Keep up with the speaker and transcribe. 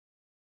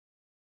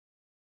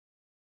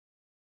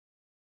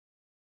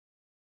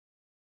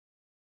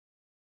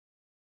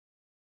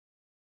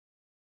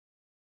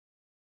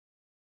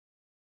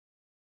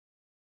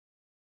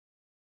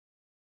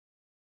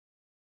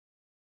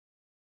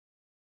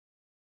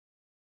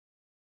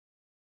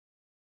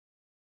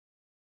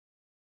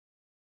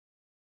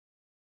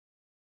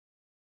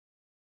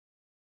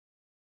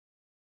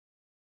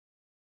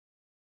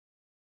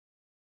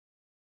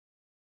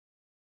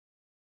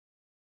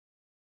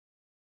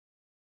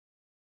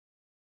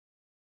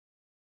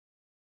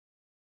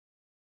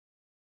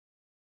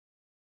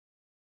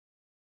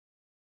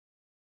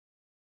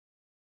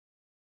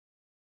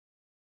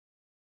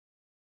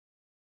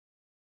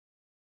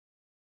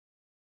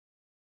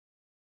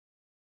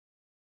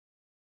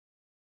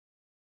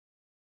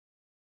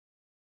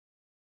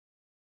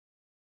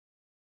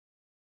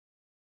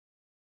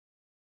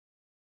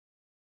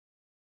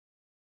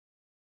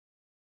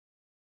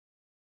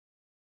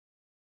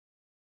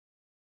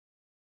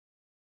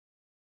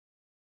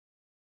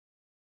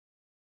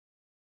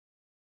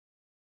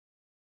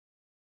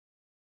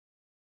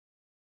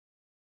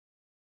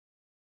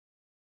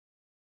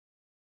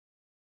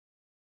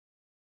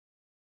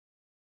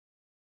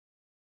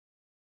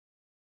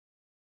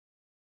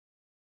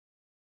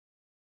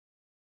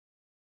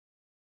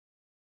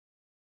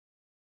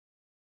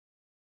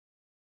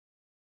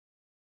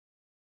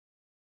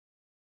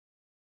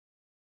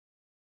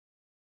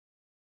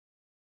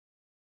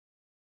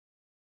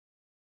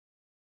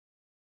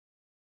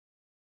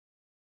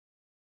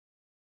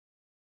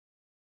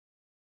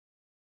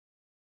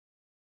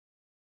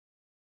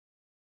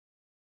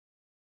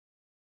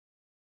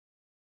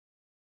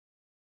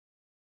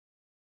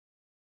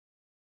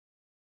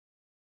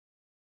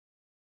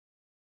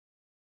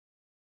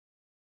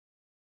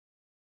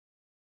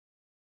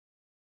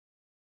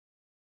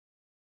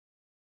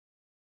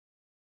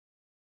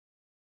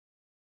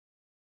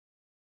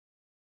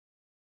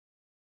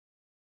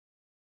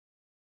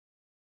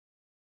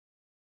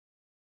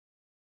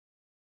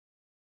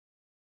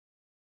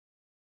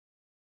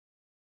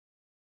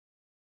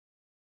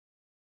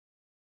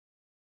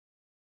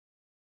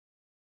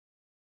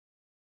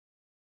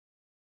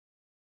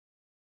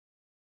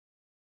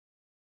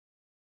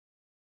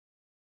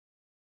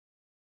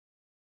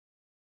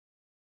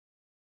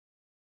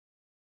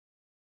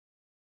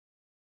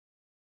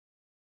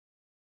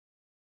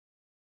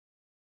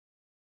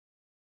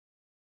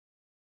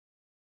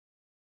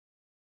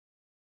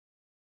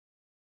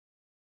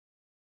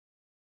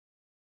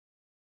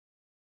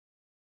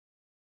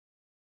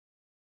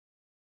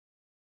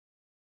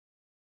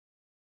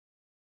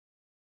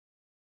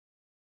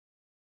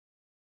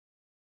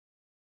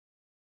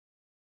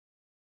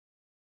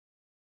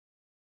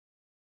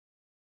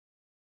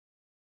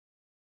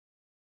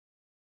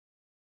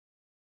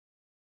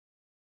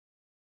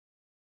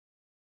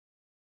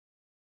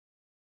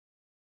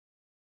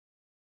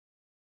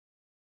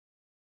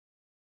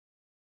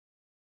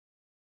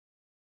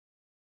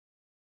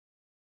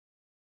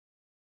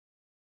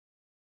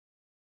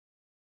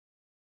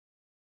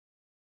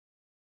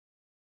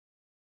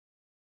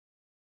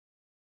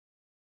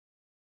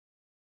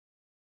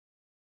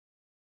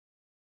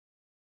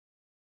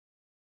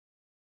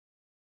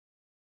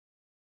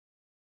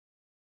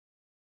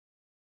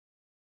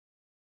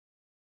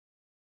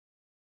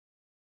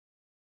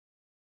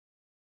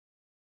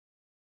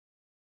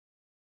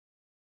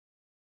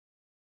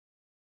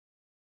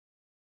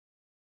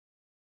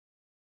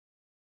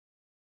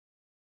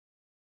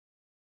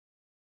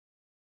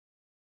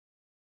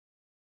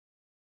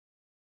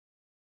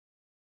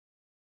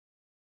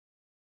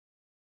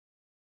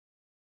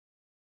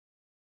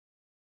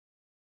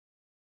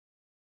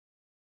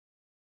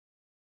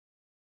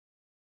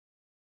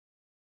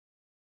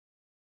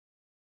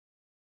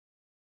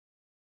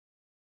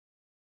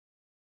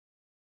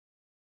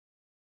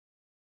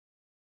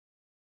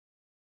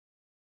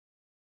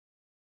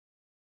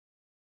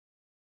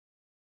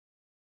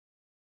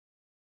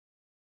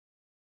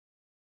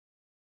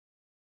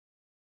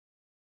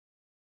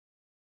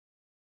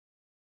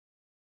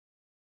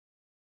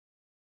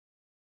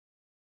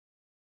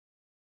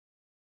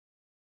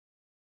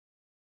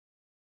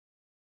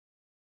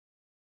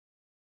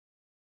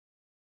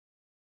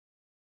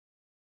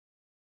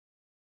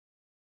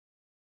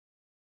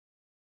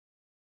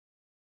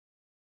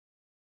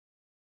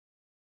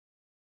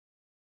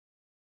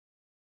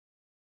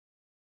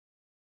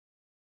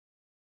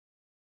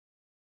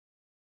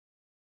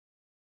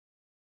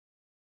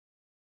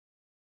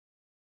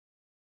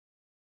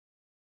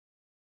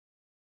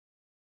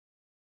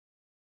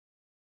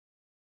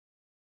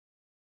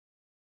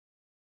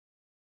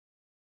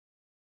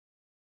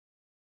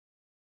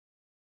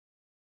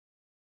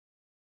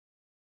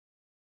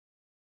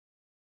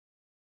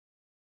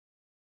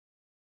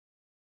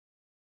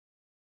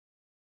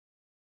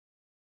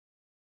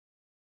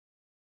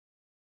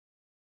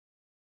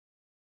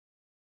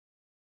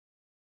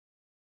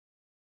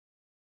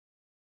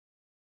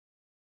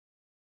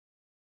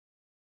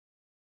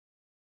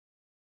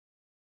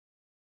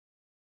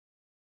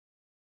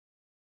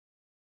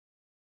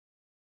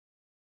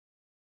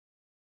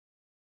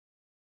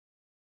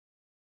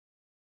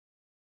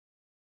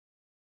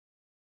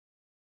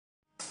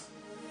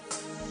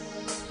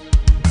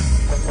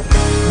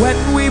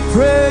When we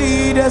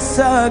pray, there's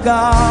a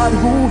God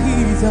who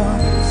hears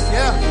us.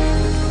 Yeah.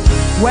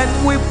 When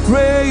we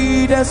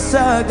pray, there's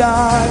a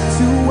God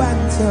to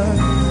answer.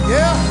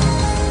 Yeah.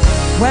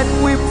 When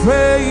we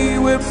pray,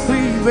 we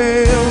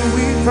prevail,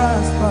 we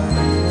prosper.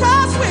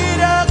 'Cause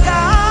with a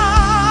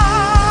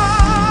God,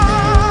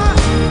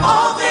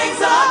 all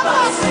things are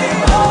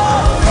possible.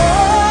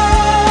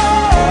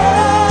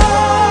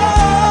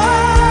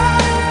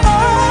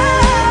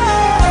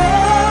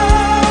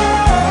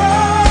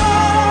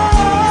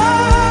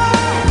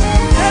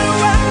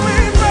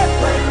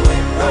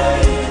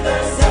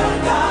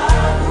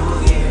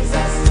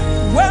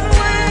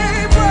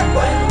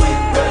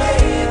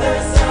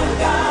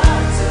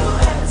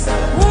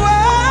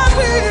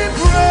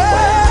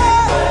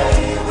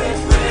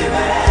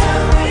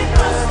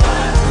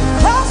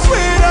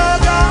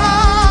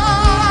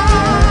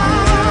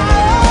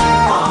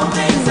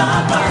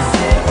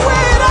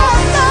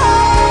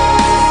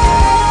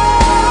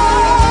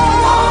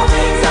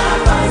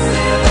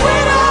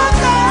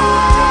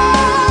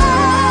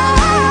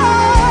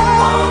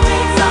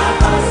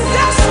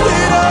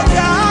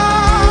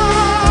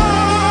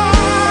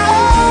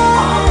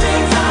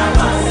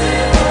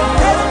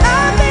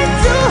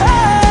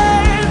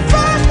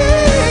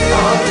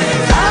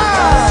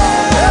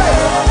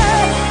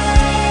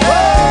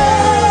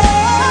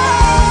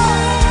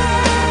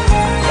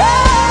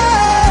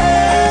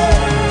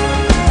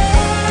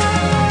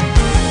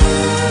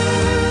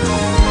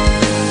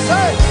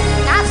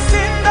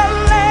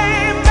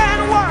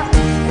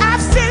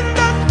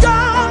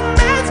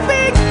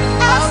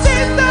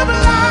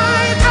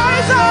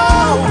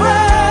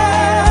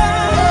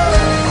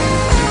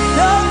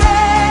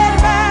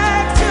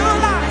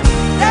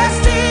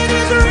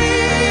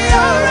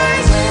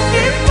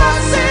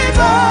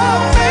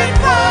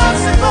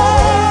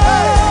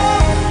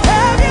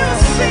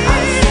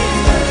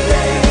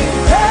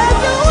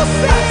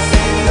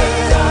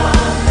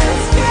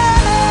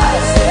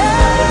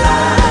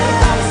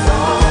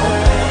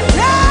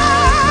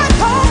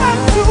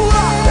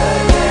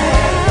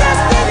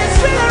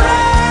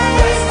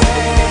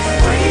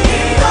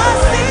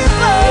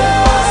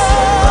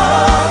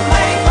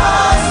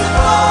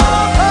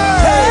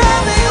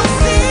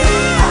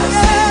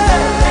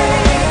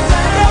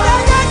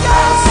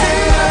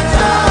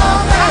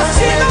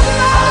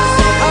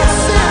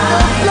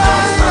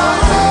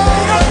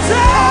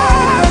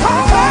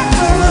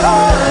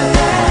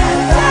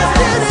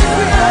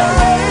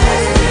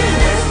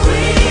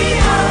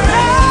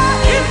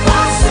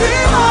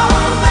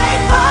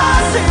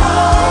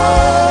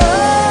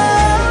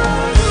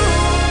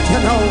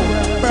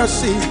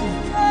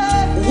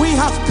 We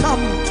have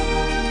come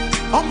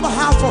on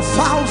behalf of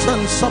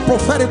thousands of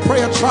prophetic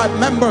prayer tribe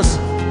members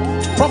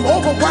from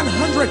over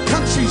 100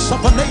 countries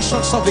of the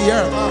nations of the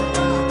earth.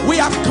 We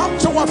have come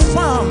to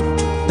affirm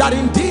that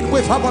indeed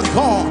with our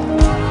God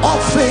all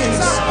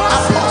things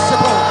are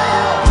possible.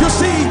 You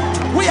see,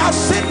 we have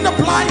seen the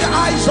blind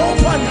eyes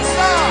open,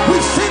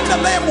 we've seen the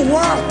lame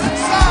work,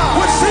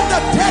 we've seen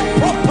the dead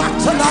brought back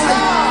to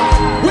life,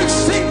 we've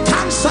seen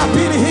cancer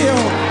being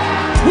healed,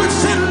 we've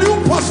seen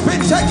lupus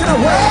being taken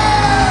away,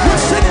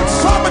 we've seen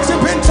infirmity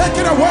being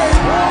taken away,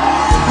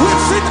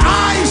 we've seen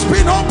eyes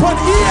being opened,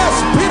 ears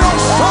being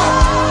unshut,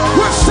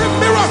 we've seen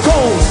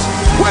miracles,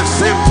 we've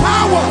seen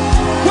power,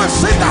 we've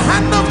seen the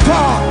hand of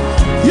God.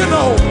 You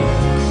know,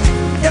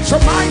 it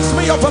reminds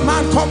me of a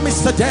man called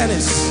Mr.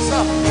 Dennis.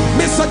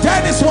 Mr.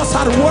 Dennis was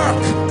at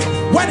work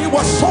when he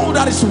was told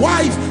that his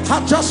wife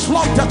had just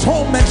locked at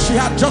home and she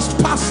had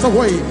just passed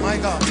away,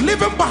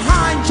 leaving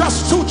behind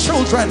just 2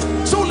 children,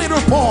 2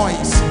 little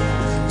boys.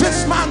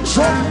 This man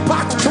drove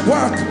back to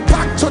work,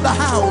 back to the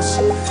house,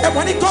 and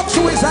when he got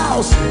to his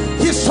house,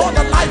 he saw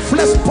the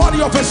lifeless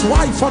body of his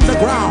wife on the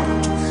ground.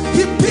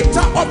 He picked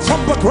her up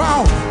from the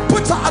ground,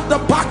 put her at the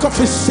back of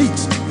his seat,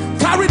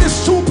 carried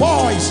his 2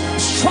 boys,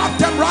 strapped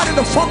them right in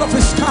the front of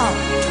his car,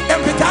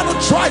 and began to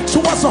drive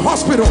towards the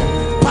hospital.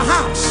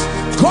 Perhaps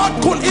God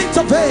could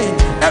intervene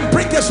and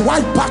bring his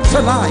wife back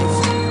to life.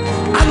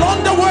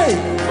 Along the way,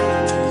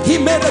 he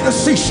made a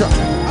decision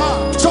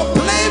to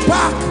play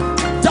back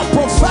the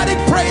prophetic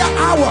prayer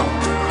hour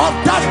of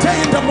that day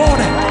in the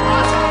morning.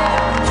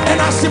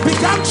 And as he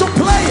began to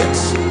play it,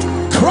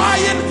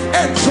 crying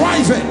and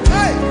driving,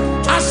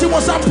 as he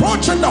was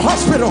approaching the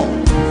hospital,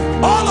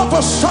 all of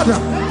a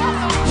sudden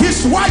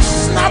his wife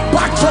snapped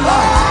back to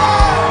life.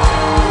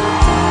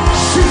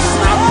 She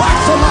snapped back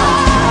to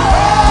life.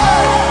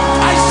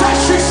 I said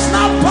she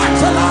snapped back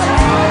to life.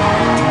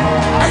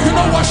 And you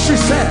know what she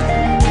said?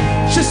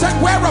 She said,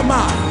 "Where am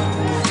I?"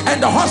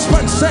 And the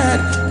husband said,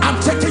 "I'm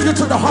taking you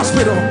to the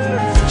hospital."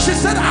 She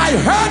said, "I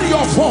heard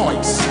your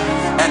voice,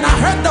 and I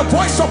heard the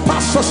voice of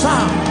Pastor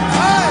Sam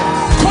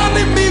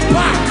calling me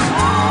back,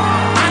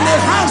 and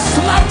it has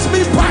slapped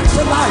me back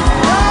to life."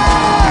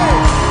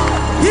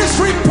 His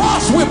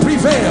reports will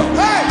prevail.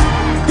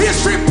 His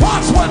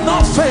reports will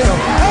not fail.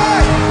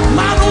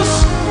 Manus,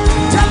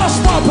 tell us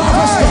more about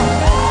this God.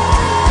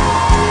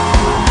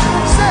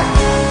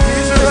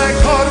 His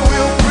record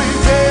will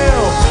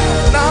prevail.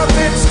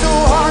 Nothing's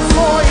too hard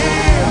for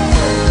him.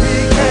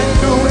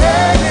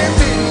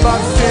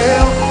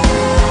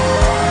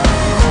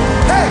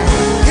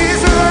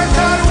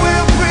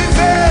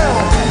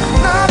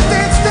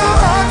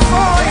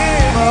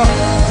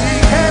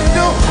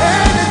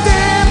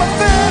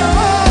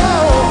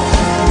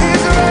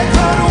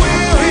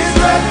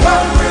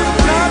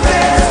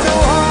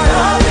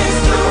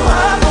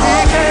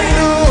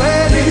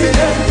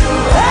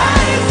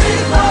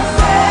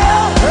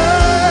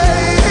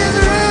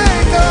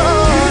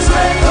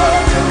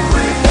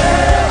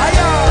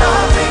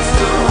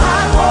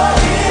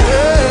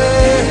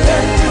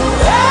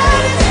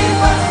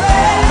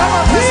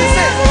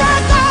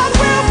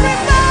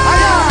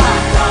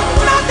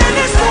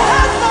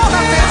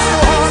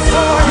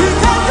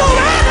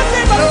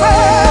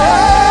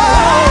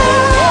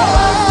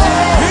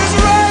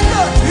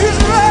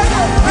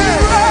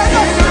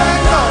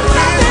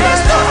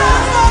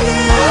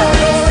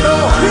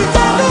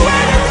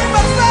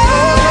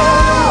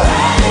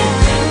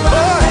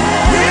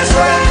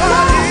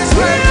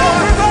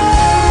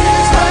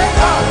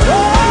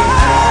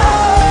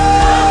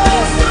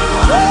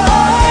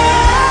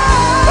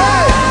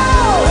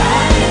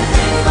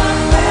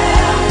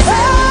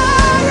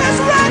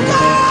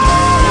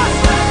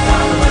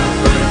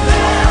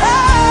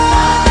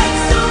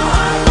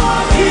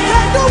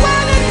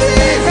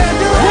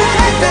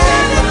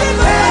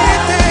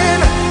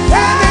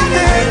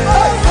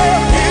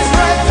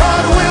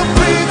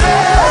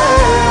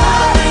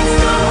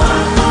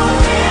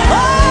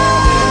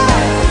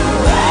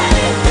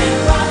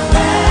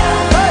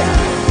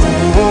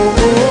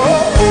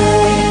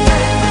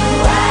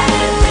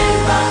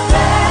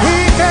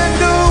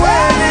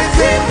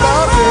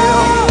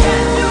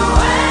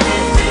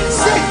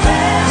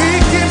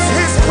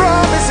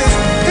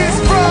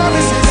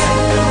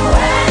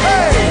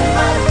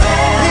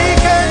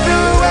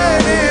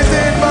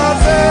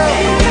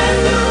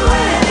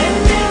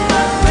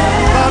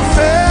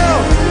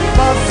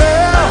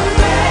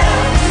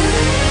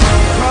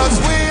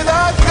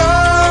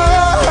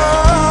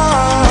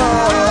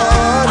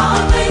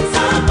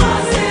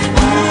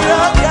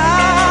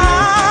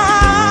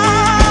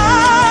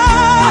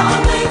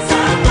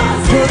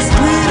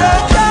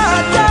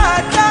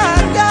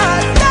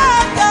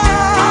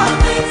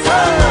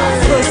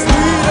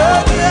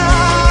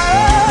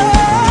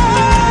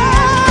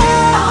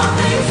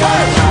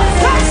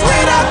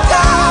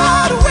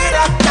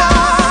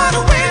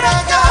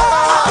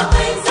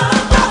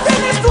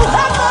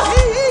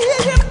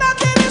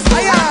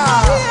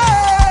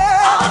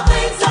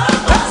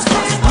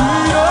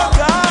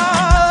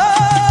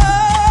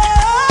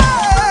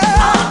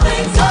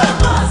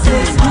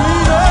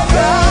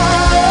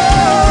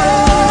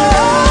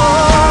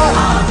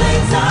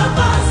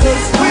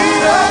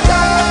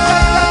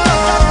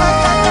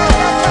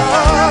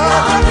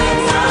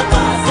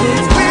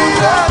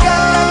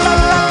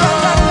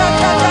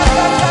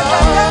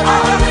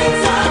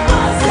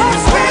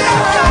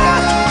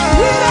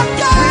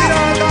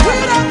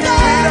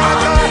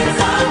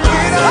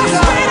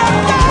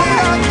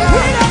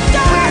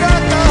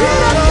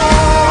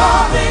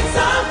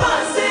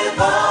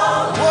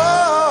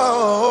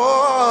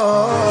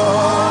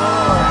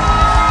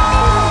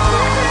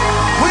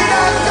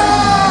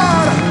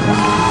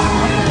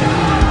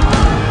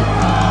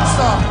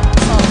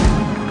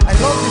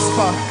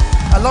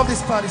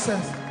 this part. It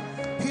says,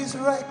 His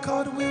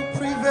record will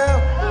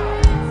prevail.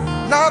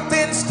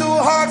 Nothing's too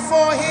hard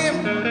for Him.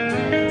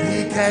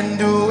 He can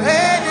do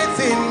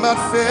anything but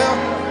fail.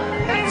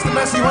 Mr.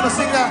 Mercy, you want to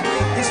sing that?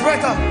 His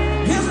record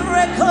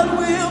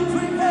will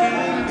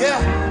prevail.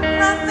 Yeah.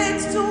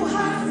 Nothing's too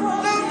hard for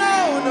Him.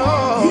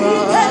 No. He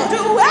can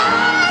do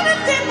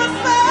anything but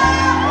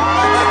fail.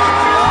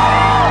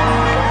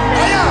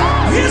 Yeah.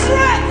 His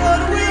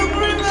record will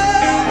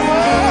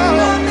prevail.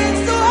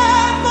 Nothing's too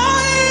hard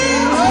for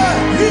Him.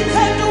 He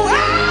can do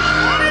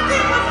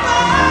anything but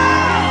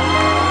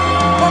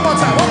fail. One more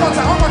time.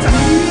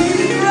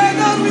 His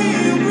record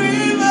will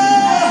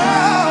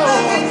prevail.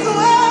 Nothing's too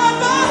hard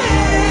for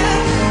Him.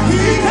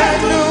 He can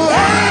do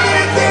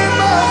anything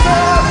but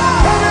fail.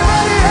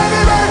 Everybody,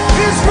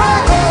 His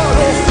record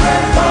will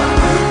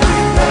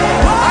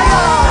prevail.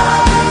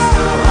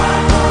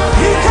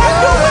 He can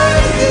do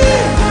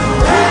anything.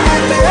 He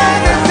can do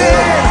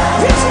anything.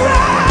 His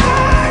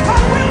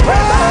record will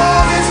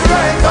prevail. His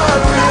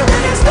record will.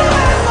 Nothing's too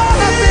hard for Him.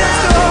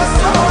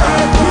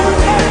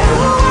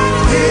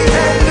 He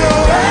can do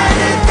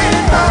anything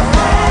but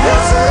fail.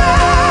 His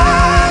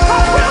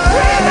record will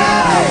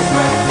prevail. His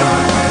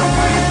record will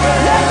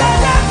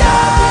prevail.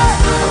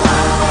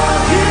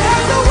 He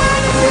can do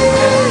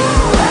anything.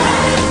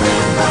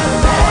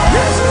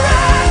 His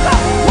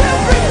record will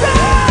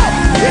prevail. His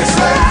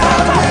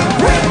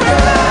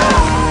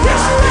record will prevail. His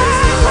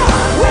record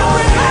will prevail.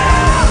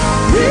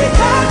 He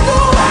can do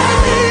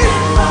anything.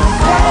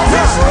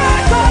 His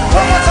record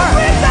will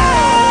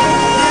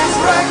prevail. His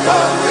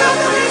record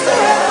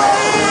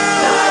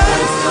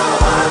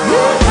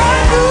will prevail.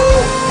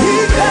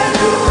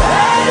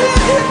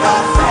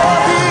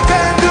 He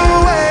can do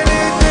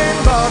anything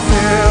but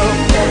fail. He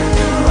can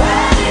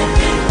do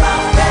anything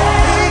but fail.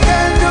 He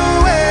can do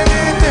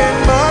anything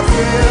but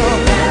fail.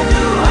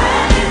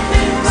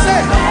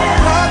 Say,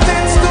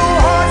 nothing's too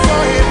hard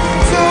for Him.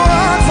 Too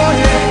hard for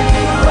Him.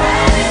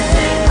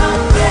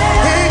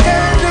 He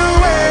can do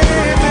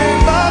anything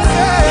but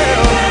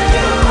fail.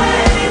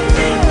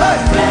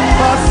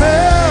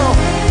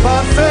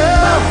 But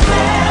fail.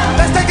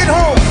 Let's take it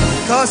home.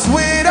 'Cause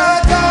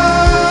without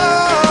God,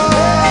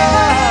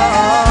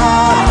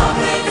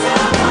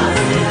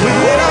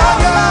 without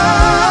God,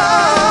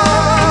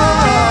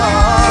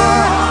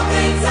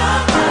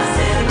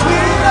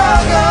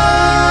 without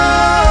God,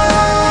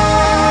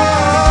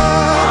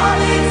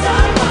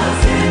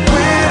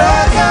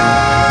 without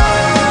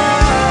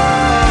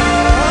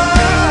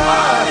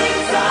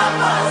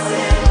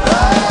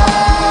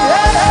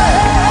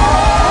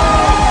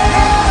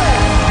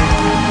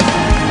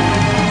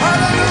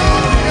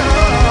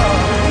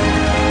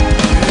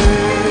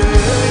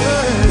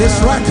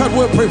His record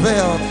will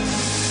prevail.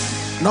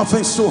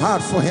 Nothing's too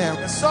hard for Him.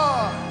 Yes,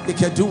 sir. He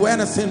can do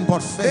anything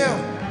but fail.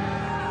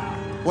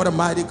 What a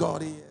mighty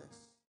God He is.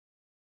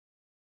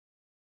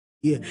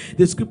 Yeah,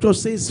 the scripture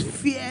says,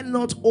 fear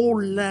not, O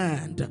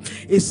land.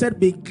 It said,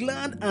 be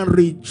glad and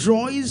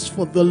rejoice,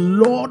 for the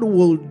Lord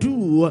will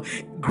do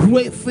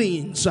great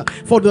things.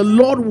 For the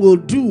Lord will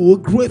do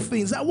great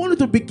things. I wanted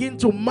to begin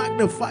to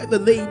magnify the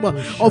name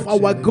of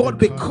our God,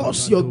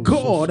 because your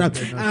God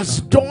has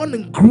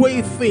done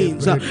great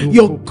things.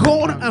 Your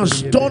God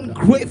has done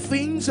great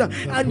things,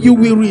 and you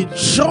will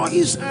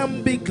rejoice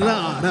and be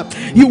glad.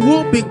 You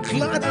will be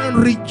glad and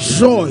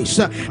rejoice.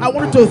 I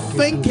wanted to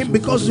thank Him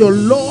because your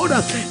Lord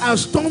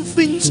has done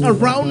things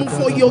around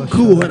for your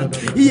good.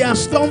 He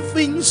has done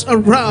things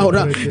around.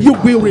 You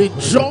will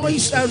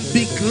rejoice and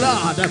be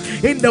glad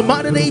in the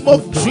mighty name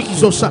of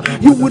Jesus.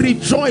 You will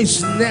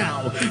rejoice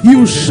now.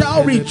 You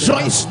shall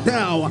rejoice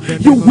now.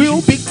 You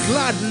will be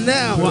glad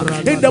now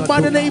in the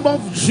mighty name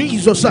of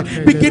Jesus.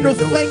 Begin to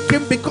thank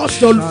Him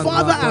because your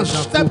Father has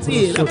stepped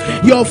in.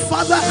 Your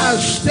Father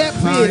has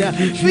stepped in.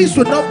 Things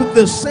will not be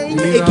the same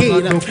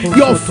again.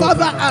 Your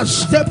Father has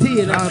stepped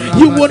in.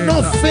 You will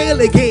not fail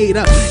again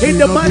in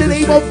the mighty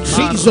name of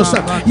Jesus.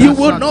 You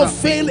will not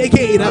fail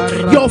again.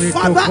 Your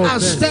Father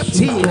has stepped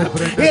in.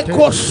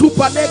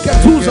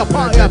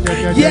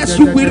 Yes,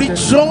 you will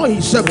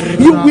rejoice.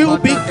 You will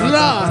be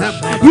glad.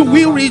 You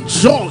will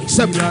rejoice.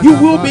 You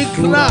will be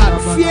glad.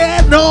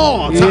 Fear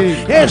not.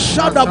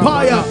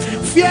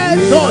 Fear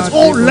not,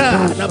 O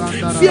land.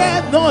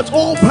 Fear not,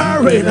 O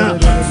barren.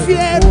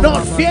 Fear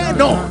not, fear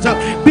not.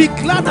 Be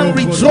glad and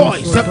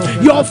rejoice.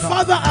 Your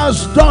Father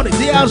has done it.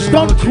 He has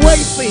done great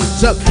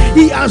things.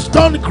 He has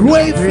done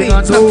great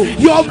things.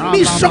 Your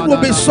mission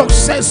will be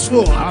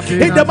successful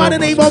in the mighty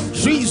name of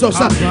Jesus.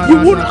 You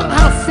will not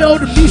have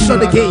failed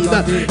mission again.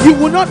 You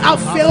will not have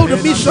failed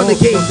mission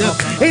again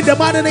in the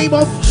mighty name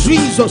of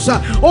Jesus.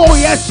 Oh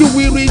yes, you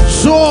will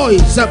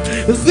rejoice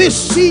this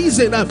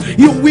season.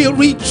 You will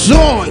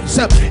rejoice.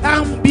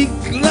 and be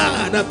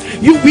glad.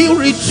 You will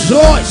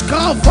rejoice.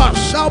 Kava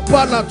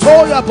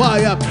Shapalatoya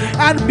Baya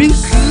and be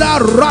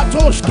glad.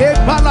 Ratoshke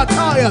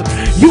Palataya.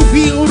 You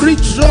will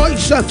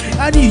rejoice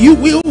and you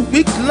will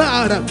be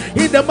glad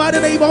in the mighty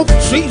name of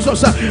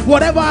Jesus.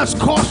 Whatever has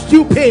caused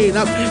you pain,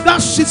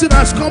 that season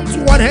has come to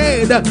an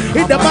end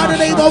in the mighty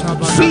name of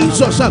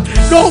Jesus.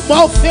 No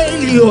more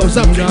failures.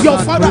 Your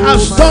Father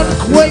has done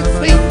great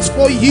things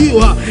for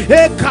you.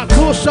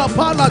 Ekatosha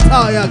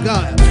Palataya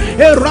Gaya.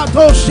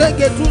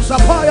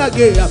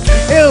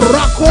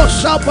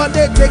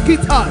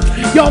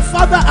 Your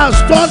Father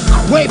has done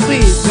great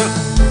things.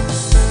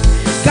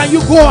 Can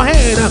you go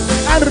ahead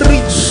and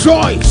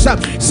rejoice?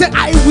 Say,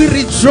 I will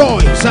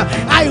rejoice.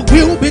 I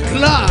will be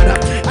glad.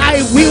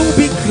 I will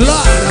be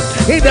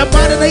glad in the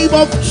mighty name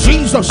of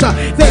Jesus.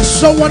 There's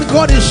someone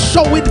God is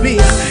showing me.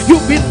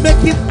 You've been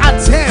making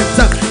attempts,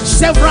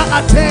 several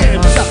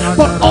attempts,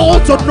 but all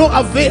to no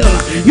avail.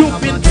 You've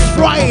been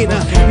trying.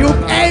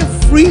 You've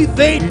every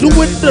day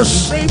doing the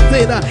same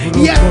thing,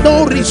 yet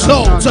no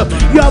result.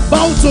 You're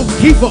about to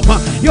give up.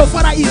 Your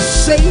Father is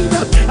saying,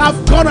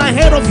 I've gone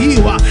ahead of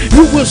you.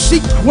 You will see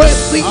great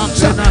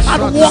things and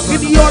walk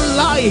in your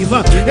life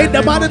in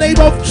the mighty name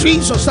of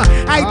Jesus.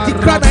 I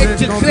declare and I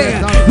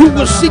declare, you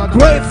will see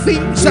great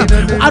things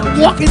and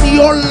walk in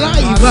your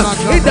life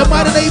in the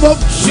mighty name of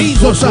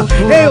Jesus. I'm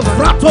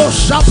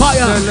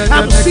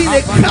seeing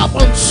a cap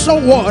on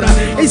someone.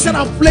 He said,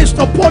 I've placed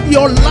upon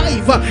your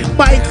life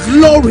my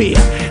glory.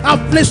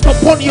 I've placed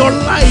upon your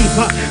life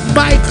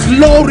my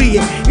glory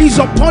is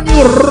upon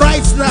you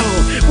right now.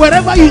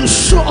 Wherever you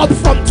show up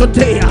from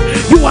today,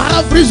 you will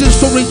have reasons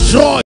to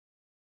rejoice.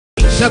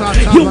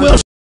 You will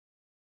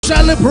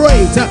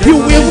celebrate. You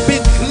will be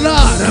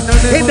glad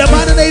in the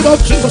mighty name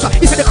of Jesus.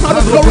 He said the crown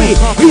of glory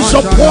is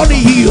upon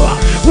you.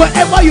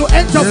 Wherever you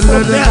enter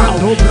from now,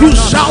 you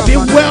shall be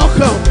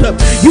welcomed.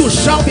 You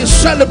shall be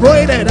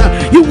celebrated.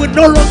 You will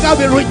no longer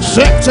be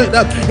rejected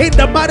in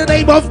the mighty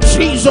name of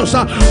Jesus.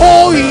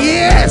 Oh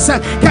yes.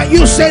 Can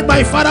you say,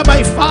 my Father,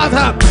 I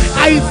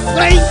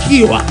thank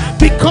you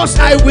because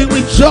I will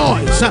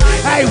rejoice.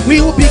 I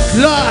will be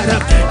glad.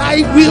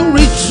 I will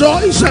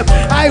rejoice.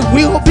 I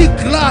will be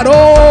glad.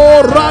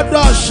 Oh,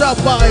 Rada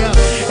Shabaya.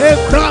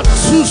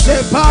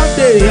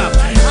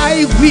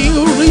 I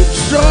will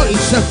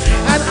rejoice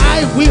and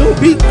I will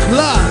be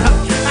glad.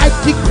 I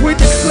decree,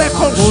 declare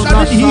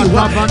concerning you,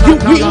 you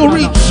will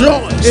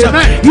rejoice.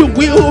 Amen. You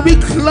will be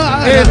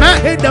glad.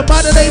 Amen. In the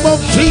mighty name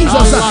of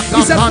Jesus.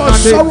 He said, for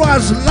sorrow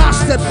has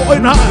lasted for a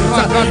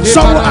night.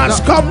 Sorrow has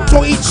come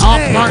to its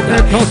end.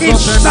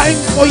 It's time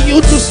for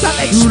you to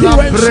start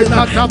experiencing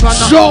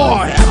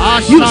joy.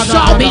 You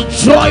shall be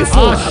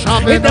joyful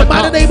in the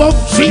mighty name of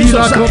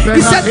Jesus. He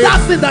said,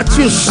 nothing that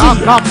you see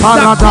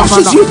that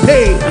causes you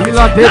pain,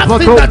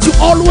 nothing that you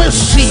always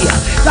see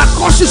that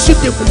causes you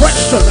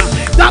depression,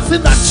 nothing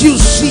that you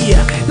see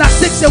that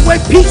takes away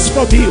peace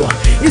from you.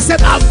 He said,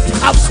 I've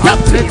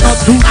stepped in.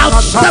 I've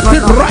stepped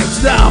in right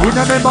now.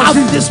 I've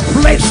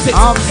displaced it.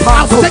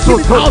 I've taken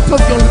it out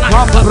of your life.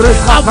 I've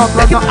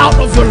taken it out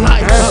of your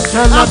life.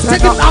 I've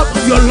taken it out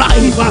of your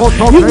life.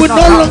 You will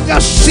no longer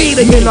see it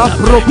again.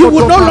 You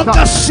will no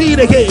longer see it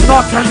again.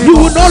 You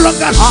will no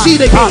longer see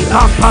it again.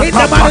 In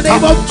the mighty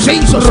name of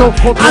Jesus,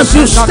 as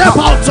you step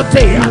out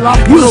today,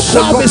 you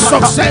shall be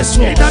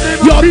successful.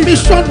 Your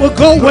mission will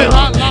go well.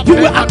 You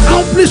will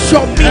accomplish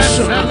your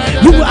mission.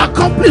 You will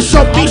accomplish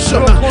your mission.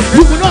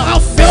 You will not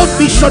have failed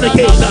mission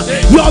again.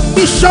 Your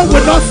mission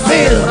will not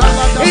fail.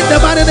 In the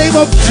mighty name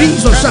of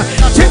Jesus.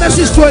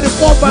 Genesis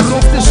 24 verse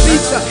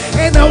 56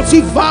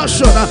 NLT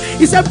version.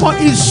 He said, but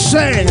he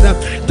said,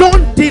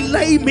 don't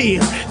delay me.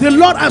 The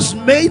Lord has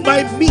made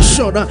my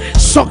mission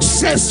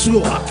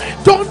successful.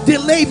 Don't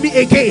delay me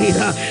again.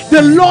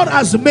 The Lord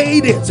has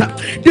made it.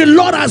 The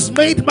Lord has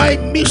made my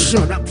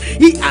mission.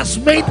 He has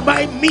made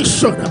my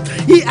mission.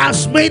 He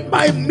has made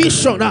my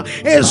mission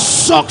a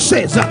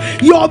success.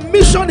 Your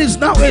mission is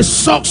now a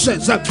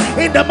success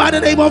in the mighty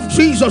name of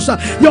Jesus.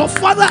 Your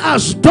Father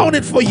has done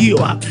it for you.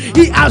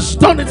 He has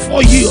done it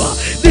for you.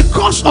 The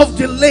cause of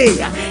delay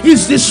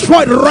is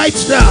destroyed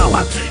right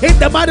now in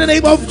the mighty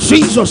name of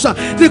Jesus.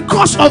 The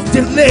cause of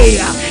delay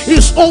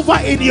is over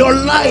in your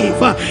life.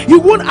 You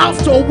won't have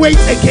to wait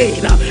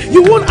again.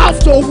 You won't have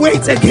to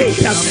wait again.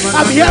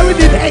 I'm hearing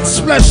it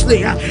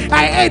expressly.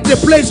 I ate the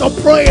place of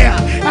prayer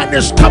and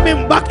it's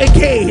coming back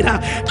again.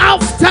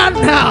 After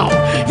now,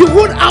 you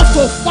won't have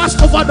to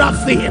fast over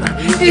that thing.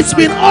 It's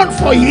been on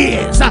for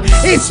years.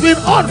 It's been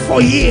on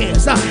for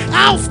years.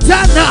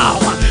 After now,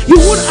 you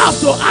won't have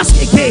to ask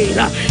again.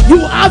 You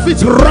have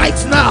it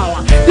right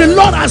now. The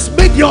Lord has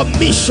made your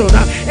mission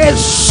a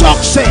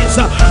success.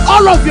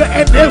 All of your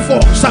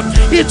endeavors,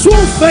 it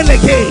won't fail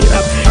again.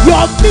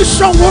 Your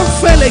mission won't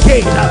fail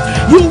again.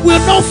 You will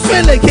not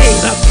fail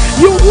again.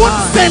 You won't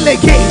fail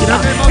again.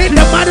 In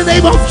the mighty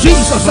name of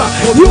Jesus,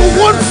 you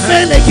won't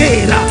fail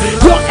again.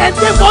 Your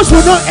endeavors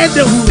will not end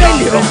in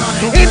failure.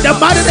 In the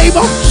mighty name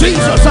of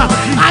Jesus,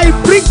 I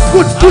bring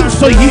good news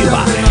to you.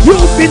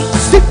 You've been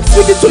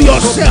speaking to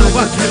yourself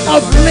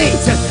of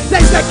late.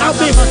 There's like I'm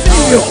a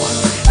failure.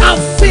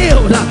 I've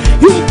failed.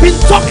 You've been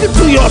talking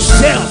to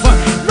yourself,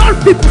 not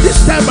people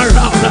this time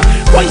around,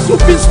 but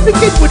you've been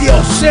speaking with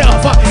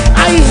yourself.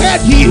 I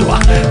heard you.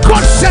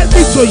 God sent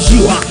me to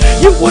you.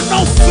 You will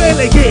not fail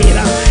again.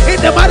 In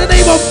the mighty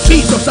name of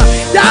Jesus,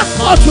 that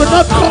thought will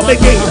not come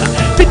again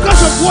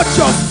because of what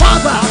your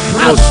Father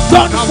has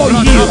done for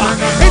you.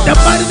 In the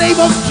mighty name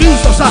of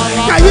Jesus,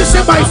 can you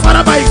say, my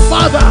Father,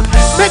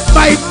 make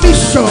my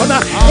mission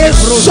a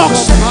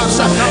success?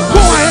 Go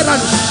ahead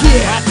and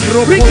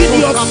share. Bring in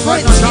your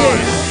friends here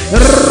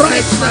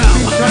right now.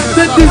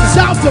 They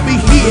deserve to be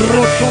here.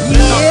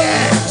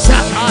 Yes,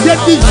 they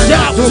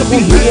deserve to be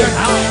here.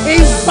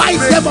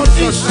 Invite them on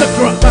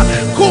Instagram.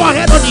 Go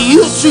ahead on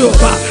YouTube.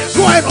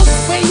 Go ahead on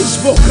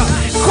Facebook.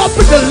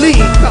 Copy the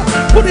link.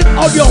 Put it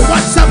on your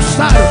WhatsApp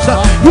status.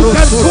 You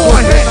can go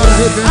ahead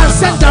and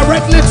send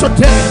directly to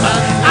them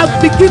and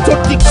begin to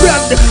decree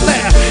and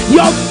declare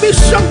your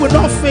mission will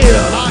not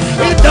fail.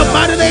 In the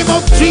mighty name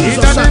of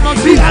Jesus,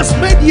 He has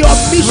made your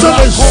mission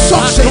a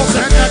success.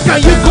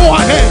 Can you go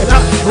ahead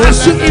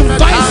as you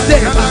invite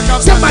them?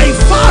 Say, my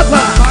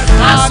Father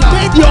has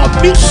made your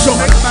mission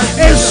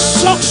a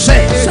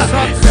success.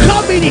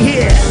 Come in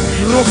here.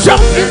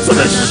 Jump into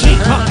the sheep.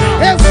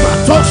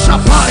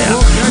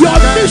 Your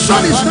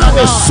mission is now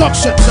a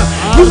success.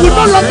 You will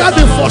no longer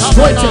be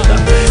frustrated.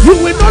 You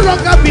will no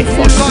longer be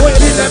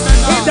frustrated.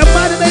 In the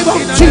mighty name of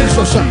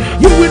Jesus,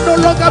 you will no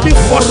longer be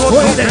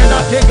frustrated.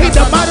 In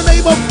the mighty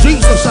name of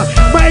Jesus,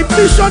 my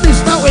mission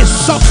is now a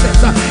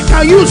success.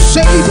 Can you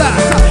say that?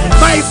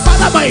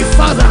 My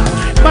Father,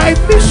 my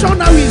mission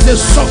now is a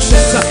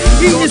success.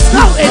 It is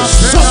now a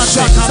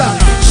success.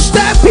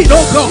 Step in,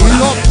 oh God,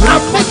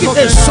 and make it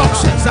a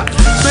success.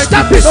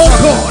 Step in, oh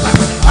God,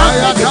 and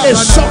make it a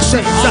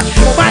success.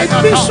 My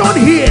mission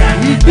here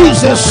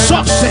is a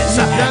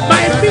success.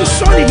 My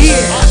mission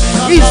here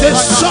is a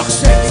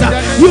success.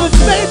 You've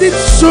made it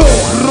so.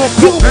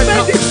 You've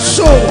made it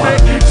so.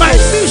 My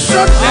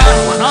mission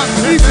now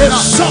is a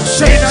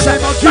success.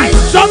 My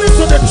journey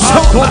to the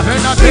top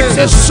is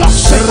a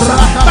success.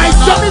 My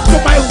journey to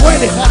my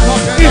wedding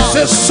is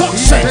a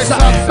success.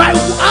 My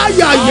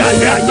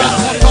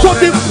to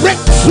the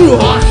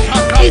breakthrough,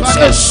 it's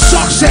a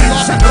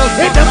success.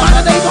 In the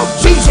mighty name of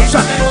Jesus,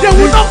 they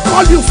will not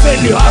call you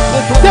failure.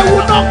 They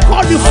will not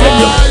call you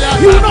failure.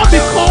 You will not be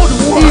called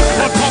weak.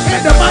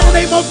 In the mighty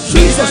name of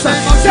Jesus,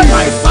 say,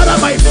 my Father,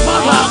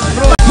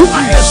 you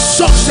are a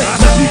success.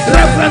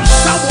 Rev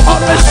Sam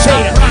Oye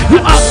said, you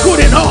are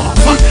good enough.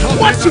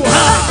 What you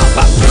have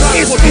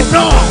is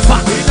enough.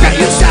 Can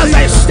you say, as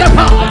I step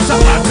out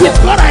with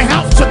what I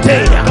have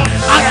today,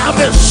 I am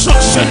a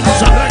success.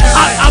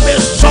 I am a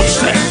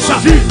success.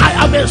 I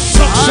am a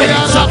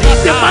success.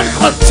 The man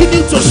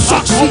continued to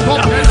succeed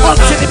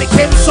until he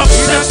became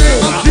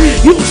successful.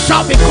 You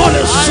shall be called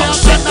a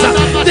success.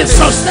 The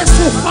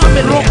successful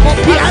family.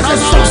 He has a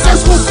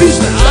successful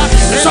business,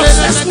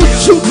 successful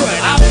children,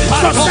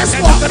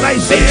 successful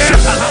organization,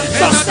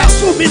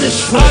 successful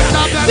ministry.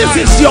 This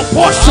is your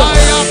portion.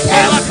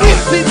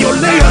 Everything you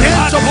lay your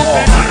hands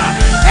upon,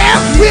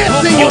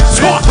 everything you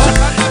touch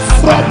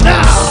from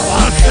now,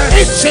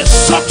 it's a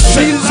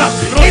success.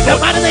 In the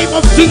mighty name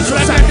of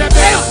Jesus,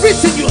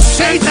 everything you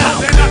say now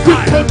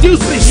will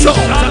produce results.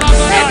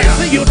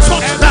 Anything you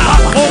touch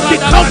now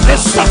becomes a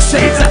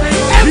success.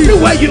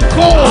 Everywhere you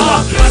go,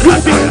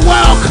 you'll be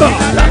welcome.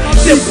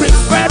 The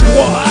preferred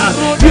one,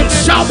 you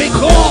shall be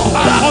called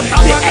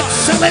the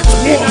excellent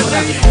one.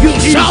 You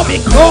shall be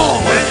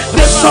called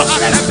the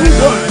successful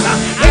one.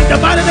 In the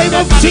mighty name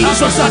of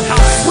Jesus,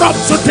 from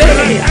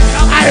today,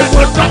 I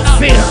will not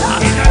fail.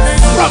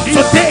 From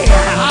today,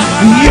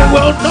 you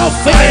will not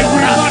fail.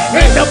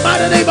 In the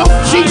mighty name of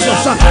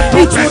Jesus,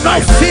 it will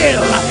not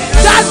fail.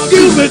 That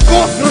deal will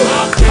go through.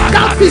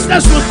 That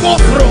business will go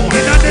through.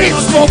 It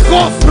will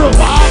go through.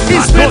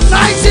 It's been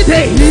 90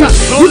 days.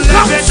 You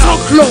come so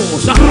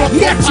close,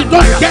 yet you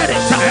don't get it.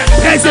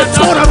 There's a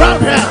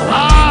turnaround here.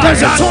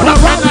 There's a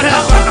turnaround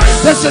here.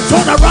 There's a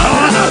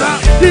turnaround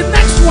here. The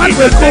next one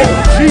will go.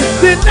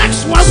 The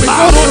next one will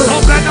go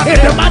through. In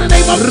the mighty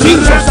name of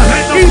Jesus,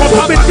 it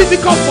will be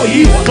difficult for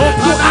you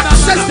to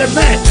access the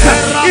next.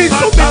 It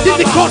will be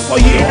difficult for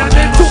you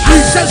to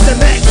access the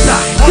next.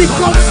 The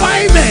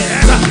confinement,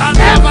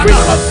 every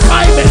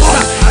confinement,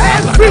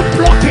 every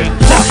blocking,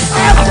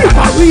 every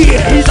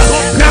barrier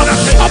now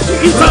stop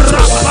you.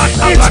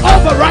 It's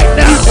over right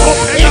now.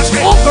 It's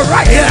over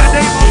right now.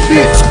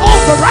 It's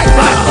over right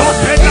now.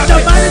 In the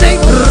mighty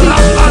name of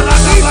Jesus,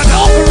 it's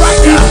over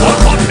right now.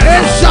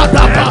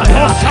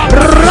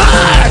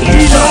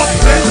 Rise,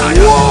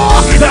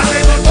 walk,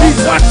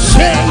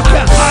 overtake,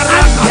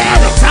 and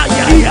get it.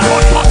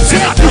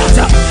 Take it.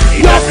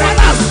 Your Father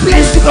has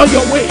placed it on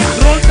your way.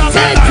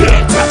 Take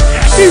it.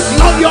 It's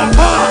on your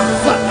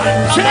path.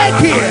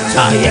 Take it.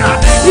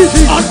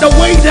 It's on the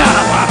way now.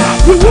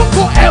 You won't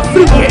go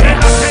everywhere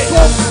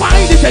to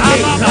find it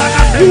again.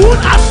 You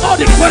won't ask all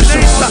the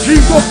questions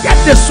to get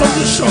the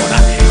solution.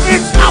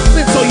 It's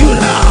happening to you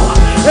now.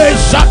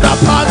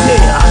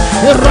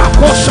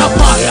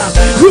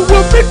 You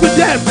will meet with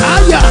them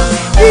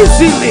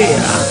easily.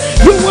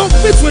 You will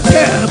meet with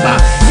them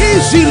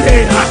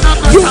easily.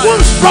 You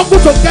won't struggle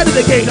to get it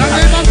again.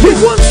 You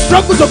won't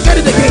struggle to get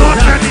it again.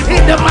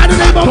 In the mighty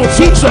name of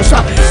Jesus.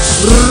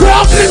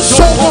 Struggling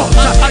so much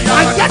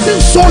and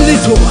getting so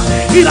little,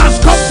 it has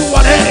come to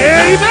an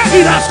end.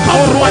 It has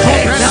come to an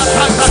end.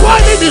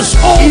 Toiling is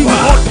over.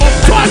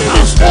 Toiling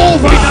is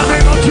over.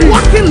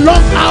 Working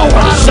long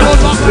hours.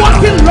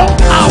 Working long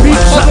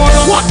hours.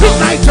 Working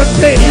night and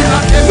day.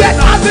 Yet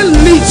having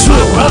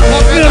little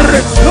in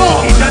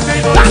return.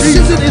 That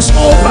season is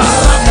over.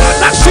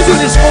 That season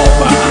is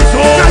over.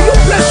 Now you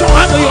place your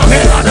hand on your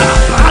head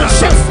and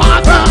say,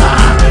 Father,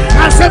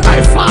 I say,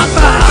 my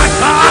Father,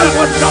 I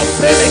will not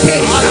fail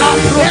again. Now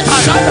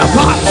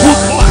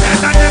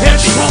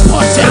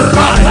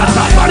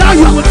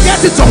you will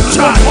get it on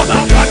time.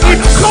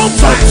 It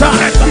comes on time.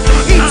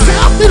 It's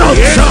happening on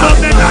time.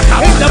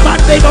 In the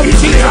mighty name of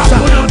Jesus,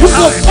 you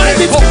will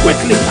find it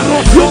quickly.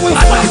 You will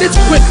find it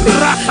quickly.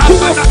 You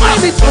will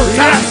find it on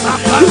time.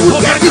 You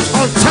will get it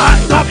on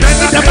time.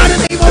 In the mighty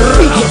name of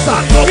Jesus,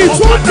 it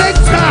won't take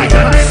time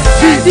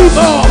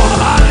anymore.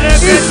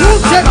 It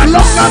won't take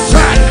longer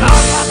time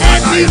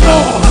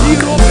anymore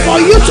for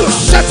you to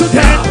settle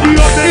down.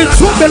 It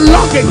won't be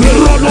long again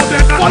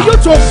for you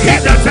to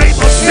get it.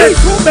 It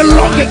won't be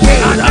long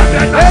again.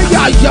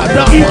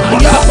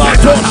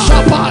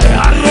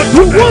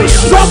 You won't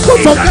struggle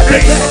to get the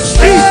next.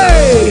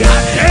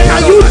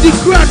 Can you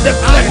decree and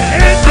declare,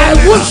 I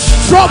will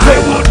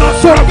struggle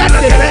to get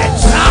the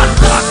next.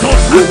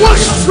 You won't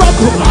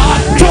struggle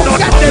to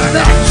get the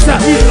next.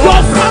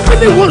 Your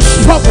family will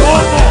struggle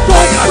to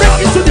break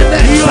into the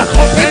next.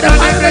 In the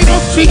mighty name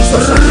of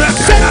Jesus,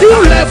 say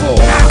new level,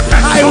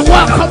 I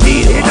welcome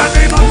you.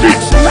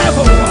 Next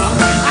level,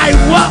 I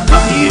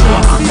welcome you.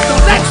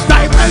 Next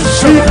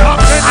dimension,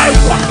 I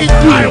walk in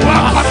you.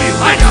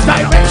 Next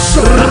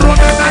dimension,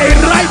 I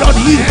ride on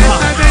you.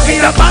 In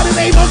the mighty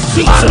name of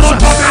Jesus,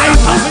 I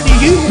come in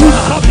you.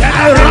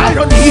 I ride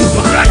on you.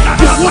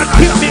 You won't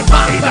keep me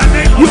back.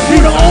 You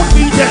will hold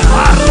me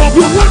down.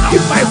 You won't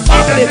keep my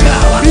family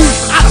down.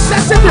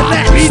 Accessing the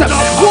next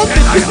won't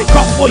be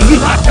difficult for you.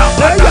 It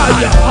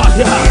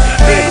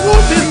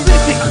won't be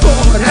difficult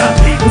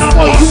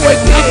for you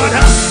again.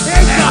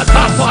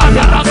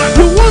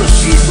 You won't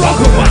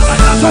struggle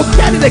to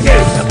get it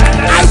again.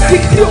 I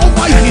decree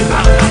over you.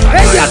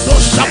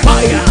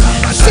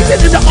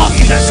 Sitting in the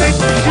office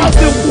of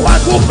the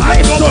one who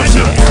placed us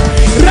here,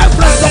 Rev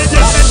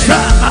Dr Sam,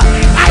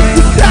 I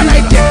declare and I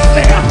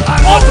declare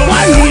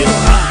over you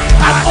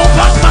and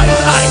over my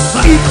life,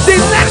 the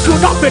next will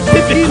not be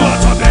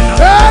difficult.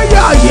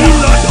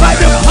 By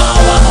the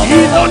power of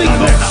the Holy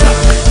Ghost,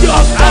 the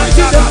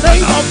authority in the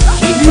name of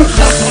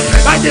Jesus,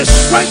 by the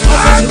strength of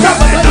His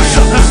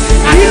revelation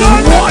and His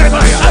word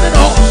concerning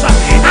us,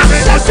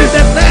 accessing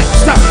the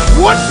next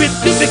won't be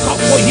difficult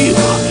for you.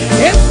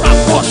 It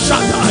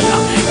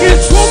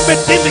won't be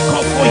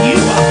difficult for you.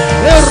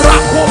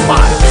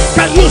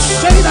 Can you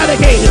say that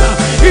again?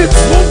 It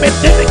won't be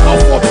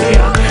difficult for me.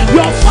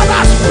 Your Father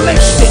has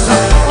placed it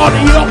on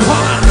your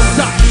path.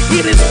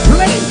 It is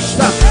placed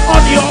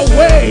on your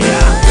way.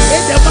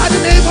 In the mighty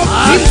name of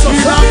Jesus.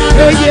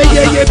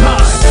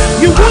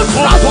 You won't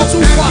travel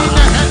too far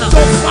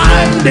to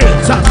find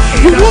it.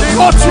 You won't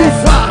go too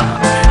far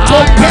to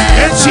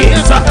get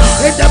it.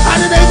 In the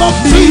mighty name of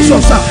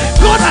Jesus,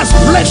 God has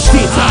placed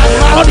it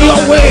on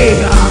your way.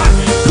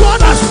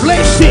 God has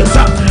placed it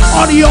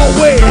on your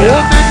way.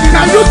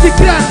 Can you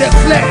declare and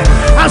declare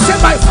and say,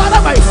 my Father,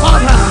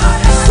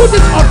 put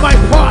it on my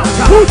path.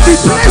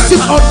 Place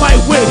it on my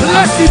way.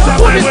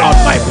 Put it on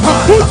my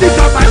path. Place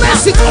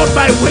it on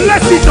my way.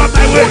 Put it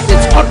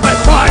on my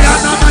path.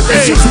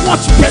 This is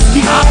what you can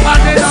do.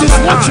 This is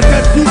what you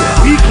can do.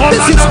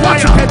 This is what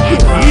you can do.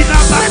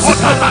 Place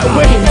it on my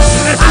way.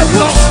 I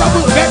won't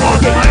struggle to get it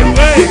again.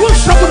 You won't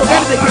struggle to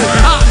get it again.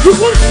 You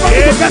won't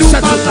struggle to get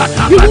settled.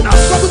 You won't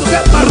struggle to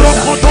get married.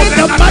 In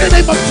the mighty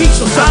name of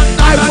Jesus,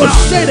 I will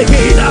say it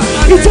again.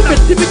 It will be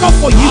difficult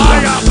for you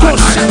to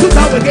settle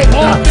down again.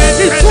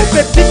 It will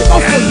be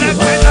difficult for you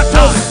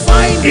to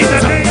find it.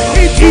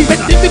 It will be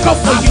difficult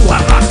for you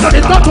for the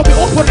door to be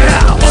open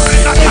now.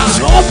 It's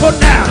open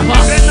now.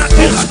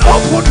 It's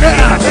open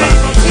now.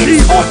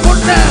 It's open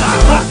now.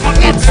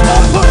 It's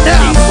open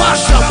now.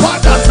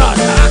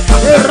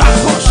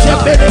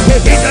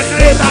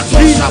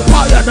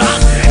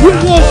 You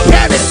won't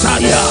get it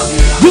higher.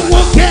 You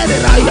won't get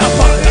it higher.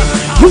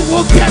 You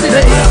won't get it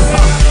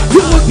higher. You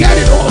will get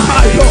it, oh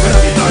my God.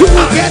 You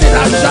will get it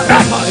higher.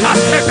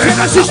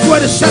 Genesis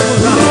 27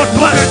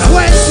 verse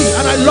 20,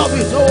 and I love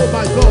it. Oh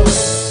my God.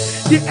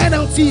 The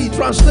NLT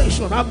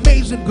translation,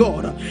 amazing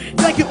God.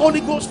 Thank you, Holy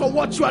Ghost, for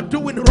what you are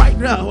doing right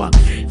now.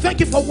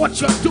 Thank you for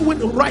what you are doing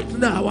right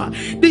now.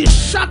 The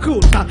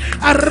shackles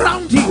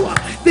around you,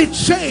 the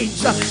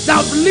chains that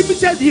have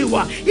limited you,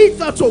 it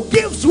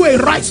gives way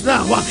right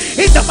now.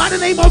 In the mighty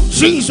name of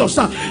Jesus,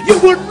 you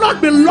will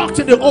not be locked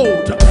in the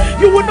old.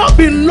 You will not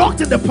be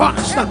locked in the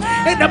past.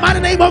 In the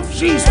mighty name of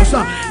Jesus,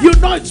 you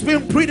know it's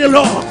been pretty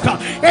long.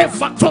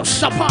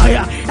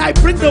 I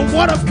bring the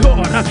word of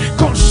God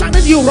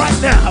concerning you right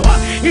now.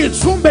 It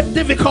won't be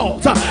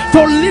difficult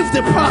to leave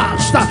the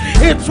past.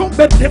 It won't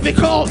be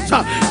difficult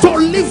to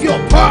leave your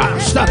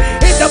past.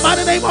 In the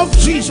mighty name of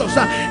Jesus,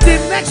 the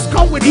next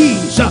come with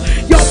ease.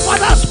 Your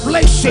father's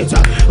placed it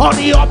on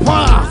your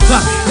path.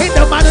 In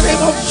the mighty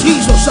name of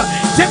Jesus.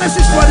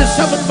 Genesis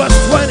 27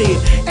 verse 20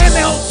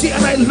 NLT,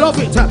 and I love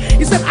it.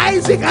 He said,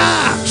 Isaac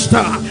asked,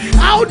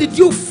 how did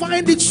you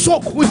find it so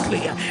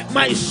quickly,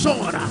 my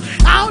son?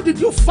 How did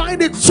you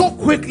find it so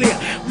quickly,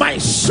 my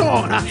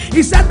son?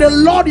 He said, the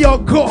Lord your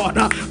God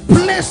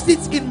placed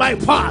it in my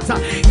path.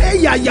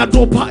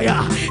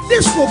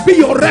 This will be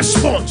your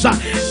response.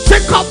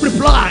 Jacob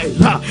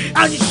replied,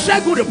 and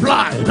Shegu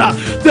replied,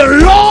 the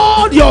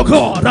Lord your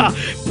God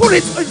put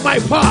it in my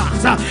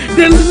path.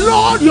 The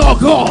Lord your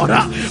God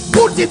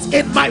put it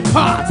in my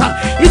path.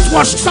 It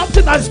was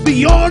something that's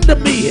beyond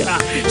me.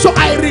 So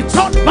I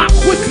returned back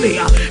quickly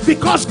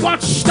because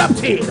God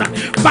stepped in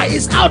by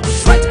his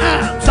outstretched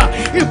arms.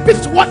 He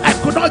picked what I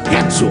could not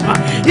get to.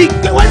 He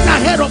went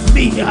ahead of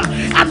me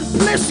and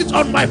placed it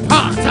on my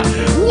path.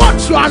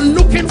 What you are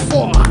looking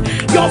for,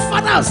 your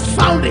father has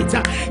found it.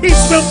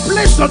 It's been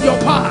placed on your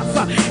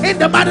path. In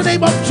the mighty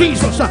name of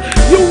Jesus,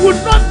 you will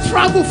not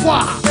travel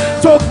far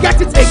to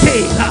get it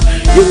again.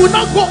 You will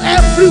not go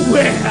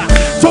everywhere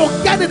to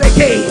get it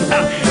again.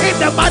 In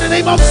the mighty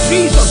name of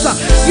Jesus,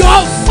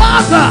 your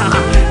father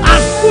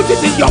has put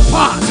it in your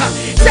path.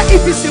 Say,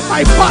 it is in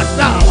my path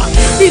now.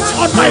 It's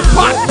on my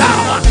path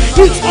now.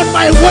 It's on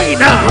my way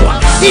now.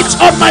 It's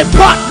on my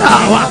path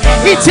now.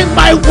 It's in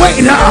my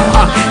way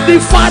now. The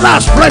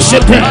Father's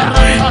blessed there.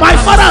 My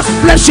Father's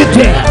blessed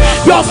there.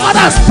 Your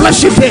Father's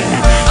blessed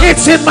there.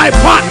 It's in my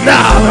path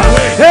now.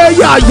 Hey,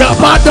 yeah, yeah,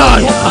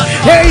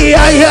 hey,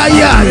 yeah, yeah,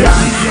 yeah, yeah.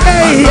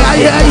 Hey, yeah,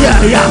 yeah,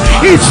 yeah,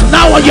 yeah. It's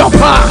now on your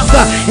path.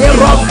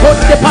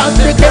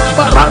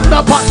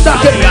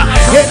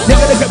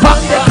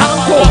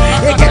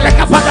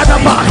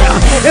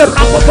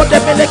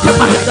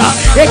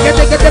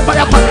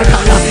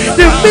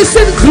 The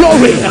missing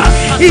glory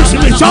is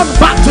returned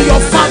back to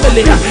your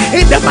family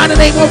in the mighty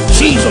name of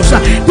Jesus.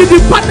 The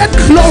departed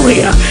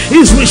glory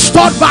is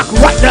restored back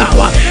right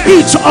now.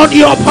 It's on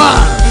your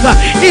path.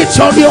 It's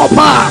on your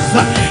path.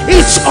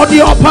 It's on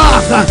your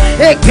path.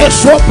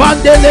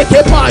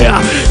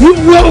 You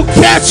will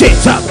catch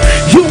it.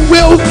 You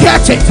will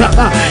get it.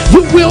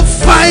 You will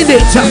find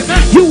it.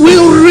 You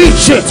will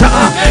reach it.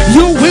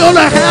 You will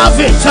have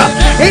it.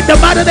 In the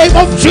mighty name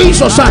of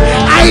Jesus,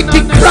 I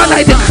declare and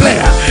I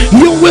declare,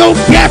 you will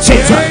get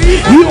it.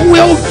 You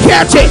will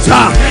get it.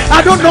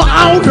 I don't know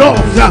how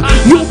long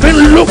you've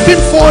been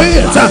looking for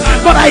it,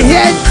 but I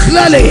hear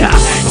clearly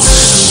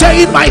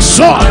saying, my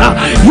son,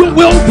 you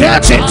will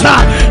get it.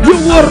 You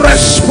will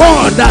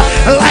respond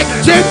like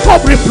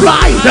Jacob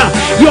replied,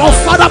 your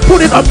father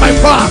put it on my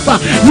path.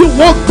 You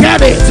will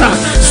get it.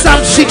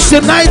 Psalm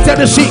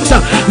 69:36.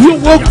 You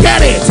will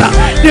get it.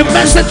 The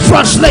Message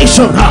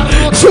translation,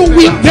 you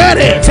will get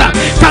it.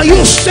 Can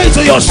you say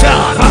to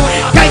yourself,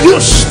 can you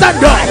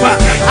stand up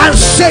and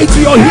say to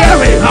your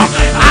hearing,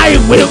 I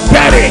will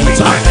get it.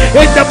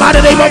 In the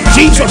mighty name of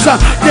Jesus,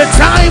 the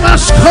time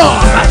has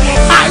come.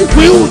 I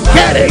will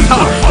get it.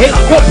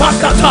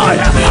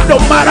 No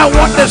matter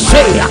what they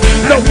say,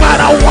 no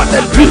matter what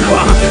they do,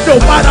 no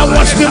matter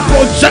what's been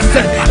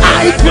projected,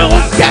 I will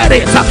get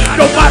it.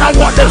 No matter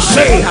what they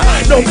say,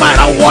 no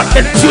matter what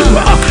they do,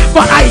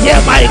 but I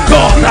hear my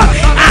God,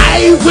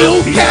 I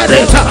will get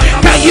it.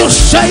 Can you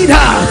say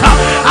that?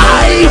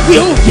 I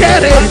will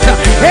get it.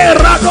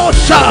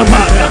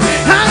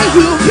 I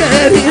will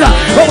get it.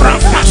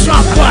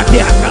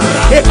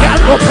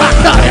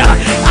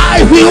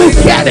 I will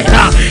get it.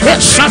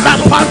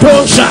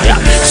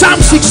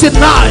 Psalm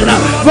 69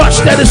 verse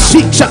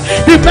 36,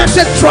 the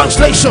Message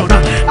translation,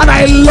 and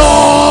I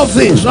love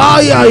this.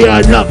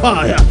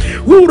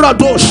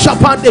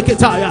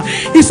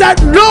 He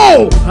said,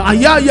 no,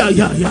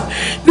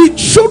 the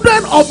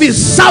children of his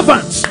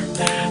servants,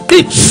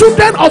 the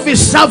children of his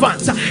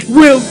servants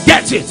will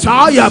get it.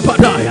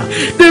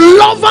 The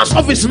lovers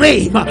of his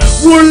name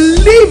will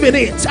live in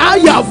it.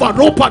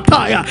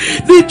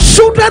 The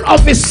children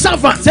of his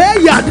servants,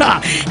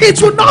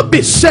 it will not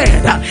be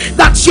said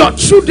that your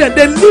children,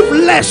 they live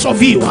less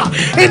of you.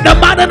 In the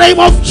mighty name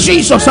of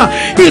Jesus,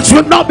 it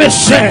will not be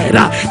said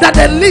that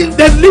they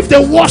live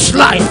the worst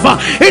life.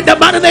 In the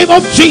mighty name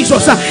of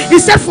Jesus, he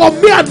said, for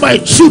me and my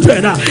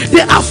children,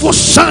 they are for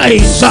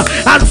signs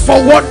and for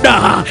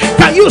wonder.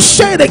 Can you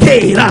say it again?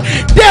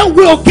 They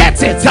will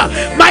get it.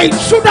 My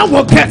children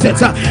will get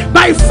it.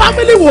 My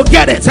family will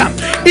get it.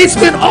 It's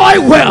been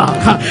all well.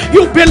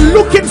 You've been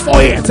looking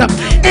for it.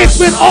 It's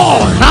been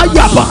all.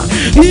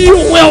 You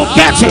will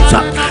get it.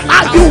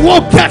 You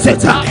will get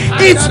it.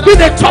 It's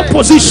been a top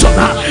position.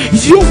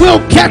 You will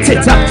get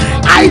it.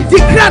 I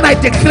declare and I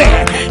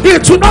declare,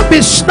 it will not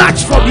be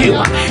snatched from you.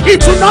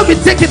 It will not be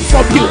taken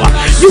from you.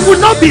 You will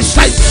not be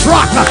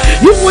sidetracked.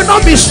 You will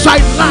not be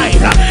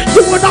sidelined.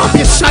 You will not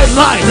be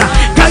sidelined.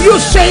 Can you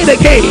say it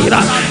again?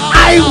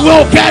 I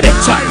will get it.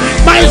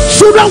 My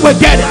children children will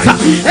get it.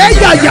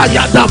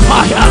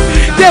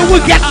 They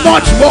will get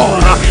much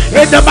more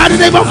in the mighty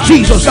name of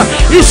Jesus.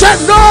 He said,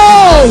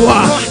 no,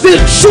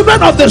 the children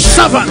of the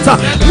servant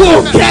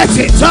will get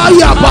it.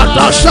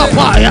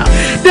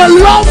 The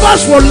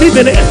lovers will live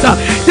in it.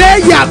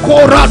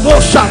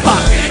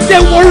 They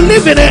will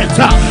live in it.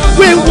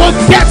 We will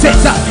get it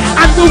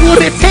and we will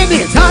retain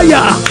it.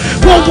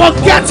 We will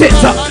get it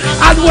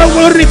and we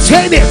will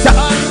retain it.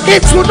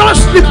 It will not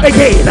slip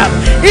again.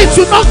 It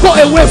will not go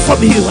away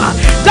from you.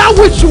 That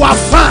which you have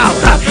found,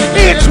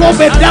 it will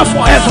be there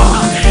forever.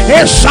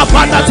 They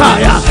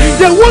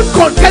won't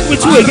contend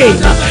with you again.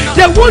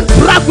 They won't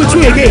brag with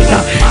you again.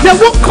 They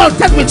won't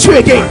contend with you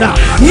again.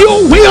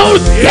 You will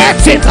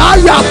get it. I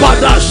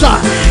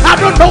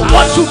don't know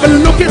what you've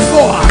been looking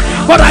for,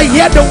 but I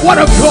hear the word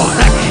of God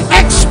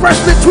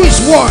expressed into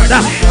his word,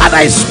 and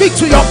I speak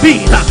to your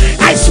being.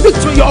 I speak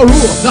to your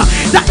room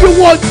that you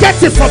will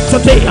get it from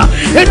today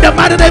in the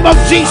mighty name of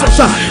Jesus.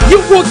 You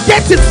will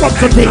get it from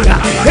today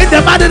in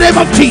the mighty name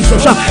of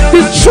Jesus. The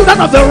children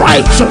of the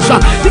righteous,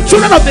 the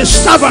children of the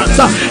servants,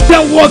 they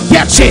will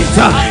get it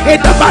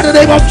in the mighty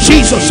name of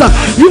Jesus.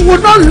 You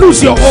will not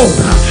lose your own.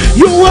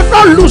 You will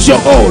not lose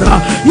your own.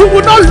 You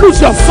will not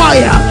lose your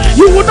fire.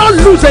 You will not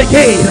lose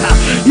again.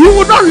 You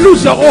will not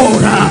lose your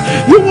own.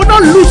 You will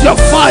not lose your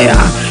fire.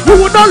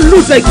 You will not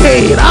lose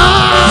again.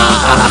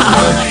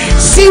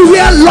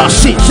 Serial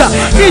losses,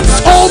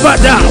 it's over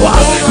now.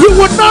 You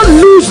will not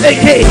lose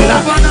again.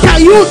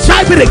 Can you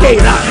type it again?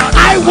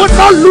 I will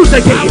not lose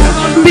again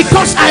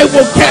because I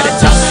will get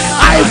it.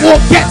 I will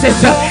get it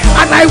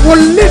and I will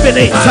live in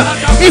it.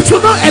 It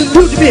will not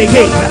elude me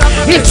again.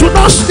 It will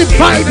not slip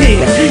by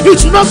me.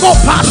 It will not go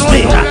past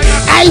me.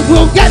 I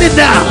will get it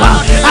now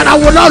and I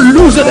will not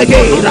lose it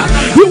again.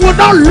 You will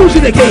not lose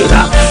it again.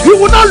 You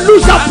will not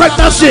lose that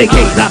pregnancy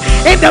again.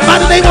 In the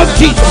mighty name of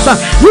Jesus,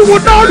 you will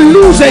not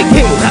lose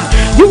again.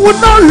 You will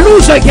not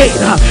lose again.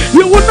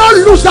 You will not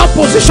lose that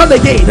position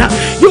again.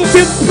 You've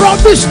been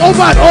promised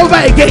over and over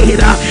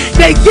again.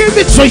 They give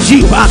it to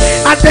you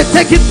and they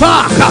take it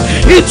back.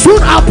 It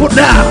won't happen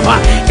now.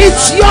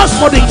 It's yours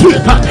for the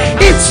keep.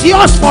 It's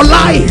yours for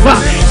life.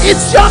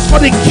 It's yours for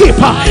the keep.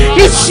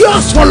 It's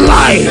yours for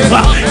life.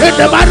 In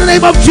the mighty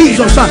name of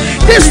Jesus,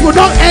 this will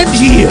not end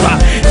you.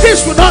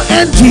 This will not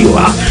end you.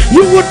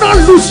 You will not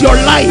lose your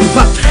life.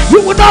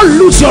 You will not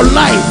lose your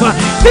life.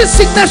 This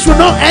sickness will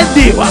not end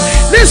you.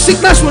 This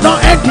sickness will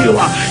not end you.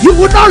 You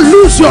will not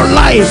lose your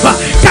life.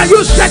 Can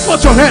you stretch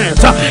out your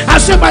hands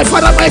and say, my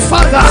Father,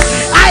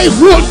 I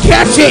will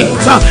get it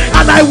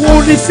and I will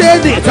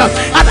retain it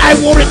and I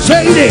will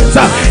retain it.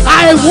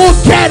 I will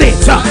get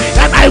it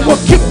and I will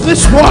keep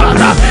this word.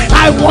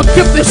 I will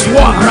keep this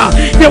word.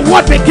 The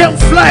word became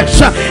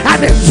flesh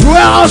and it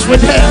dwells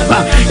with him.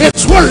 It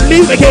will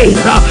live again.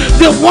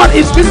 The word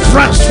is being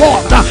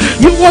transformed.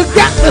 You will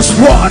get this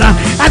word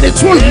and it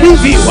will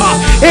leave you.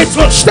 It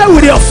will stay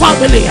with your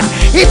family.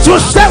 It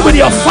will stay with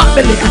your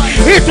family.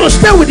 It will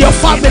stay with your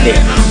family.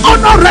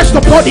 Honor rest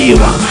upon you.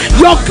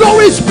 Your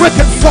glory is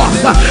breaking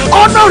forth.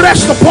 Honor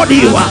rest upon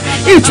you.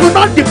 It will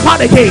not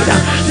depart again.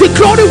 The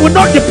glory will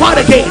not depart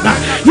again.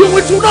 You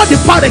will not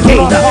depart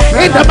again.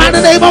 In the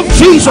mighty name of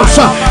Jesus.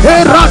 Can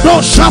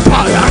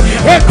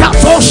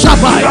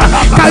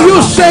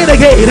you say it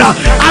again?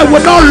 I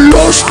will not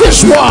lose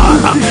this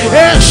one.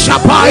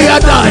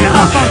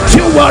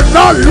 You will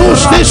not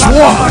lose this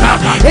one.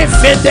 If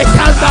it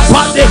can't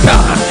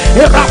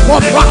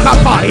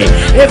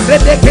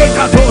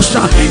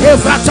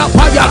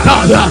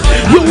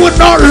you will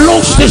not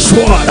lose this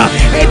one.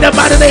 In the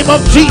mighty name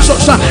of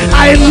Jesus.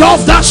 I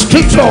love that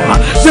scripture.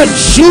 The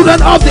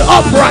children of the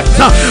upright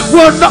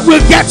will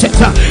get it.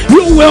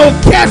 You will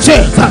get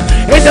it.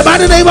 In the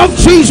mighty name of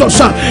Jesus.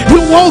 You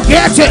will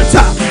get it.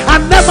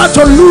 And never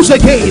to lose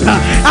again.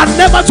 And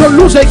never to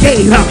lose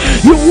again.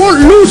 You won't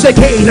lose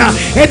again.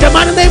 In the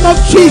mighty name of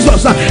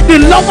Jesus. The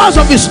lovers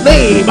of his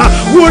name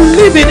will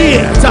live in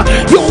it.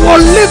 You will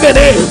live in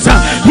it.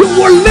 You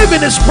will live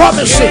in his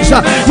promises.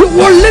 You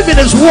will live in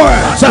his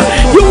words.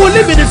 You will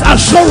live in his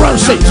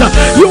assurances.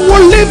 You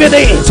will live in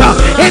it.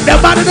 In the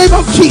mighty name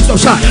of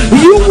Jesus.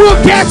 You will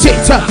get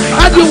it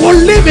and you will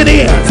live in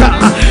it.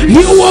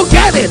 You will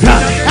get it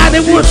and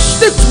it will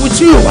stick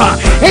with you.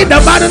 In the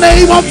mighty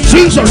name of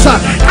Jesus.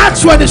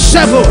 Acts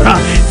 27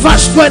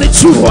 verse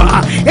 22.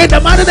 In the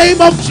mighty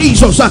name of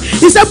Jesus.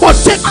 He said, but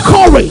take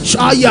courage.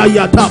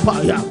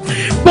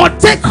 But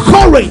take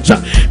courage.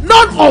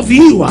 None of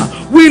you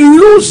will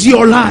lose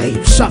your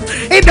lives.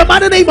 In the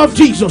mighty name of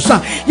Jesus.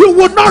 You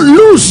will not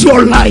lose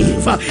your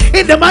life.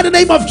 In the mighty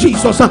name of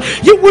Jesus.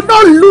 You will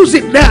not lose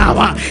it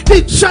now.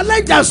 The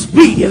challenge has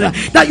been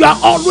that you are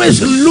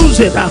always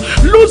losing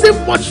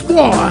much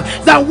more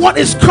than what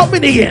is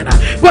coming in.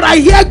 But I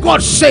hear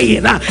God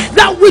saying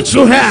that which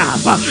you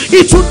have,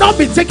 it will not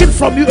be taken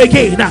from you you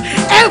again.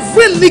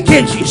 Every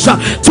leakages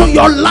to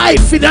your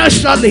life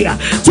financially,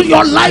 to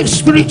your life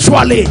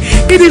spiritually,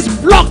 it is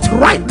blocked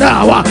right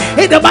now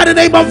in the mighty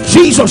name of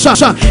Jesus.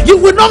 You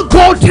will not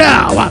go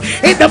down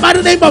in the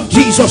mighty name of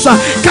Jesus.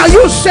 Can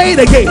you say it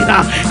again?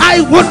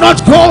 I will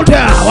not go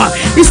down.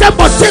 He said,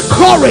 but take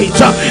courage.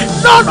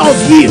 None of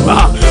you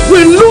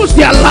will lose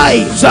their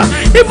lives,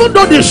 even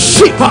though the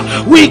sheep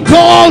will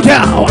go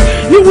down.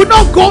 You will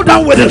not go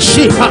down with the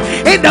sheep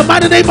in the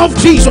mighty name of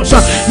Jesus.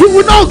 You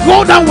will not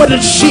go down with the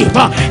sheep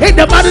in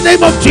the mighty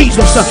name of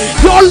Jesus.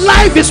 Your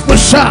life is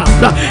preserved.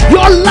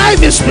 Your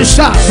life is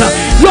preserved.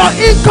 Your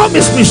income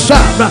is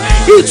preserved.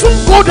 It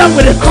won't go down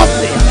with the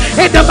company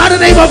in the mighty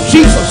name of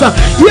Jesus.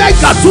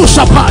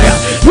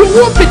 You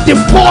won't be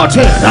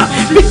deported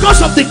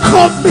because of the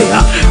company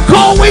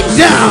going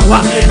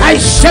down. I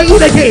say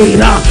it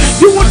again.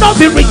 You will not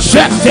be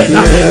rejected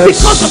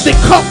because of the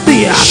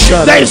company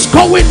that is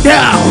going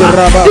down.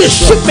 The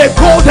ship may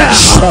go down,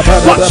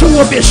 but you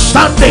will be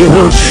standing.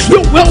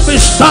 You will be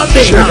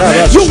standing.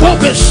 You will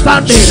be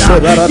standing.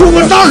 You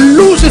will not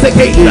lose it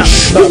again.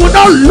 You will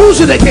not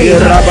lose it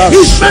again.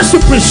 His mercy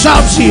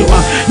preserves you.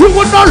 You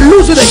will not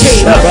lose it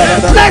again.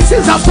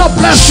 Blessings after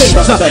blessings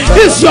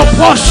is your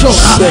portion.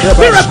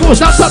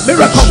 Miracles after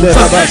miracles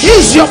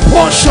is your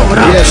portion.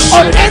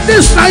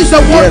 Unending signs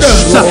and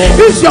wonders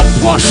is your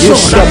portion.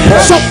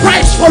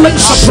 Surprise following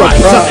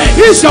surprise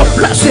is your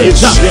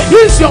blessings.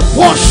 Is your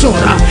portion.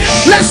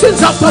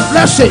 Blessings after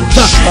blessings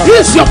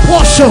is your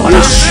portion.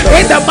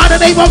 In the mighty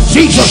name of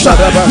Jesus,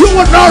 you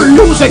will not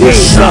lose again.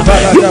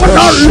 You will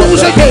not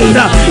lose again.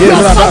 Your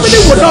family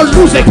will not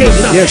lose again.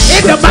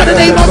 In the mighty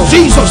name of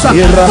Jesus,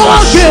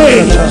 more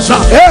gains,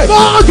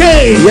 more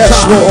gains,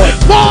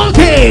 more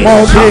gains,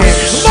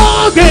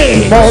 more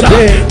gains,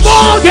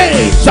 more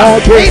gains.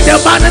 In the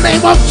mighty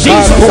name of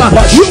Jesus,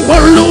 you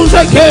will lose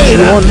again.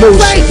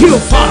 Thank you,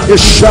 Father.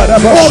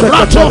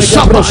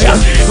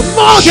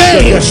 More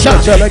gains.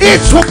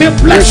 It will be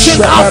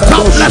blessing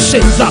after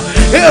blessings.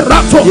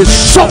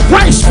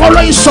 Surprise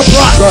following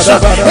surprise.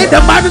 In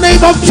the mighty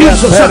name of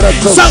Jesus.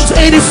 Psalms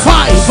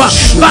 85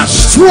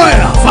 verse 12,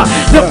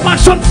 the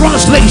Passion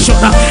Translation,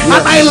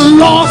 and I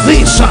love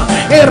this.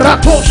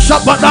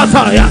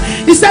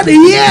 He said,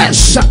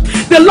 yes,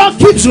 the Lord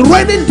keeps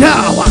raining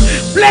down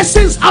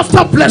blessings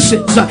after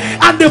blessings,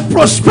 and the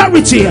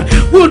prosperity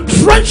will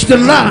drench the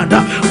land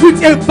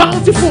with a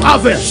bountiful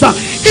harvest.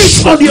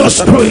 It's on your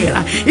screen.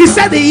 He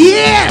said,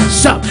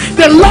 yes,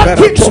 the Lord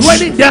keeps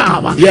raining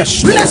down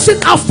blessing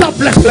after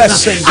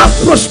blessing, and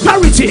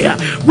prosperity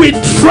will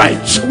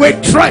drench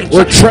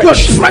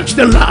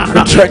the land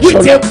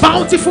with a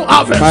bountiful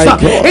harvest.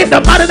 In the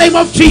mighty name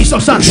of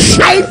Jesus,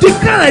 I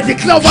declare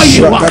over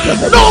you,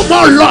 no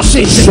more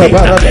losses.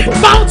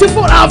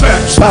 Bountiful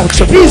harvest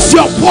is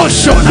your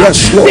portion,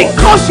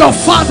 because your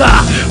Father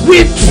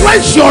will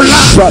drench your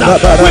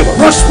land with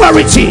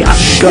prosperity.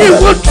 He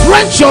will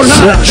drench your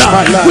land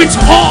with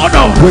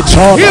honor.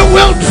 He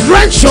will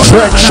drench your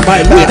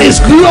land with His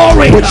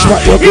glory.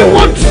 He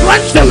will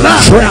drench the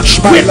land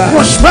with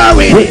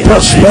prosperity.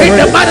 In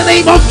the mighty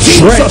name of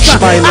Jesus,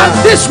 and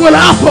this will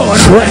happen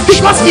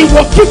because He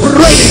will keep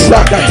raining.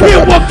 He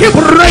will keep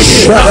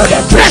raining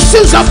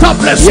blessings after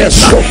blessings.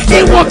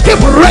 He will keep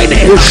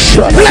raining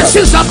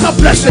blessings after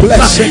blessings.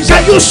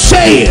 Can you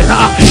say it?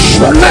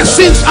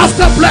 Blessings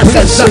after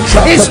blessings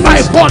is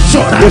my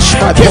portion.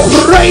 Keep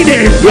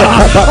raining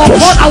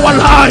upon our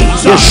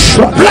lives.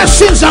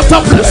 Blessings after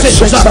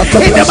blessings.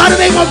 In the mighty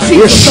name of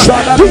Jesus,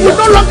 you will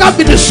no longer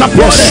be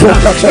disappointed.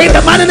 In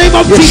the mighty name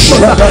of Jesus,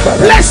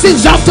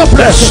 blessings after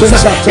blessings,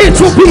 it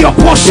will be your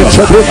portion.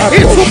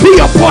 It will be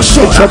your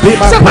portion.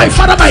 Say, my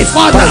Father,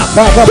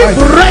 keep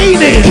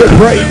raining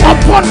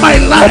upon my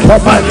life.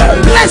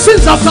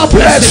 Blessings after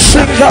blessings.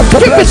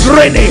 Keep it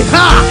raining.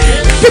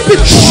 Keep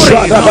it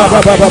pouring.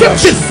 Keep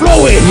it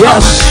flowing.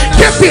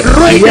 Keep it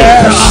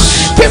raining.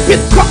 Keep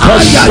it.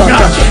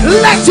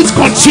 Let it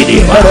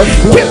continue.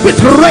 Keep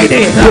it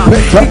raining.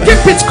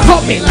 Keep it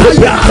coming.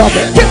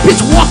 Keep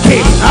it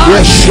walking.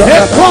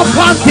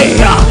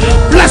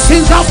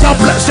 Blessings after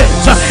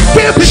blessings.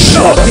 Keep it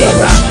flowing.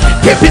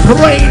 Keep it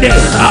raining.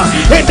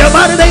 In the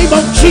mighty name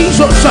of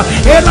Jesus.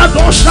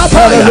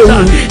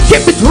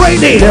 Keep it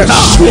raining.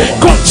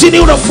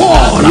 Continue to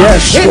fall.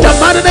 In the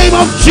mighty name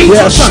of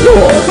Jesus.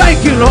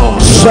 Thank you,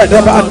 Lord.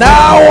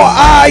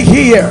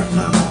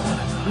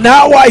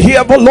 Now I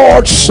hear the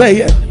Lord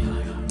saying,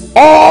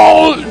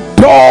 all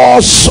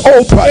doors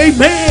open.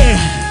 Amen.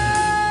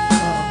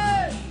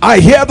 I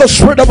hear the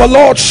Spirit of the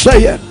Lord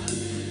saying,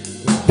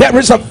 there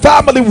is a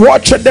family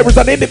watching, there is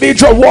an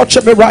individual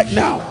watching me right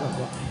now.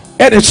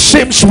 And it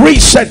seems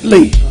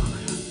recently,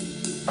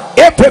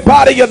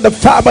 everybody in the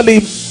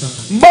family,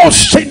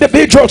 most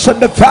individuals in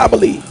the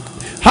family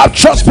have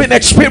just been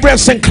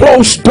experiencing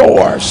closed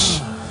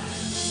doors.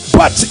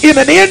 But in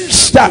an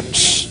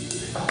instance,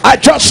 I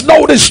just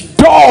noticed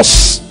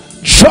doors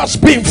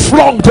just being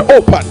flung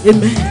open.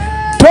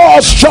 Amen.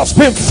 Doors just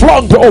being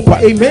flung open.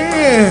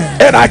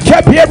 Amen. And I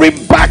kept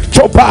hearing back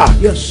to back.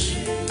 Yes.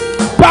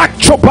 Back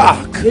to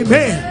back.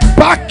 Amen.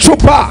 Back to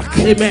back.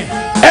 Amen.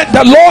 And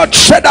the Lord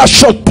said, I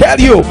shall tell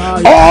you,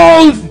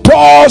 all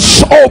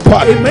doors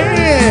open.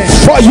 Amen.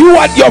 For you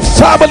and your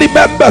family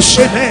members.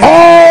 Amen.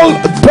 All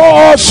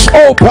doors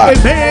open.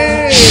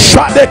 Amen. Who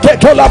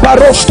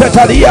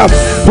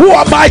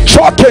am I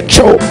talking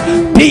to?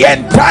 The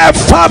entire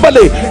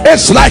family.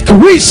 It's like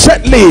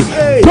recently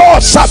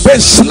doors have been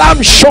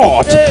slammed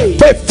shut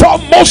before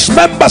most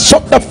members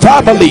of the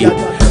family.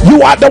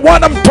 You are the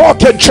one I'm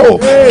talking to.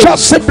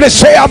 Just simply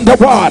say, I'm the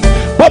one.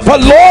 But the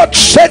Lord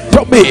said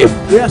to me,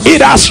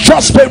 it has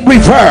just been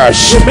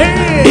reversed.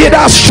 It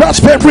has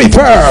just been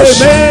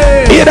reversed.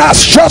 It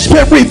has just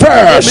been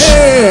reversed.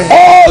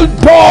 All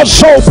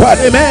doors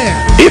open.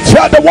 If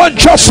you're the one,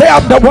 just say,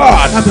 I'm the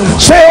one.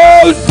 Say,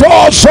 all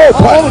doors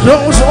open.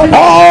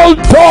 All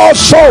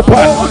doors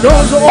open.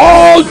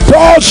 All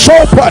doors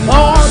open.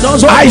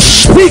 I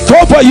speak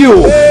over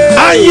you.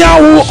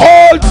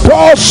 All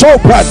doors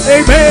open.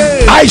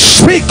 I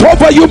speak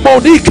over you,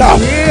 Monica.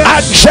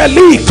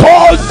 Angelique,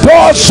 all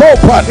doors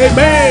open.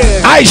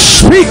 I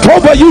speak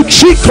over you,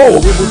 Chico.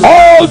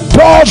 All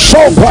doors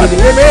open.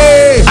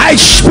 I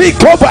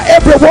speak over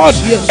everyone.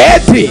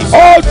 Eddie,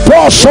 all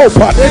doors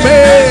open.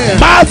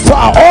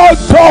 Martha, all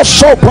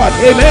doors open.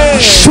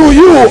 To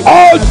you,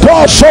 all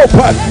doors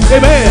open.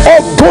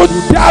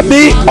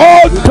 Ogundami,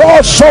 all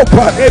doors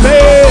open.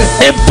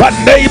 In the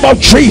name of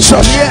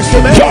Jesus,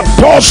 your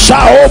doors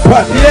are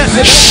open.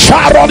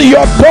 Sharon,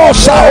 your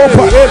doors are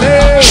open.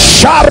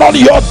 Sharon,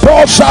 your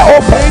doors are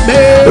open.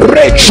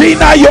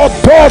 Regina, your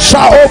doors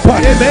are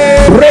open.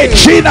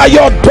 Regina,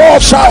 your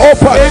doors are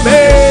open.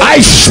 I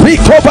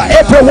speak over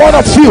every one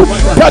of you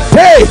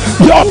today.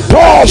 Your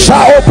doors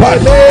are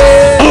open.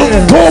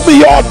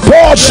 Your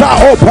doors are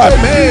open.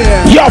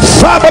 Your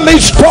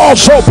family's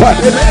doors open.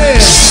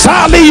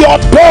 Sally, your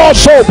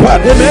doors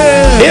open.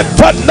 In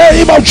the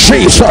name of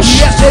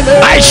Jesus,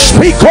 I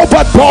speak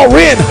over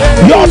Doreen.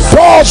 Your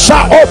doors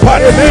are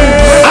open.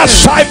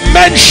 As I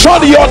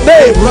mention your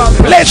name,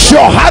 place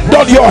your hand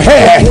on your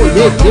head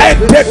and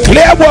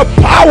declare with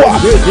power,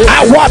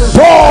 our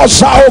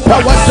doors are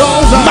open.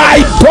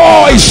 My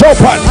door is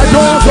open.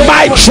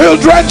 My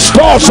children's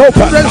doors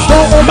open.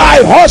 My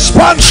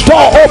husband's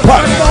door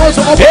open.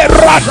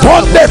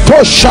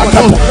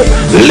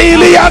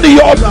 Lillian,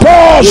 your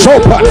doors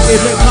open.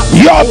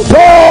 Your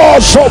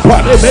doors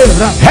open.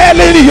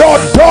 Helen, your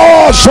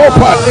doors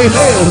open.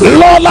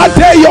 Lola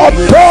Day, your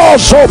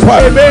doors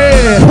open.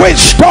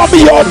 Wisdom,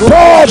 your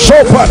doors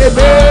open.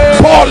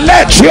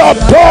 Paulette, your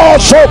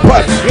doors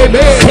open.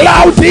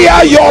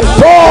 Claudia, your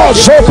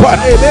doors open.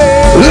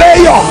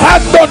 Lay your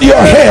hand on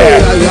your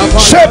head.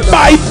 Say,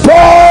 my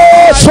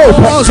doors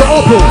open.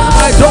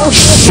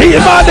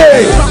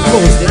 Shimane,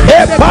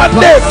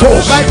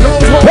 Epanetos,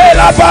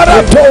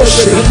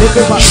 Pelabaratos,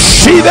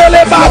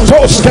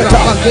 Shidelematos,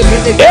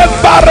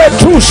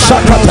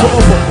 Embaretusakata,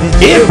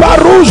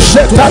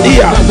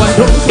 Ibaruzetadia.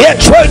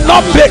 It will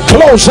not be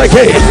closed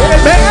again.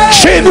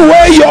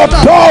 Chinway, your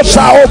doors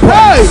are open.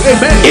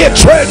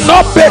 It will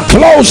not be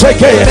closed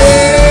again.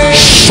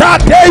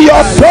 Shade,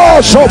 your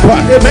doors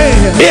open.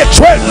 It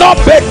will not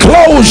be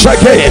closed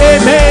again.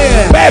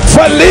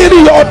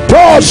 Beverly, your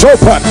doors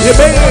open.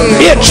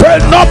 It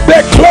will not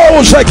be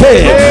closed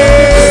again.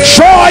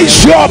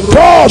 Choice, your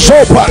doors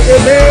open.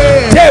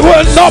 They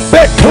will not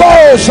be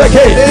closed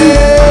again.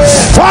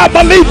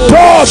 Family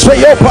doors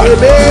be open.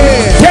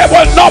 They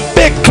will not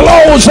be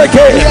closed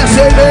again.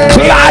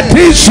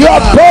 Gladys, your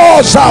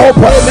doors are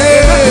open.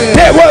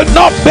 They will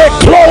not be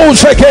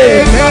closed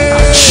again.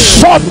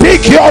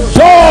 Sadiq, your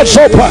doors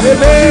open.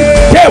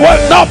 They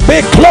will not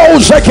be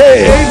closed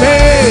again.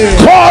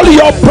 Call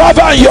your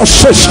brother and your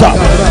sister.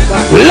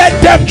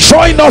 Let them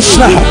join us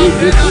now.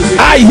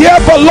 I hear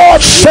the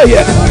Lord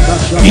saying,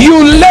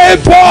 you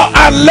labor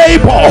and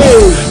labor,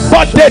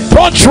 but they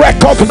don't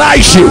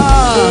recognize you.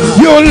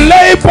 You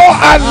labor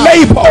and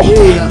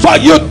labor,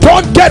 but you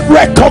don't get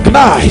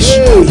recognized.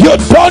 You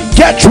don't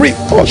get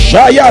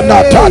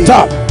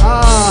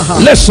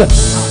Listen.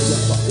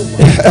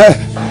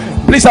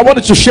 Please, I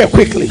wanted to share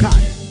quickly.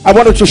 I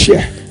wanted to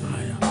share.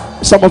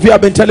 Some of you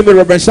have been telling me,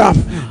 Reverend Sam,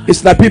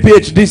 it's like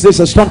PPH these days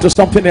has turned to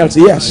something else.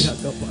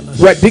 Yes,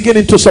 we're digging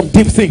into some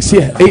deep things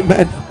here.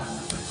 Amen.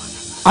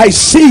 I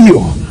see you.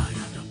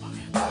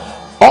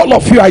 All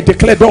of you, I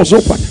declare doors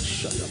open.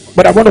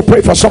 But I want to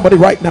pray for somebody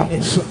right now.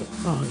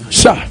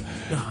 Sir,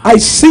 I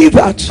see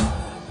that.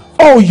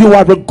 Oh, you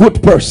are a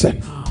good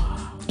person.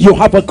 You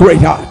have a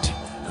great heart.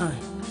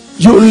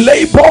 You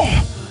labor.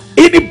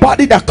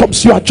 Anybody that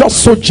comes, you are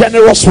just so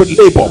generous with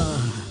labor.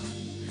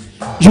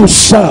 You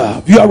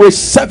serve. You are a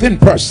serving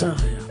person.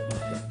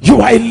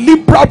 You are a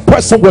liberal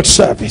person with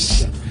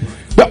service.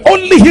 The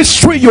only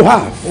history you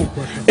have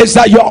is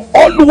that you are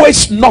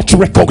always not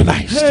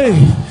recognized.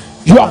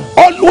 You are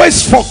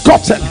always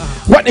forgotten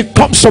when it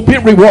comes to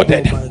being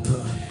rewarded.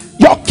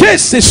 Your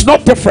case is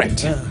not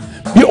different.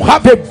 You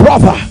have a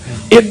brother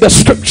in the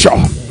scripture.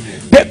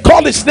 They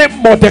call his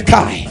name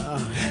Mordecai.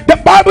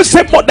 The Bible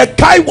said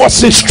Mordecai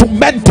was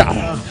instrumental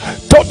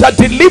to the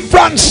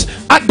deliverance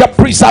and the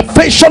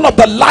preservation of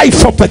the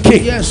life of the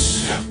king.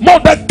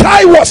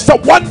 Mordecai was the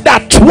one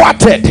that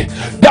thwarted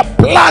the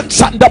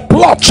plans and the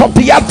plots of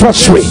the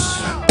adversary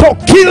to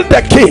kill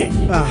the king.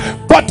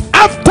 But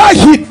after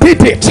he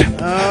did it,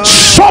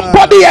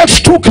 somebody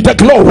else took the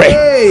glory.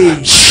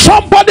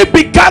 Somebody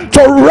began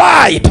to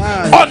ride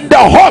on the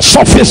horse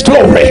of his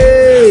glory.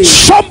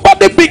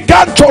 Somebody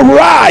began to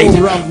ride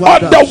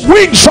on the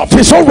wings of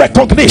his own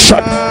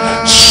recognition.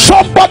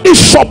 Somebody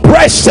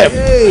suppressed him.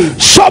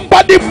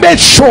 Somebody made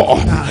sure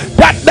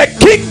that the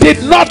king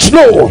did not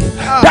know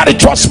that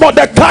it was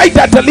Mordecai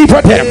that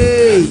delivered him.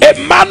 A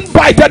man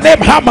by the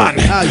name Haman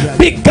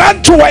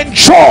began to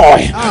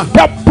enjoy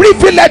the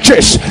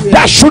privileges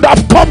that should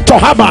have come to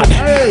Haman.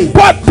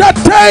 But the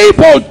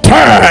table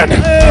turned.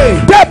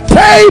 The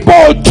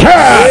table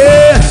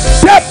turned.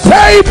 The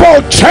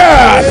table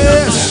turned.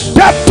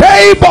 The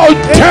table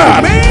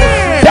turned.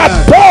 That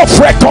door of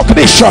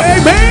recognition,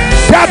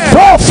 that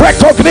door of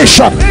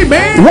recognition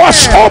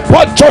was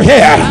open to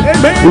him.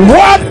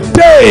 One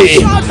day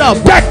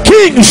the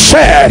king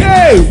said,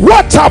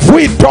 what have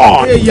we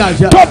done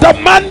to the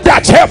man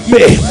that helped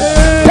me?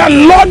 The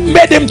Lord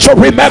made him to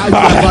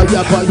remember.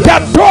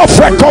 That door of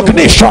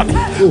recognition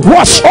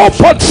was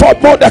open for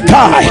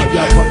Mordecai.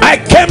 I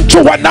came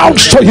to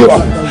announce to you,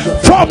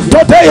 from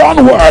today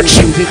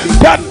onwards,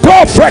 that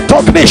door of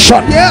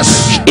recognition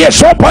is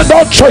open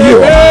unto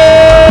you.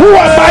 Who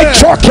am I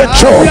talking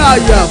to?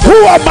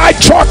 Who am I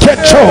talking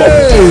to?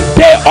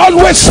 They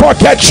always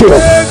forget you.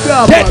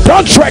 They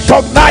don't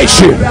recognize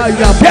you.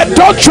 They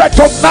don't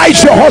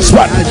recognize your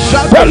husband.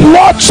 The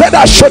Lord said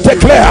I should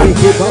declare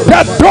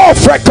that door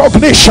of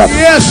recognition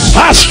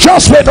has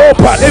just been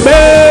opened.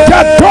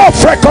 That door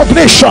of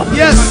recognition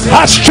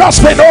has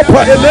just been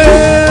opened.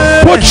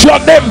 Put your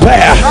name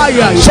there.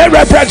 Say,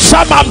 Reverend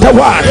Sam, I'm the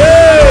one.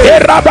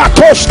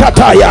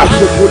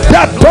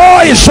 That door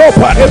is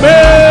open.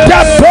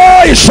 That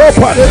door is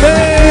open.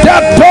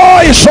 That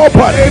door is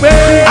open.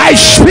 I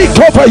speak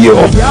over you.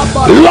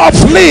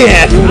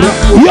 Lovelyn,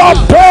 your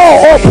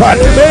door open.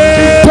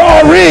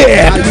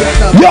 Doreen,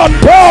 your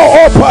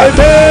door open.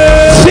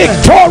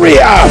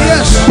 Victoria,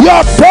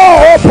 your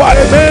door open.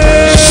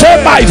 Say,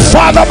 my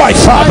Father,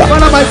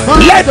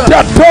 let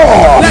the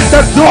door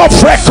of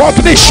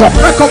recognition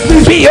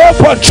be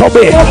open to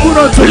me.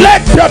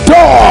 Let the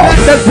door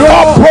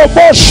of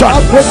promotion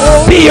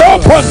be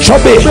open to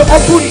me.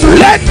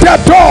 Let the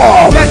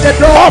door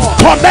of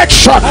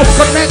connection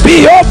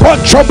be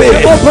open to me.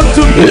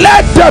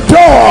 Let the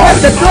door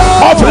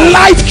of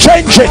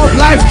life-changing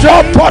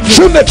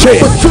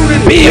opportunity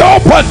be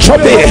open to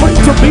me.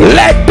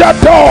 Let the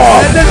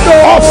door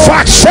of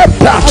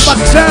acceptance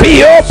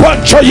be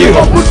open to you.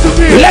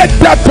 Let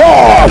the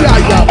door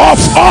of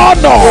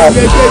honor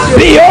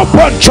be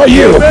open to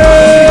you.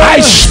 I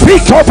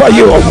speak over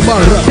you.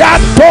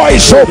 That door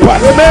is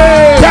open.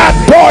 That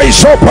door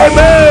is open.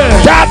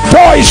 That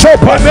door is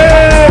open.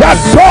 That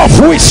door of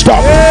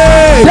wisdom.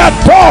 That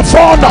door of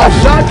honor.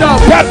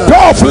 That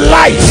door of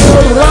life.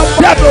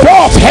 That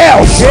door of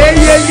health.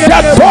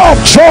 That door of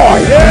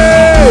joy.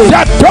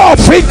 That door of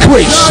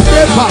increase.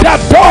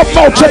 That door of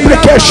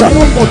multiplication.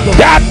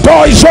 That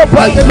door is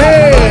open.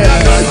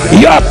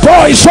 Your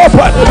door is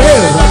open.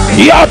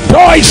 Your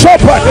door is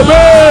open.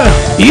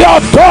 Your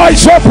door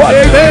is open.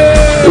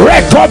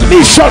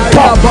 Recognition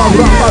come.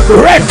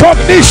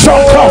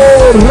 Recognition come.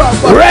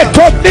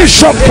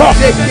 Recognition come.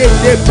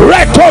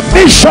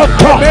 Recognition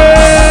come.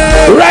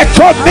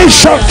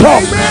 Recognition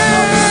come.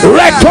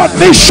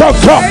 Recognition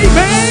come.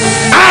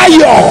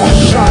 Ayo,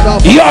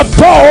 your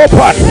door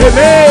open.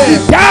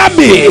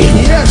 Dami,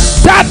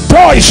 that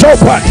door is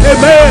open.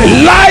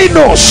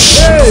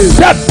 Linus,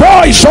 that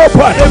door is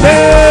open.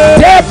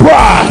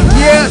 Deborah,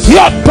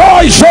 your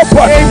door is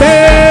open.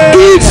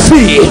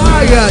 Ify,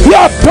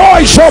 your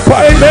door is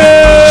open.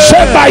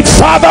 Say, my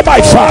Father,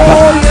 my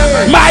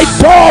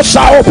doors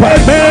are open.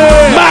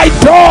 My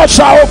doors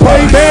are open.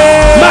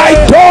 My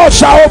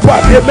doors are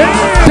open.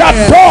 The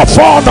door of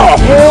honor.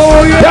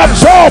 The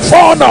door of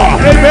honor.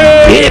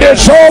 It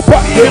is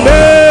open.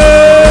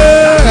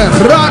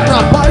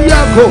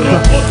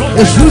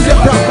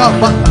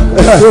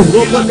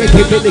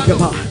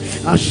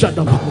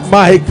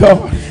 My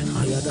God.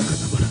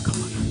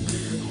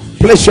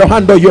 Place your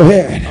hand on your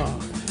head.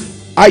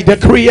 I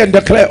decree and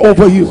declare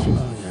over you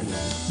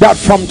that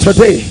from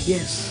today,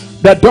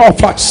 the door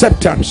of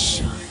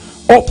acceptance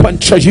open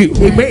to you.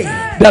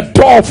 The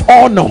door of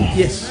honor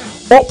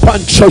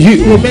open to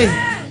you.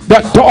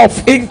 The door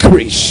of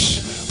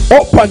increase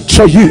open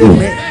to you.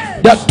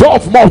 The door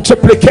of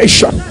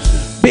multiplication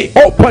be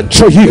open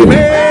to you.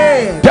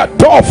 The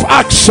door of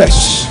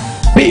access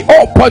be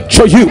open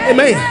to you.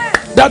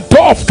 The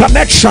door of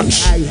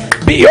connections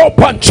be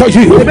open to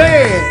you.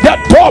 The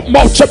door of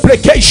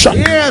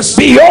multiplication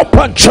be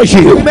open to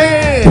you.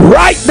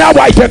 Right now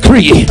I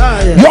decree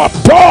your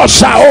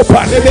doors are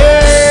open.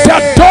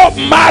 The door of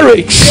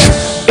marriage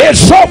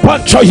is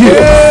open to you.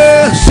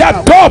 The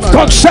door of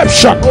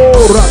conception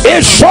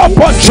is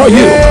open to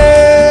you.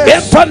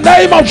 In the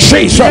name of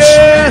Jesus,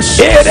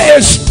 it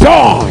is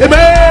done.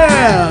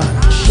 Amen.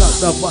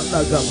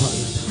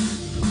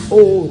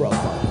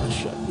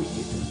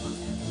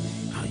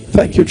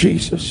 Thank you,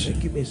 Jesus.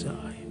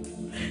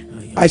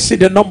 I see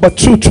the number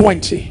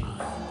 220.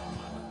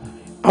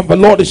 And the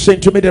Lord is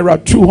saying to me, there are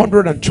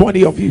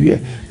 220 of you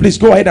here. Please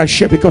go ahead and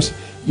share, because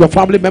your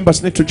family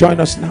members need to join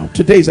us now.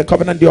 Today is a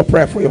covenant day of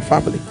prayer for your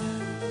family.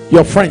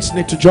 Your friends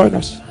need to join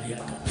us.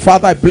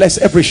 Father, I bless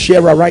every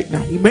sharer right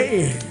now.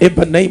 Amen. In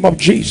the name of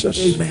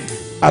Jesus. Amen.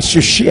 As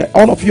you share,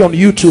 all of you on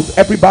YouTube,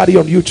 everybody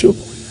on YouTube,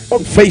 on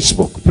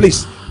Facebook,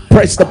 please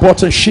press the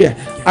button share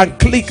and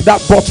click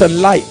that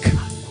button like.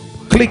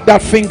 Click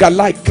that finger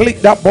like.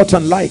 Click that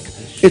button like.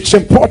 It's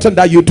important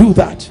that you do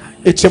that.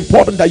 It's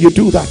important that you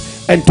do that.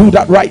 And do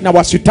that right now.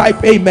 As you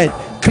type amen,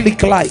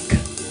 click like.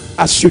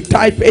 As you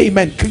type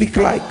amen, click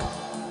like.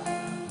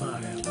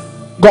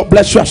 God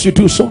bless you as you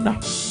do so now.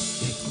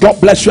 God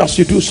bless you as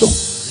you do so.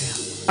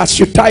 As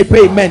you type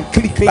amen,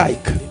 click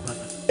like.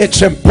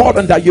 It's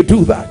important that you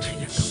do that.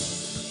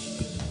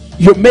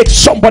 You make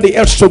somebody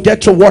else to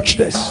get to watch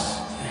this.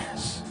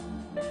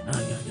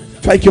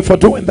 Thank you for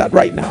doing that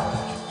right now.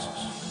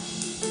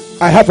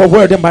 I have a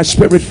word in my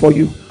spirit for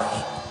you.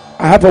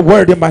 I have a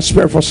word in my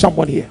spirit for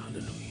someone here.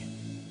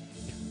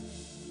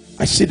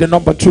 I see the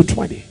number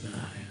 220.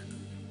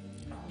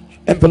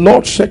 And the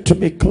Lord said to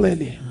me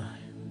clearly,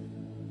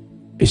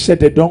 He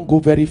said, they don't go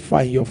very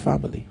far in your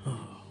family.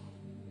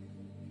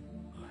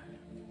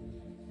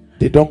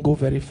 They don't go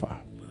very far.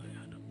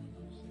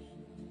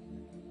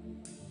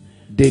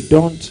 They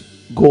don't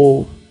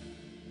go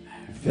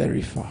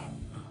very far.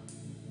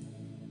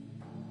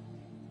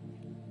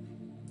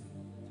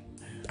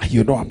 And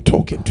you know I'm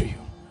talking to you.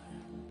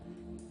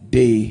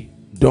 They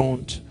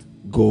don't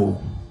go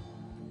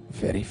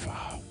very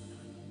far.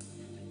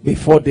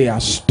 Before they are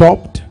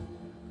stopped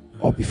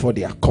or before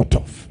they are cut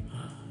off,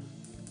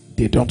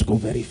 they don't go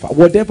very far.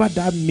 Whatever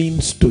that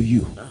means to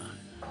you,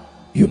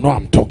 you know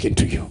I'm talking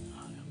to you.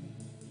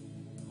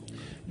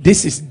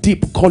 This is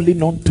deep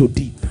calling on to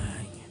deep.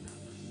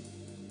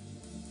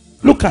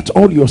 Look at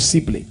all your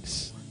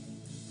siblings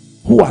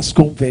who has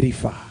gone very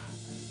far.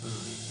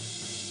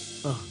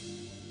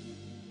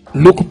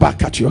 Look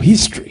back at your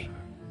history.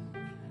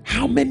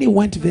 How many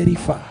went very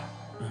far?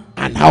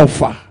 And how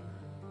far?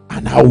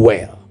 And how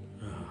well?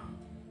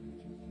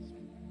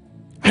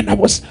 And I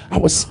was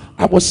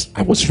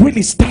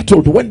really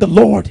startled when the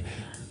Lord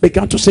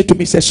began to say to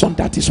me, say, son,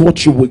 that is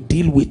what you will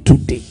deal with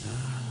today.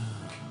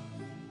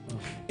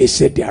 He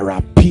said, there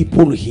are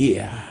people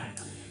here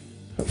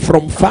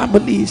from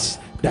families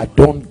that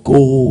don't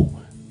go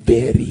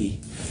very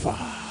far.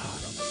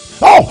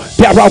 Oh,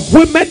 there are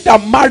women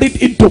that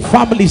married into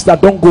families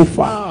that don't go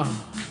far.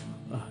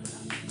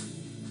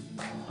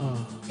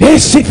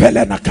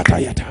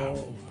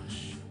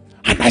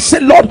 And I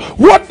said, Lord,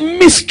 what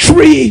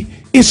mystery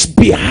is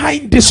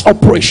behind this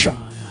operation?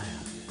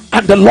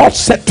 And the Lord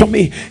said to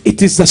me,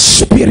 it is the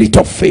spirit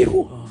of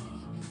Pharaoh.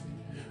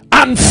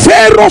 And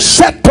Pharaoh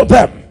said to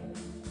them,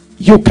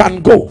 you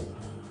can go.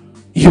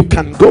 You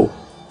can go.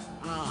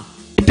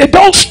 They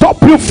don't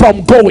stop you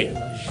from going.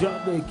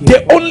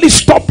 They only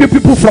stop you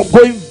people from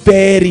going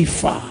very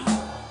far.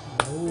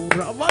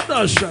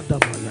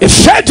 He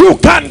said you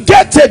can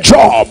get a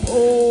job,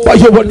 but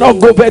you will not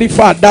go very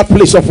far at that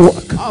place of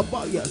work.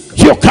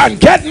 You can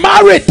get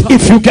married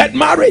if you get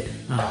married,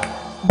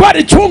 but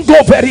it won't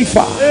go very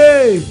far.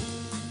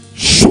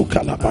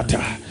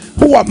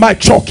 Who am I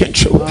talking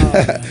to?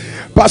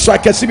 Pastor, I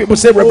can see people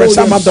say, Rev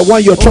Sam, I'm the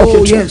one you're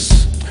talking to.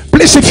 Yes.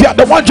 Please, if you are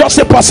the one, just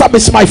say, Pastor,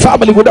 it's my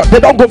family. They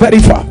don't go very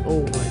far.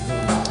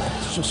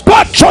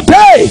 But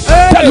today,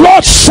 the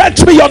Lord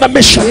sent me on a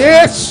mission.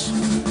 Yes.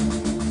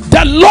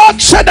 The Lord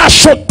said I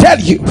should tell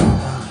you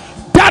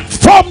that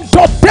from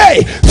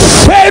today,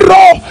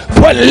 Pharaoh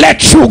will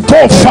let you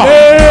go far.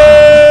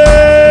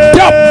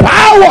 The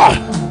power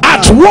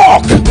at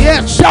work,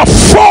 the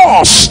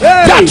force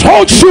that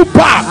holds you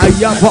back,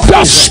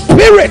 the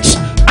spirit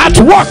at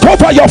work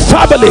over your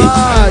family.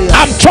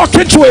 I'm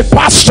talking to a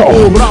pastor.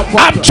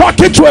 I'm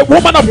talking to a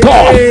woman of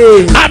God.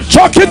 I'm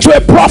talking to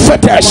a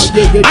prophetess.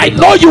 I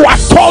know you are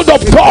called of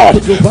God,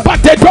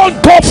 but they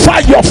don't go far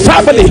in your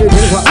family,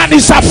 and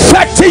it's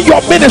affecting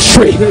your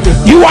ministry.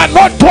 You are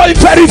not going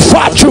very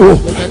far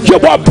too. You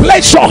will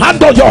place your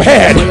hand on your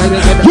head.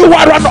 You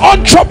are an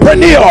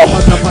entrepreneur.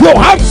 You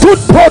have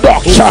good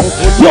products.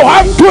 You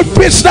have good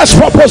business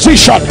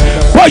proposition,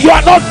 but you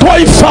are not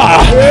going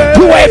far.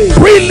 You are a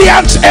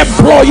brilliant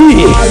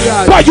employee,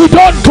 but you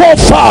don't go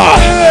far.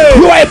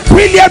 You are a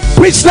brilliant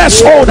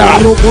business owner,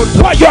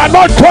 but you are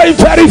not going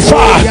very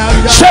far.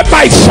 Say,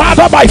 my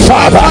father, my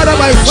father.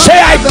 Say,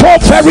 I go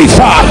very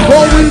far.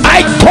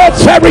 I go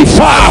very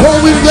far.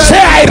 Say,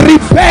 I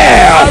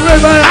repair.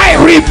 I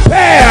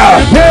repair.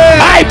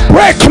 I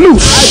break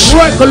loose.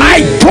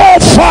 I go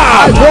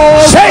far.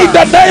 Say, in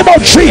the name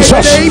of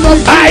Jesus,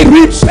 I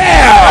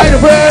repair.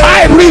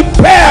 I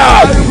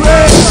repair.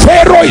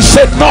 Pharaoh is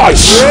a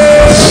noise.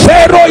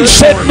 Pharaoh is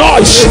a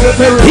noise.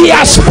 He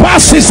has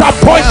passed his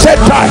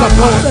appointed time.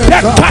 The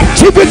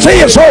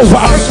captivity is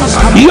over.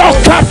 Your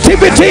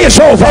captivity is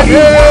over.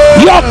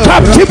 Your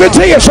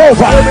captivity is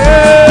over.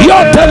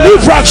 Your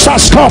deliverance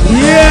has come.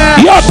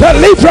 Your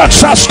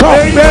deliverance has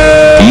come.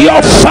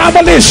 Your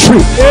family is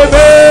free.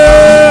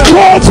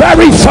 Go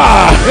very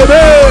far.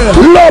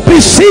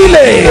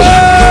 Lobisile.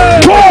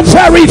 Go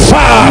very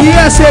far.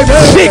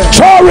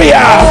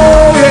 Victoria.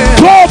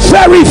 Go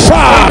very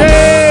far.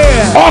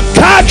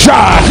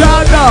 Okaja.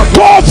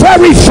 Go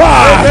very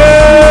far.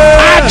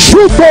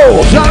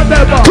 Achubo.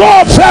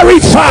 Go very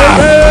far.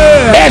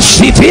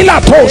 Esivila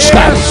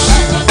Tosta.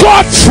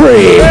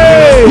 Godfrey,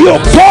 you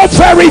go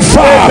very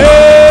far.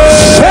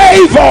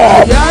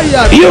 Favor,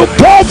 you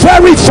go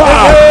very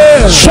far.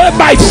 Say,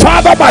 my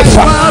father,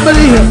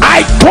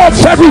 I go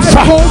very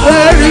far.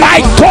 I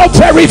go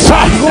very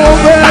far.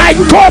 I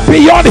go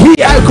beyond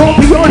here.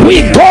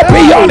 We go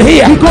beyond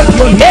here.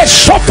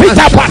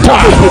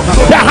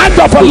 The hand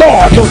of the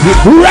Lord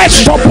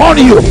rest upon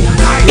you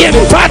in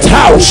that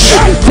house.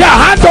 The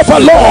hand of the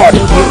Lord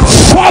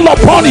fall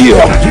upon you,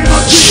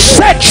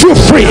 set you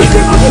free.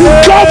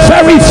 Go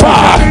very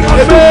far.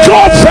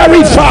 Go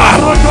very far.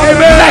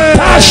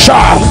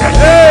 Natasha,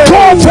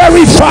 go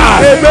very far.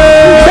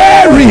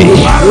 Mary,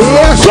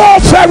 go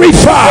very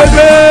far.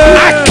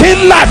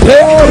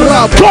 Akinlade,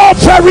 go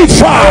very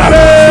far.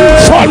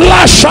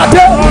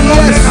 Folashade,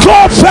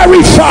 go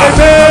very far.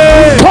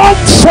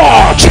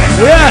 Comfort,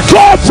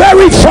 go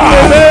very far.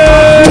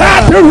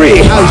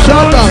 Catherine,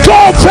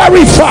 go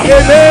very far.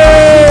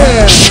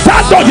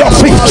 Stand on your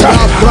feet.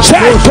 Say,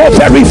 I go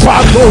very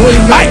far.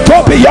 I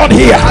go beyond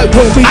here.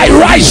 I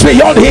rise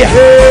beyond here.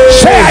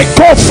 Say, I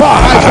go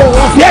far.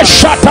 Yes,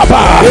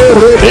 Shataba.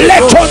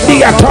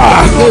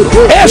 Letondiata.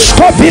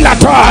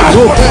 Escovilata.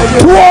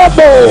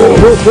 Tuomo.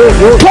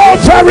 Go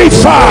very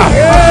far.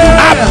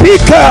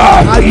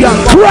 Abika.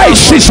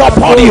 Grace is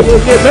upon you.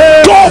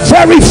 Go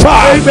very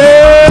far.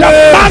 The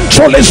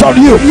mantle is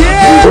on you.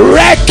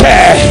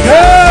 Reke.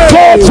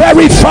 Go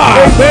very far.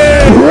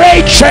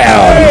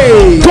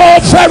 Rachel. Go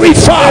very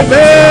far.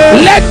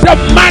 Let the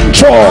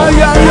mantle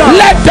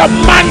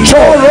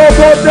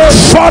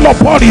fall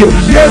upon you.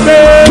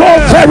 Go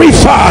very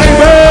far.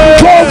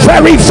 Go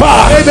very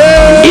far.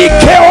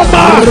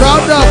 Ikeoma.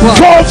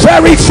 Go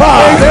very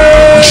far.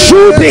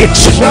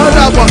 Judith.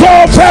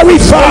 Go very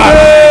far.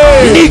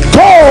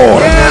 Nicole.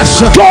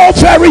 Go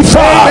very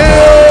far.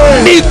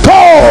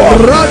 Nicole.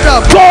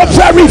 Go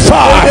very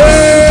far.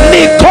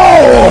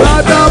 Nicole.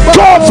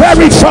 Go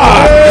very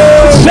far.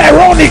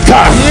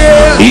 Veronica,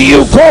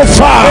 you go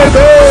far.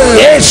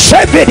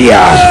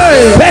 Esevidia,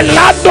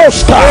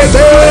 Beladosta,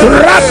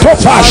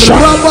 Ratofasha,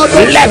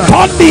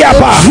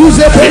 Lepondiaba,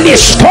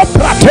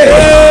 Liskoprate,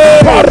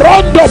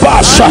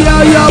 Porondobasa,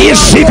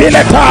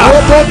 Isibileta,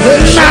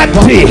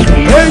 Nanti,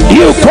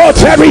 you go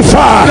very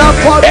far.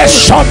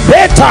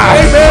 Esombeta,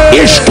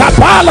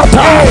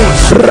 Iskapalata,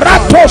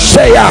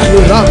 Ratosea,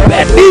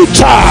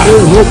 Benita,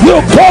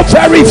 you go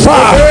very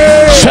far.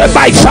 Say,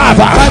 my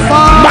father,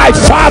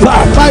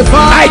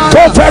 I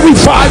go very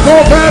far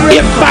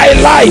in my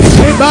life.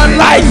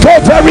 I go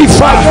very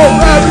far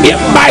in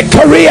my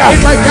career.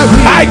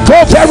 I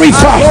go very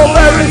far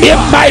in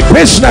my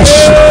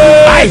business.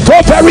 I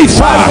go very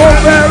far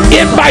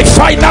in my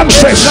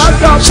finances.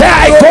 Say,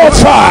 I go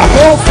far,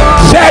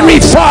 very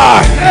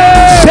far,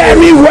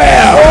 very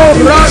well,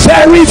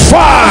 very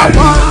far,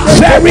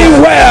 very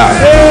well,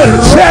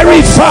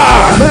 very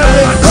far,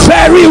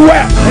 very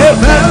well.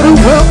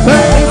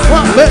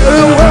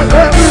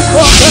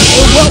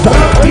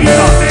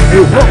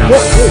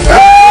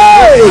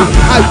 Hey!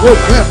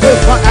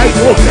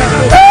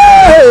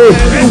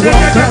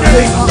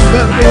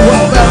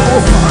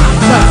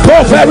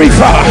 Go very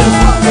far.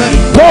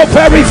 Go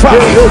very far.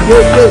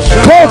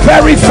 Go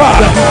very far.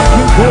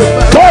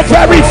 Go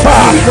very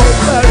far.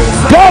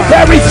 Go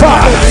very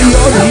far.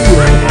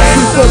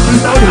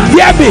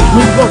 Hear me.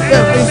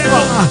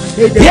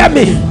 Hear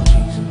me.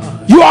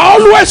 You are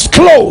always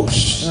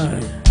close.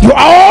 You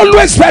are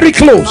always very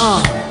close,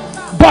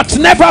 but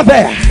never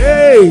there.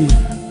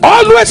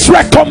 Always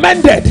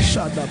recommended,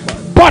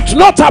 but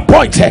not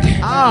appointed.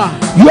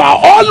 You are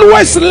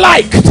always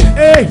liked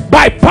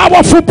by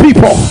powerful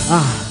people,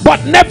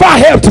 but never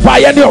helped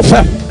by any of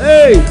them.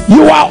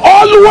 You are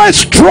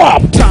always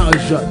dropped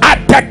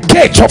at the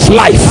gate of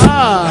life.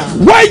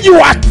 When you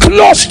are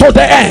close to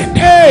the end,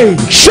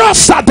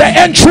 just at the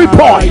entry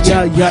point,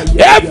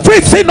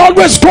 everything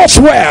always goes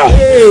well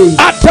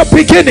at the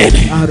beginning,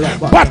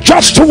 but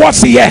just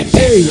towards the end,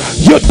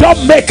 you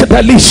don't make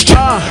the list.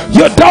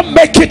 You don't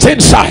make it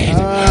inside.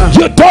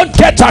 You don't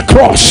get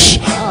across.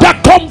 The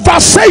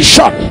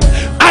conversation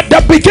at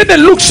the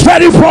beginning looks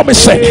very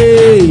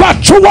promising,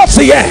 but towards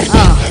the end,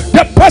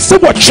 the person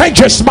will change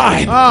his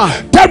mind.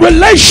 The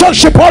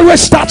relationship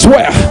always starts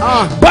well,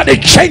 but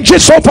it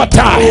changes over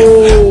time.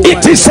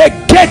 It is a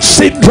gate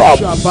syndrome.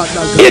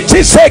 It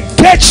is a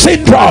gate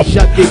syndrome.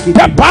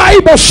 The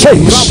Bible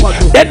says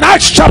in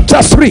Acts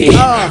chapter 3,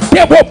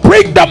 they will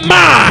bring the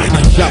man,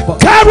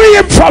 carry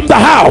him from the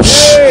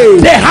house,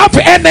 They have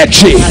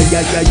energy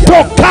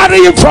to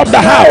carry him from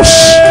the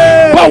house,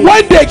 but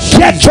when they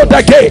get to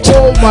the gate,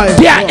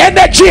 their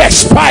energy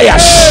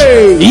expires.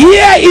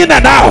 Year in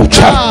and out,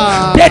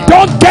 they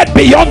don't get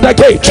beyond the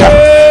gate.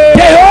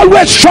 They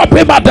always stop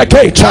him at the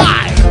gate.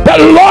 The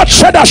Lord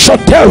said, I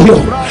should tell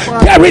you,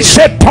 there is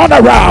a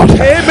turnaround.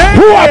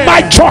 Who am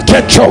I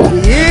talking to?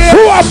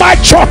 Who am I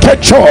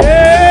talking to?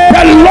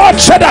 The Lord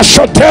said, I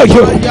should tell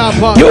you,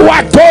 you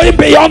are going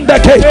beyond the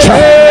gate.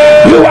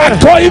 You are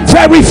going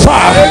very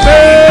far.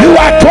 You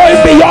are going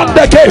beyond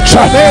the gate.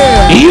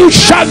 You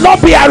shall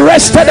not be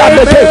arrested at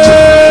the gate.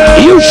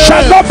 You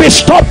shall not be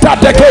stopped at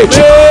the gate.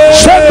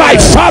 Say, my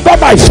Father,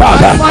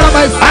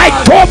 I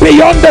go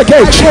beyond the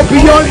gate.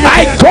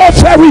 I go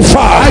very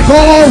far.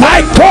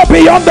 I go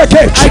beyond the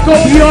gate.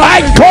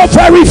 I go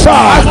very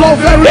far.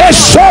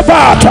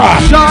 Esobata,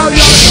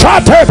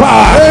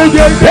 Shateba,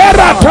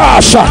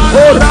 Eratasa,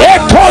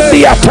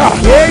 Ekondiata,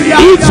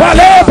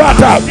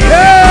 Ivalebata,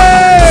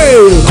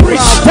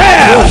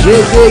 Christel,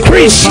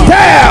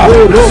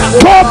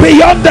 go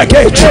beyond the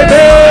gate.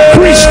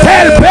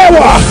 Christel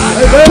Bewa,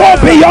 go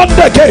beyond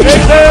the gate.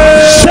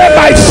 Say,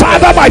 my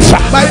Father,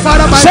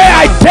 say,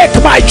 I take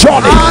my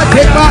journey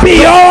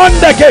beyond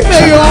the gate.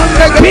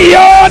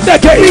 Beyond the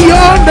gate.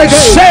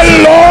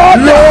 Say, Lord,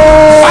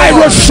 I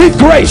receive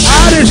grace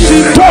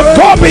to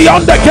go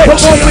beyond the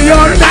gate.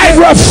 I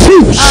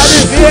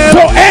refuse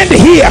to end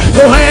here.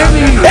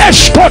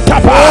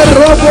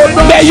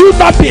 May you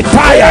not be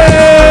tired.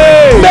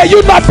 May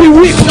you not be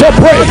weak to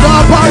pray.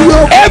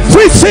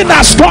 Everything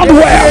has gone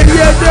well,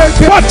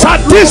 but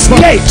at this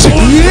gate,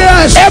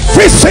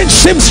 everything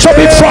seems to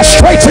be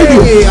frustrating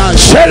you.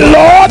 Say,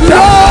 Lord,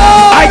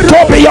 I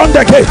go beyond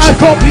the gate.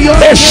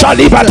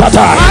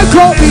 Eshalibatata,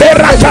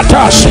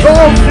 Eratatas,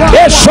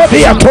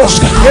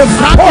 Eshobiatoska,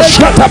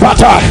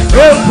 Oshkatabata,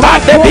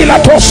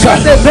 Adebilatoska,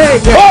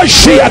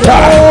 Oshiata.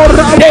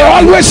 They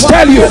always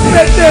tell you,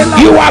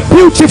 you are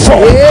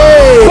beautiful,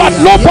 but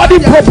nobody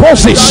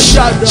proposes.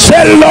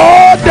 Say,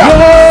 Lord,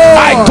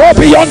 I go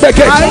beyond the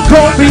gate.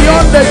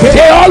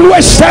 They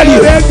always tell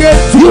you,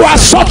 you are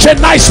such a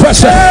nice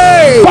person,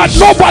 but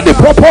nobody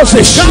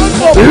proposes.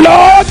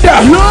 Lord,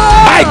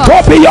 I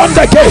go beyond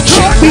the gate.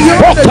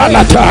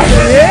 Okalata,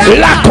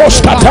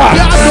 Lakostata,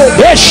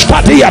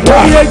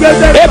 Eshtadiata,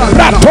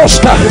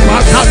 Ebratosta.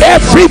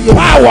 Every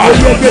power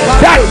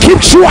that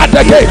keeps you at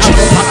the gate,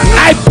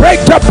 I break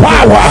the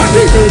power.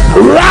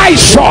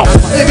 Rise up,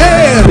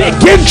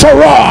 begin to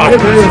run.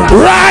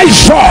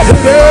 Rise up,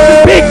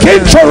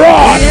 begin to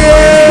run.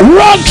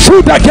 Run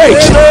through the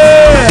gate.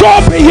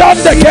 Go beyond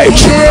the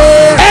gate.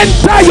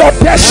 Enter your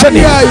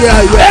destiny.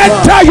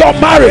 Enter your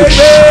marriage.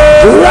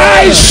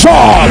 Rise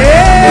up.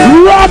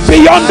 Run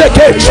beyond the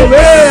gate.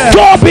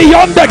 Go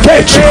beyond the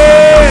gate.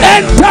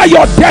 Enter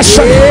your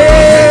destiny.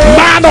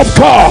 Man of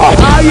God,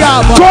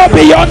 go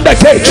beyond the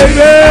gate.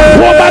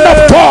 Woman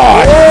of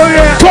God,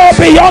 go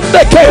beyond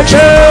the gate.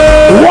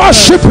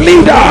 Worship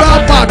leader,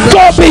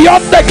 go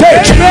beyond the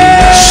gate.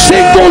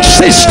 Single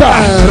sister,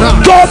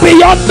 go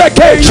beyond the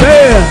gate.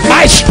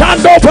 I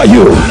stand over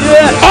you.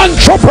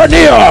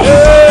 Entrepreneur,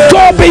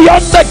 go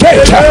beyond the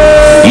gate.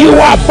 You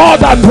are more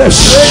than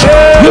this.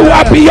 You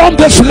are beyond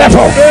this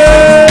level.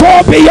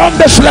 Go beyond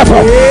this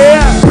level.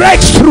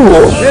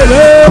 Breakthrough,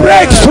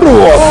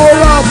 breakthrough,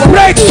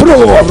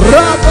 breakthrough.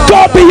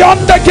 Go beyond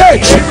the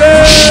gate.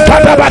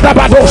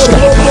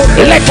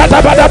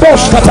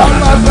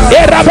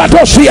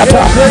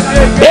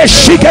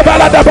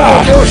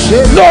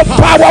 No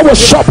power will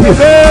stop you.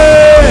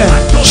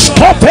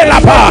 Stop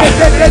elaba.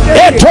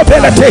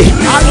 Etobelete.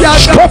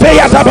 Stop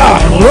eyataba.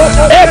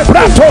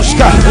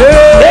 Ebratoska.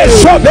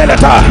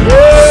 Esobeleta.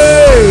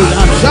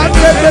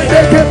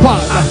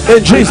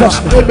 In Jesus'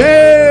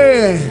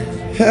 name.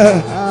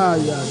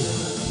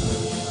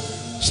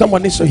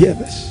 Someone needs to hear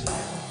this.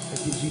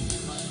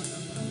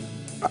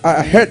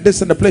 I heard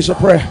this in the place of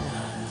prayer,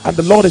 and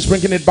the Lord is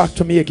bringing it back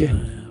to me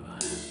again.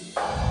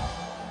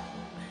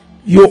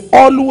 You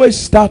always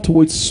start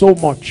with so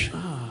much,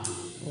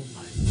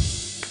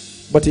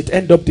 but it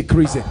ends up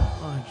decreasing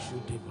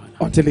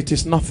until it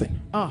is nothing.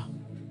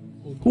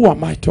 Who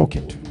am I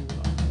talking to?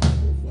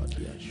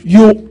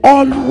 You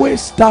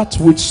always start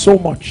with so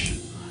much,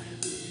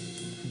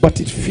 but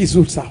it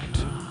fizzles out.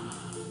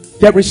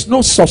 There is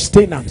no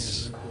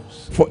sustenance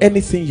for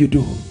anything you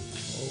do.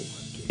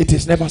 It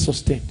is never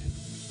sustained.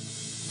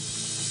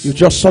 You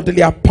just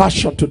suddenly have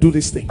passion to do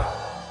this thing.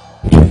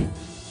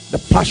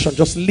 The passion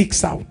just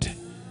leaks out.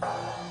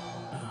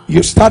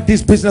 You start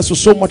this business with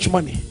so much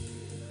money.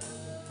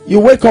 You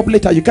wake up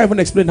later, you can't even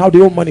explain how the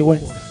whole money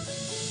went.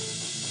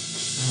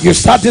 You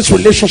start this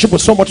relationship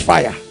with so much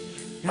fire.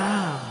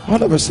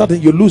 All of a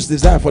sudden you lose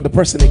desire for the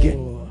person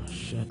again.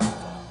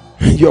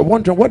 You're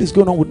wondering, what is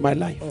going on with my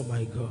life? Oh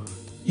my God.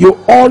 You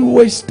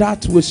always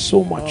start with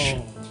so much,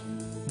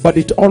 but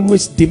it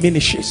always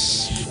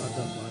diminishes.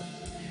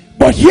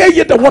 But hear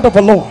ye the word of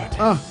the Lord.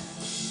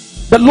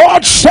 The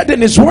Lord said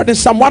in his word in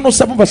Psalm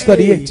 107 verse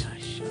 38,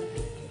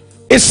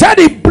 he said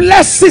he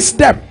blesses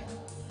them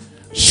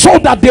so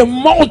that they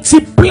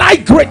multiply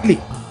greatly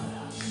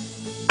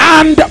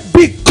and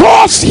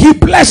because he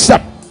blessed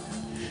them,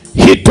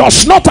 he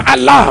does not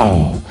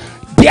allow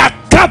their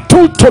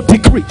cattle to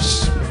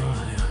decrease.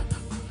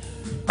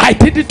 I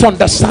didn't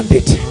understand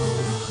it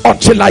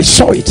until I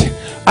saw it,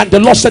 and the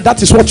Lord said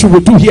that is what you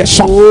will do here,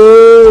 son.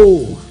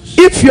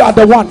 If you are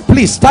the one,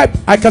 please type.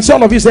 I can see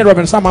all of you say,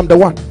 Reverend Sam, I'm the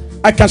one.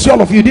 I can see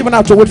all of you. You didn't even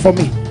have to wait for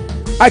me.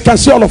 I can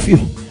see all of you,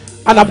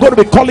 and I'm going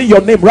to be calling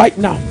your name right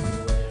now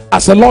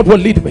as the Lord will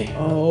lead me.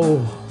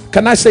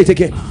 Can I say it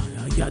again?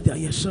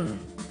 Yes, sir.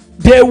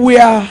 They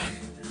were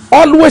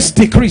always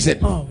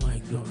decreasing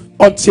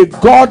until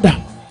God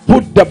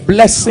put the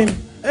blessing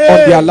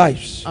on their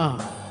lives.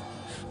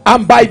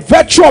 And by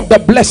virtue of the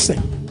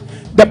blessing,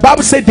 the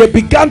Bible said they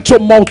began to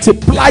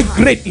multiply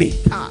greatly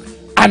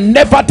and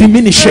never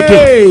diminish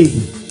again.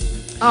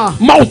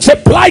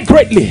 Multiply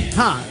greatly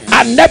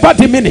and never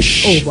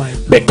diminish,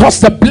 because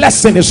the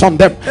blessing is on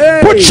them.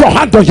 Put your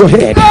hand on your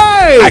head.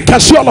 I can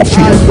see all of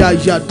you.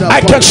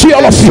 I can see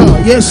all of you.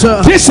 Yes,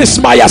 sir. This is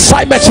my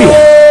assignment here.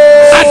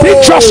 I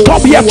didn't just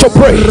come here to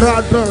pray.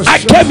 I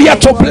came here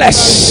to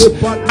bless.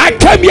 I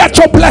came here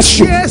to bless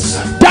you,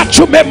 that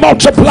you may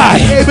multiply.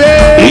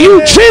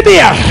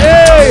 Eugenia,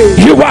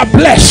 you are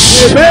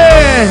blessed.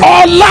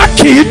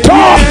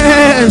 Olakito,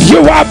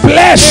 you are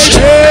blessed.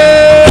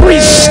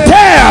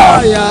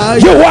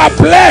 Christelle, you are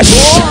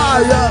blessed.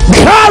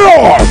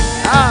 Carol,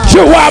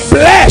 you are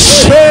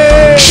blessed.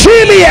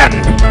 Jillian,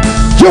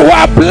 you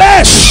are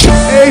blessed.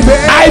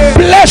 I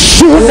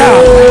bless you now.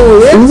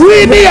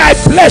 Winnie, I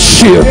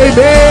bless you.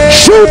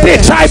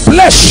 Judith, I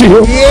bless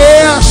you.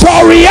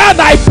 Dorian,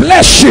 I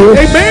bless you.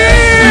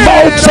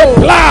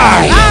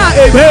 Multiply.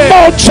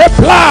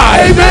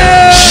 Multiply.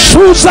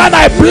 Susan,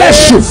 I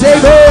bless you.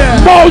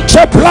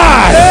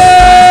 Multiply.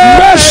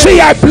 Mercy,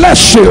 I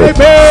bless you.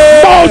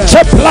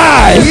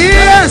 Multiply.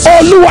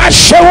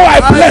 Oluwaseun,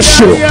 I bless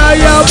you.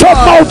 To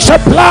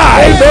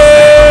multiply.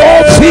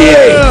 Ovie,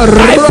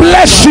 I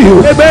bless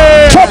you.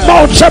 To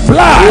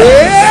multiply.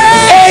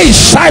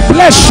 Ace, I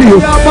bless you.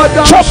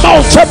 To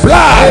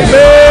multiply.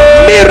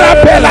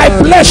 Mirabel, I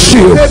bless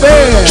you.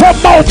 To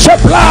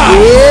multiply.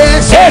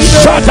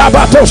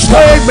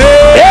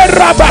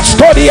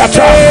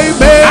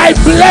 I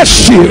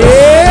bless you.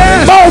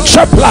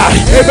 Multiply.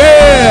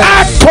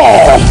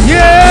 Accord.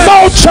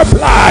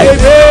 Multiply.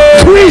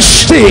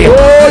 Christy,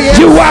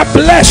 you are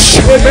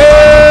blessed.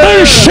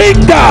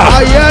 Nshinga,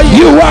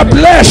 you are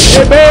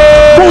blessed.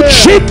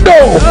 Muchindo,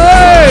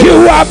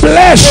 you are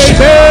blessed.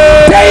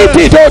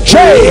 David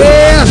Oje,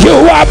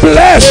 you are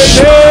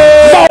blessed.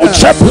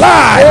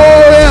 Multiply.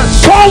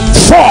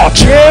 Comfort.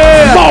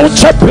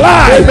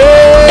 Multiply.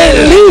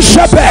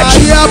 Elizabeth,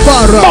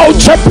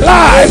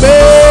 multiply.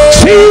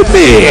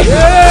 Timmy,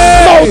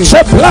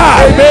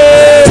 multiply.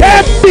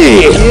 Tembi,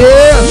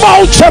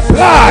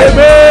 multiply.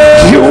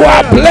 You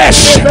are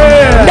blessed,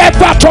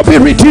 never to be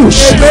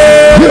reduced.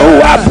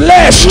 You are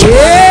blessed,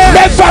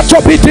 never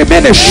to be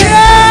diminished.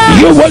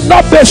 You will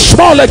not be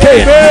small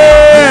again.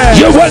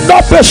 You will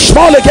not be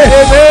small again.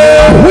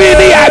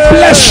 Winnie, I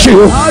bless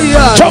you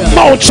to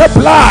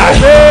multiply.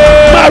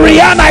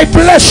 Marianne, I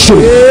bless you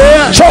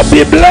to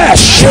be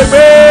blessed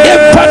in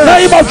the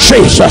name of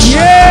Jesus.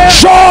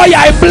 Joy,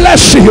 I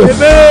bless you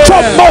to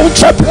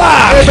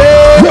multiply.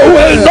 You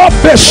will not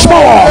be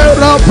small.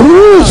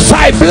 Ruth,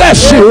 I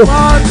bless you.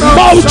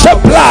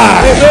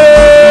 Multiply.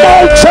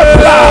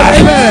 Multiply.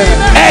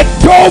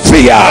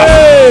 Edovia,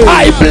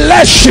 I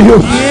bless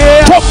you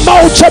to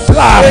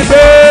multiply.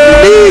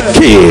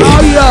 Nikki,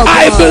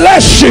 I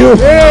bless you.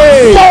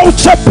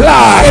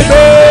 Multiply.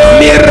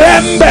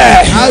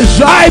 Mirembe,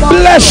 I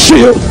bless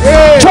you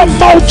to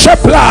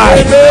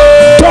multiply.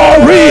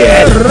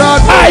 Doreen,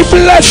 I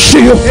bless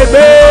you.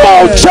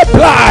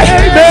 Multiply.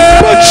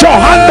 Put your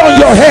hand on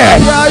your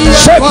head.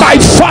 Say, my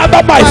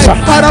Father, my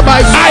Father,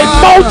 I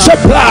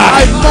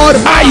multiply.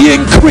 I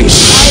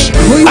increase.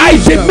 I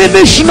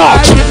diminish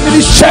not.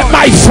 Say,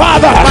 my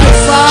Father,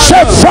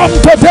 say, from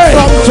today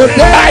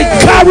I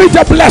carry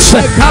the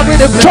blessing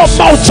to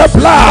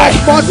multiply.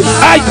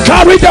 I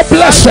carry the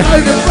blessing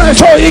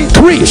to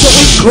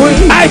increase.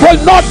 I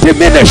will not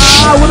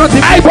diminish.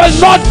 I will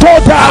not go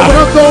down.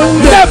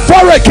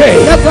 Never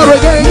again.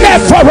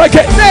 Never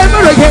again.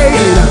 Never again.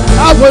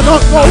 I will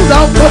not go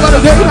down. Never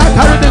again. I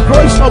carry the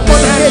grace of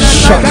God again.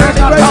 I carry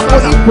the grace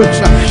for equals.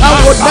 I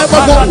will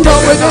never go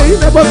down again.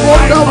 Never go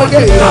down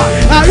again.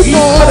 I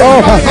know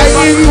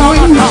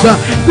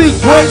the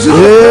grace of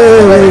God.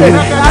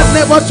 I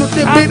never to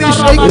diminish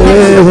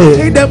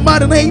again. In the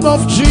mighty name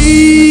of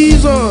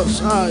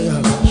Jesus.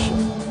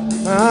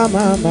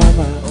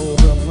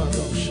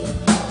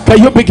 Can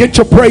you begin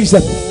to praise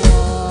them?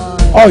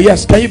 Oh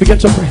yes, can you begin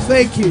to pray?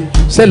 Thank you.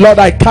 Say, Lord,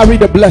 I carry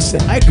the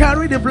blessing. I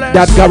carry the blessing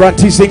that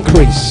guarantees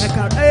increase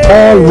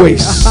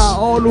always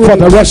for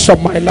the rest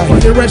of my life.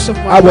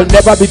 I will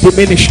never be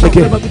diminished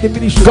again.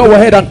 Go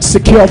ahead and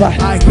secure that.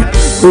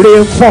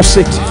 Reinforce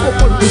it.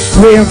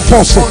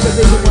 Reinforce it.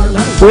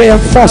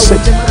 Reinforce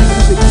it.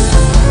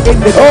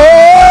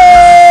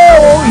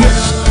 Oh yes.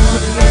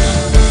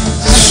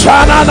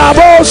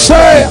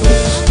 Shananabose.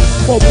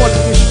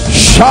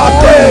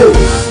 Shade.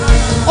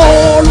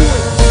 Always.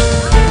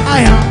 I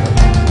fire.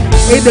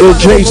 In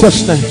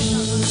Jesus' name.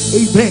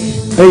 Amen.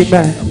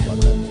 Amen.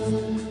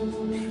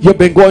 You've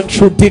been going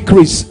through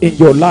decrease in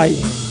your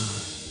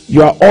life.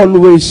 You are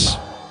always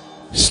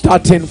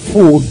starting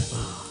full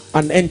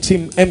and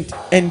ending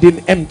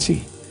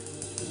empty.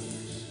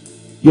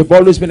 You've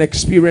always been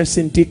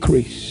experiencing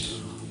decrease.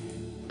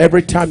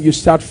 Every time you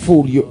start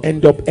full, you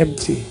end up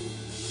empty.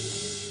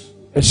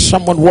 There's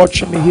someone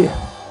watching me here.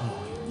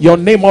 Your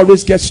name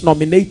always gets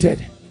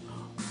nominated,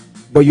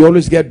 but you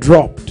always get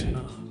dropped.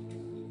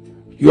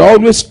 You're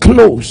always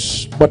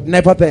close, but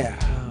never there.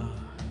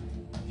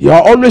 You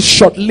are always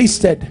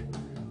shortlisted,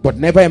 but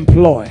never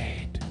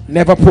employed,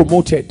 never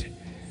promoted.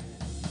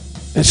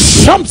 There's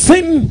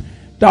something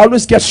that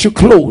always gets you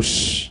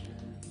close,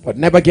 but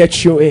never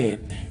gets you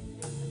in.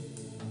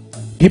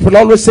 People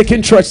always take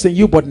interest in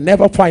you, but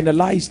never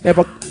finalize,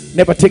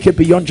 never take it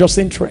beyond just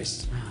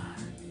interest.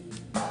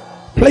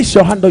 Place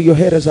your hand on your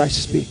head as I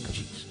speak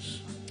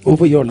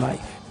over your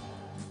life.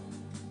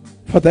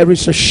 For there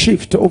is a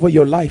shift over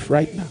your life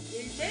right now.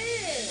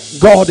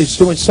 God is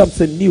doing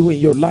something new in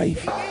your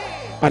life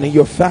and in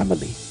your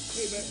family.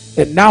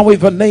 And now in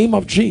the name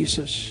of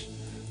Jesus,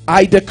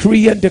 I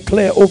decree and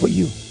declare over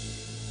you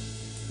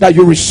that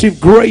you receive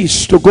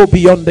grace to go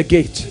beyond the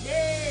gate.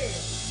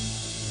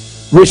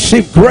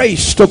 Receive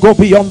grace to go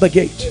beyond the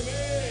gate.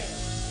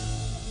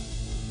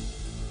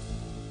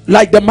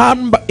 Like the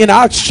man in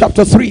Acts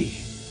chapter 3.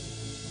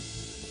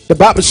 The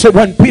Bible said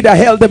when Peter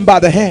held him by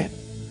the hand,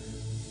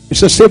 he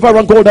said, silver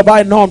and gold have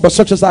I none, but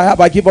such as I have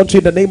I give unto you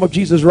in the name of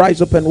Jesus.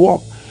 Rise up and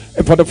walk.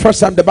 And for the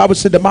first time, the Bible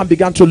said the man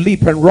began to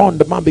leap and run.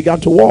 The man began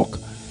to walk.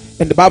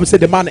 And the Bible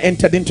said the man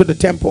entered into the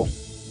temple.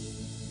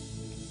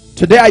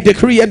 Today I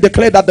decree and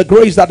declare that the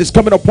grace that is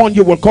coming upon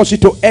you will cause you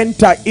to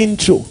enter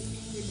into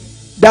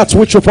that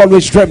which you've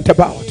always dreamt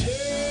about.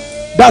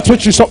 That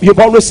which you've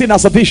always seen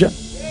as a vision.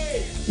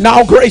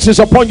 Now grace is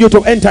upon you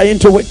to enter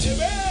into it.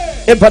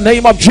 In the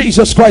name of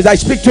Jesus Christ, I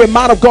speak to a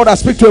man of God. I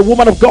speak to a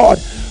woman of God.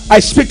 I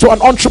speak to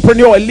an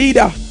entrepreneur, a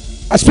leader.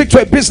 I speak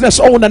to a business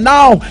owner.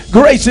 Now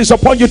grace is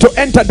upon you to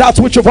enter that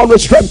which you've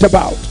always dreamt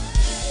about.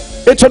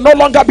 It will no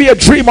longer be a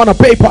dream on a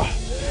paper.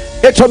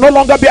 It will no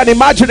longer be an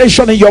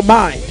imagination in your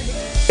mind.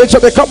 It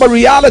will become a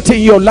reality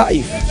in your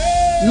life.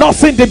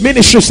 Nothing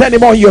diminishes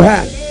anymore in your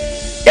hand.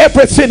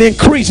 Everything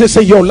increases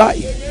in your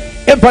life.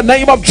 In the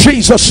name of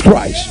Jesus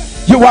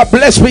Christ, you are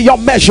blessed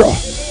beyond measure.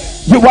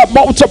 You are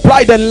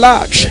multiplied and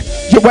large.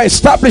 You are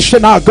established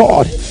in our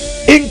God.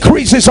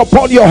 Increases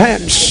upon your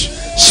hands.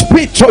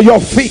 Speed to your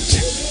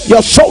feet.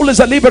 Your soul is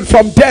delivered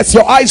from death.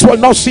 Your eyes will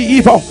not see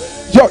evil.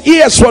 Your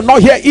ears will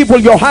not hear evil.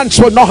 Your hands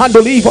will not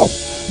handle evil.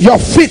 Your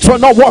feet will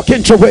not walk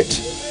into it.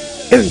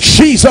 In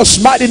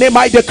Jesus' mighty name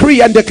I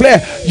decree and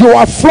declare you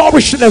are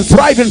flourishing and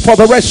thriving for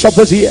the rest of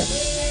this year.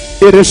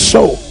 It is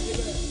so.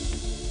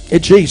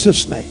 In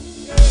Jesus' name.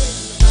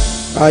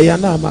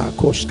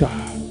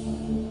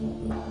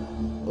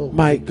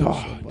 My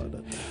God.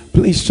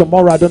 Please,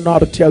 tomorrow, I don't know how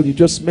to tell you.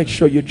 Just make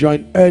sure you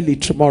join early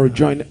tomorrow.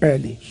 Join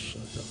early.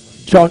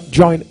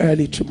 Join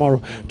early tomorrow.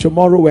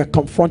 Tomorrow we're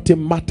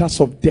confronting matters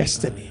of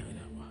destiny.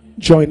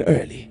 Join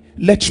early.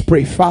 Let's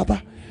pray.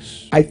 Father,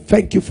 I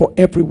thank you for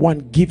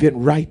everyone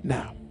giving right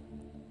now.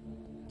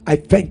 I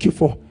thank you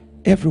for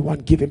everyone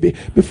giving.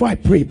 Before I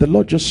pray, the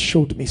Lord just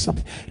showed me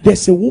something.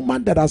 There's a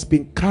woman that has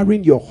been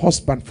carrying your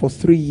husband for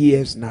 3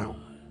 years now.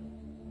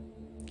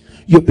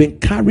 You've been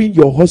carrying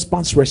your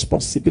husband's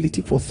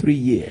responsibility for 3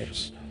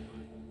 years.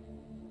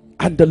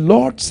 And the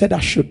Lord said I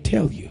should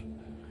tell you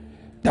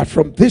that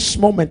from this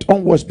moment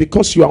onwards,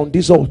 because you are on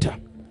this altar,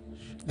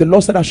 the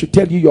Lord said I should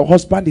tell you your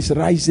husband is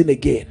rising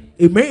again.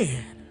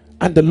 Amen.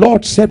 And the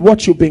Lord said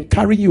what you've been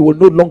carrying, you will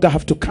no longer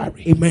have to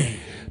carry. Amen.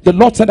 The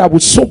Lord said I will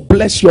so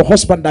bless your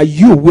husband that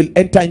you will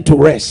enter into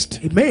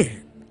rest. Amen.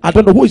 I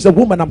don't know who is the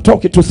woman I'm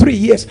talking to. 3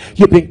 years.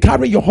 You've been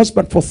carrying your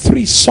husband for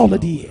 3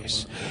 solid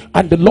years.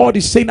 And the Lord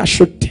is saying I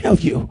should tell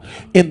you,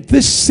 in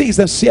this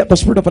season, saith the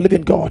Spirit of the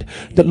living God,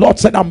 the Lord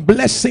said I'm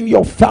blessing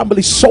your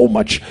family so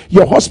much.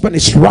 Your husband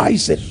is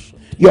rising.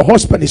 Your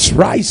husband is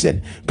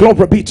rising.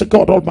 Glory be to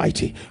God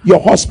Almighty. Your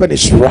husband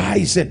is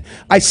rising.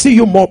 I see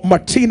you,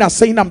 Martina,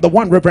 saying I'm the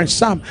one. Reverend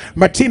Sam,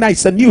 Martina,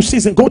 it's a new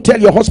season. Go tell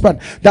your husband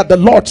that the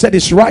Lord said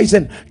is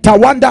rising.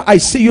 Tawanda, I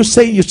see you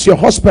saying it's your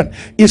husband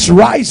is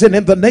rising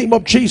in the name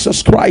of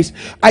Jesus Christ.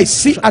 I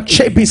see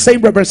Achebi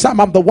saying, Reverend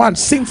Sam, I'm the one.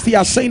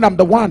 Cynthia saying I'm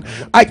the one.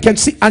 I can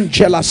see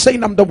Angela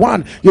saying I'm the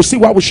one. You see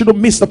why we shouldn't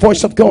miss the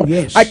voice of God.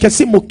 Yes. I can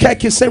see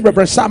Mukeki saying,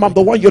 Reverend Sam, I'm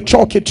the one you're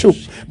talking to.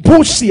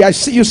 Bushi, I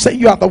see you saying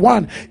you are the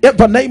one. In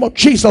the name of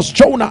Jesus.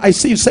 Jonah, I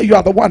see you say you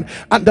are the one.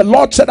 And the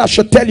Lord said I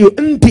should tell you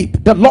in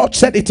deep, the Lord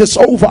said it is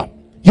over.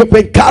 You've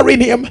been carrying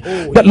him.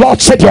 The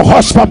Lord said your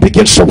husband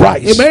begins to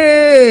rise.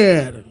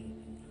 Amen.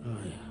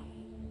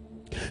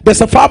 There's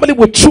a family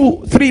with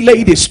 3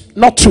 ladies,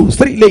 not 2,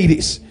 3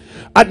 ladies.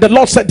 And the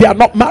Lord said they are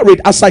not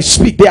married. As I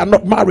speak, they are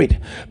not married.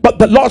 But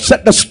the Lord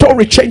said the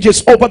story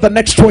changes over the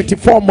next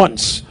 24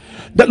 months.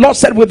 The Lord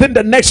said within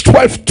the next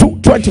 12 to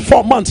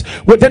 24 months,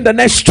 within the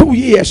next 2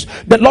 years,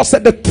 the Lord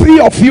said the three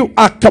of you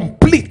are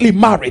completely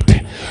married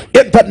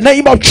in the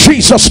name of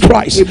Jesus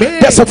Christ.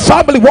 Amen. There's a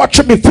family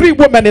watching me, 3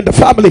 women in the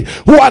family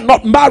who are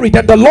not married,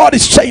 and the Lord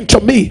is saying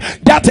to me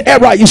that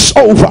era is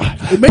over.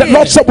 Amen. The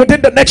Lord said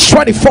within the next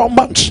 24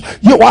 months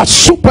you are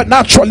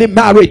supernaturally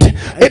married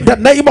in the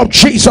name of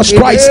Jesus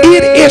Christ.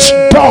 It is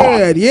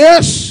done.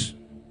 Yes,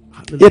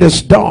 it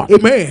is done.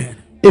 Amen.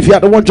 If you are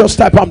the one, just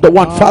type I'm the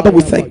one. Father,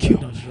 we thank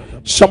you.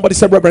 Somebody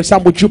said, Reverend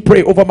Sam, would you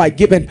pray over my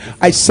giving?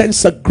 I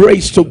sense a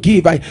grace to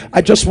give.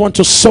 I just want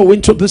to sow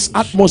into this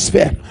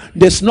atmosphere.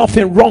 There's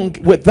nothing wrong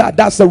with that.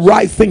 That's the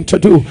right thing to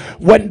do.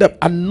 When the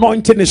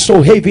anointing is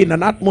so heavy in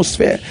an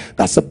atmosphere,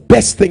 that's the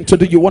best thing to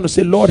do. You want to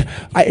say, Lord,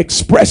 I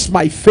express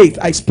my faith,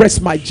 I express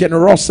my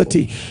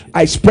generosity,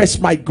 I express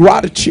my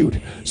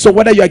gratitude. So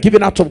whether you are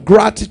giving out of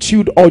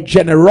gratitude or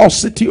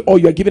generosity, or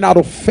you're giving out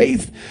of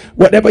faith,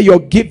 whatever you're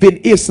giving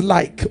is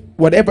like,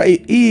 whatever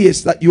it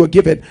is that you are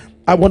giving,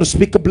 I want to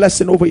speak a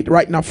blessing over it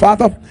right now.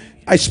 Father,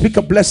 I speak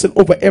a blessing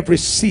over every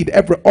seed,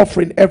 every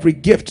offering, every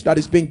gift that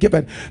is being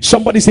given.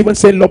 Somebody's even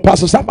saying, Lord,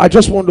 Pastor Sam, I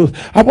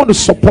want to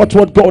support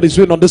what God is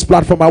doing on this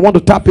platform. I want to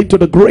tap into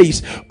the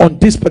grace on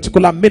this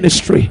particular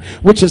ministry,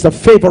 which is the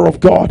favor of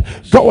God.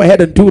 Go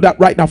ahead and do that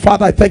right now.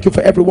 Father, I thank you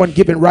for everyone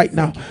giving right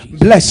now.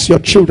 Bless your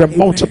children.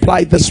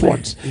 Multiply this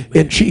ones.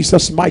 In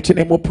Jesus' mighty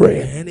name we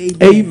pray.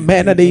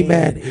 Amen and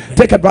amen.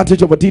 Take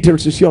advantage of the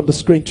details you see on the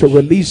screen to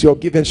release your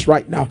givings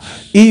right now.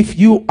 If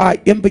you are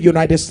in the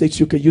United States,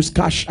 you can use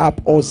Cash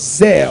App or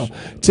Zelle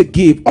to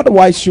give.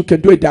 Otherwise, you can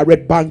do a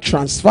direct bank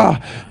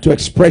transfer to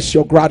express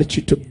your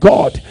gratitude to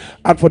God.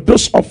 And for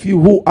those of you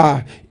who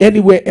are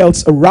anywhere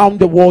else around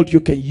the world, you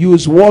can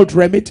use World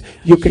Remit.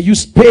 You can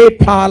use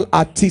PayPal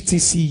at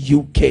TTC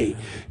UK.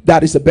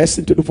 That is the best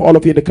thing to do for all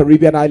of you in the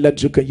Caribbean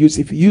islands. You can use,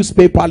 if you use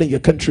PayPal in your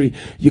country,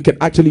 you can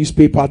actually use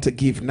PayPal to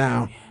give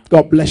now.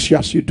 God bless you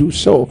as you do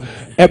so.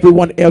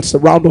 Everyone else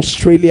around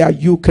Australia,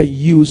 you can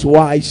use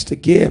Wise to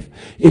give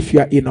if you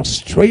are in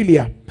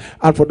Australia.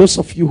 And for those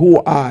of you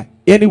who are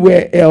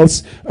anywhere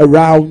else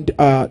around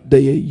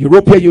the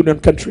European Union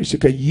countries, you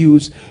can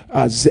use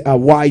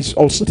Wise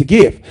also to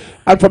give.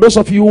 And for those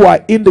of you who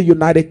are in the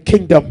United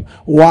Kingdom,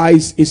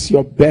 Wise is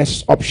your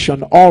best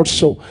option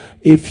also.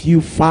 If you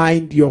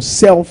find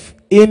yourself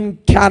in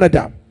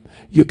Canada,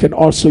 you can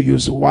also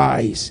use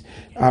Wise.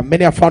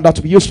 Many have found that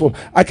to be useful.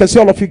 I can see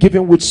all of you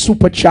giving with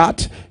Super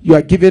Chat. You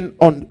are giving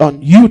on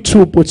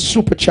YouTube with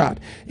Super Chat.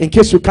 In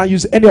case you can't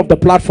use any of the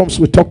platforms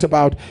we talked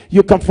about,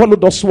 you can follow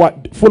those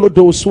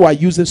who are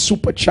using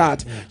Super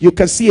Chat. You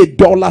can see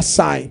a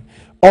 $sign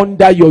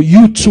under your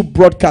YouTube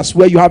broadcast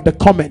where you have the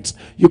comments.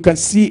 You can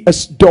see a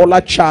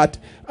 $sign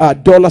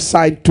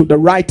to the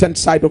right hand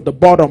side of the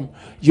bottom.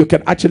 You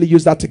can actually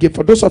use that to give.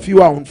 For those of you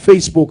who are on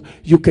Facebook,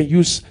 you can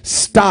use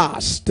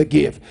stars to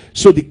give.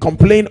 So the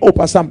complaint, oh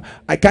Pastor Sam,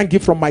 I can't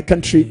give from my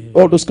country,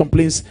 all those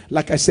complaints,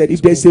 like I said,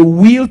 if there's a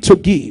will to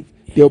give,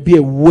 there'll be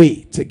a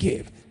way to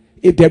give.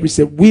 If there is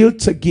a will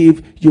to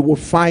give, you will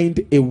find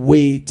a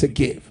way to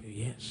give.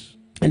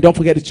 And don't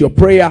forget, it's your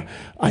prayer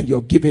and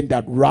your giving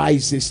that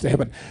rises to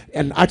heaven.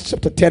 And Acts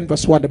chapter 10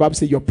 verse 1, the Bible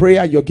says, your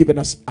prayer and your giving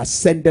has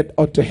ascended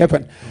unto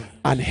heaven,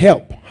 and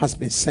help has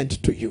been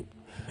sent to you.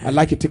 I'd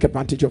like you to take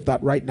advantage of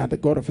that right now. The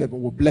God of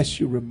heaven will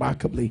bless you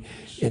remarkably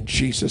in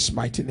Jesus'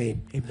 mighty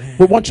name. Amen.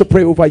 We want to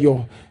pray over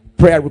your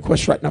prayer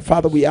request right now.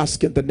 Father, we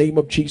ask in the name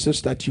of Jesus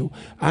that you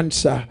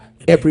answer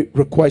every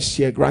request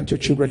here. Grant your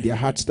children their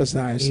heart's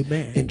desires.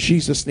 Amen. In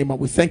Jesus' name. And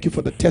we thank you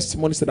for the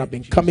testimonies that have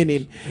been coming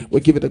in. We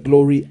give you the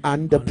glory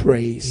and the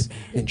praise.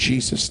 In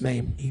Jesus'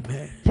 name.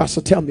 Amen. Pastor,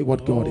 tell me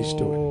what God is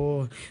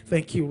doing.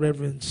 Thank you,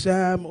 Reverend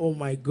Sam. Oh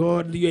my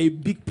God, you're a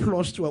big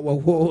plus to our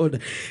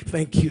world.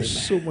 Thank you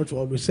so much for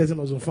always setting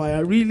us on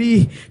fire.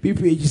 Really,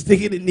 people are just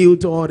taking a new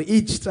turn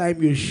each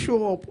time you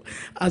show up,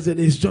 as it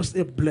is just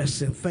a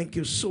blessing. Thank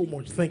you so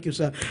much. Thank you,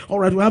 sir. All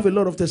right, we have a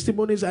lot of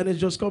testimonies, and it's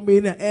just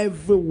coming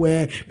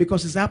everywhere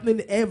because it's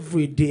happening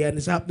every day and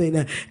it's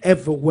happening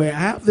everywhere. I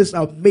have this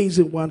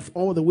amazing one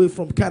all the way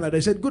from Canada.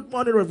 He said, good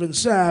morning, Reverend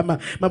Sam,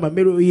 Mama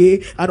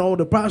Mary, and all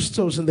the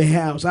pastors in the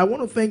house. I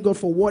want to thank God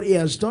for what he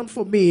has done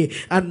for me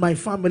and my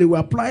family. We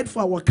applied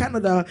for our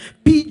Canada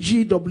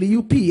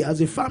PGWP as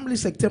a family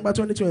September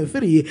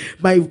 2023.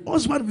 My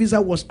husband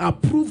visa was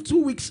approved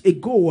 2 weeks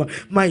ago.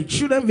 My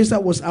children visa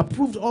was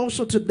approved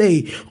also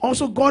today.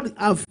 Also, God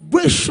have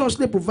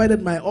graciously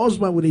provided my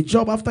husband with a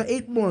job after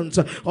 8 months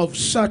of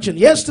searching.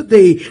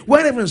 Yesterday,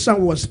 when Reverend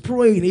Sam was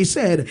praying, he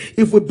said,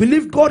 if we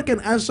believe God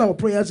can answer our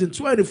prayers in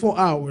 24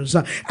 hours,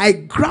 I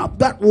grabbed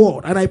that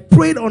word and I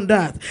prayed on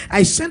that.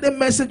 I sent a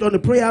message on the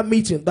prayer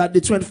meeting that the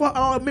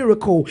 24-hour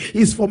miracle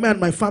is for me and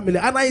my family,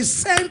 and I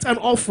sent an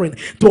offering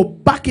to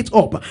back it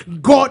up.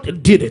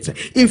 God did it.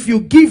 If you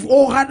give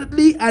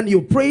wholeheartedly and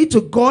you pray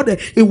to God,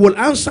 it will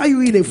answer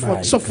you in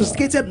a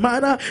sophisticated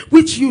manner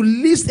which you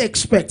least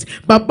expect.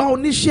 With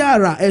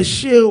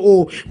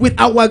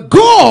our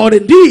God,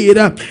 indeed,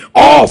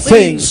 all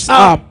things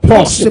are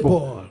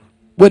possible.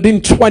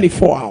 Within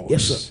 24 hours.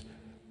 Yes, sir.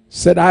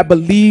 Said, I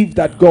believe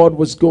that God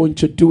was going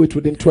to do it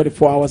within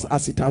 24 hours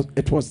as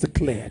it was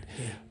declared.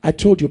 I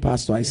told you,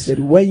 Pastor, I said,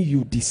 when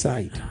you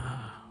decide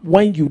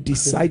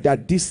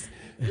that this,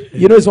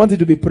 it's wanted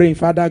to be praying,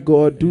 Father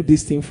God, do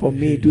this thing for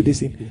me, do this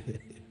thing.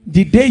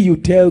 The day you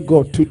tell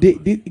God, today,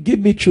 give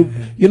me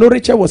children.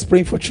 Rachel was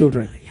praying for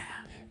children.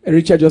 And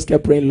Rachel just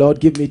kept praying, Lord,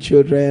 give me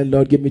children,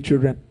 Lord, give me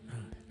children.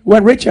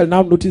 When Rachel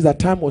now noticed that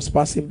time was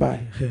passing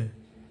by,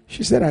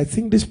 she said, I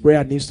think this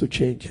prayer needs to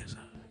change.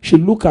 She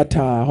looked at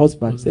her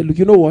husband and said, look,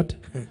 you know what?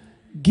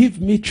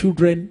 Give me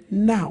children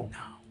now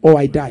or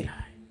I die.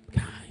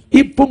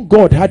 Even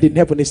God had in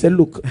heaven, he said,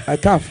 look, I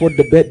can't afford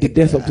the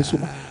death of this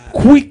woman.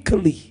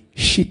 Quickly,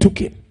 she took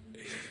him.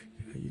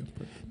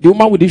 The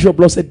woman with the issue of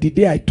blood said, the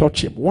day I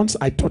touch him, once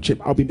I touch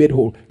him, I'll be made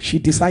whole. She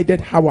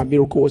decided how a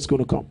miracle was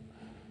going to come.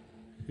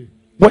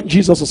 When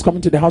Jesus was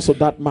coming to the house of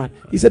that man,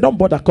 he said, don't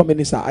bother coming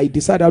inside. I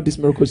decide how this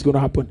miracle is going to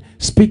happen.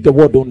 Speak the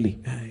word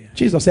only.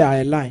 Jesus said, I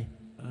align.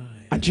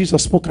 And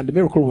Jesus spoke and the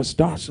miracle was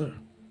done. Oh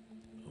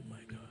my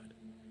God.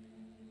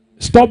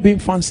 Stop being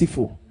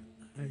fanciful.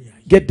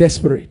 Get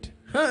desperate.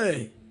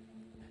 Hey.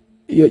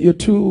 You're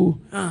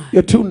too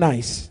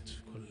nice.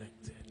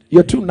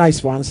 You're too nice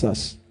for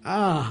answers.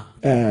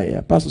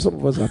 Yeah, Pastor, some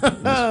of us are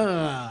too nice.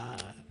 I'm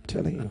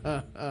telling you.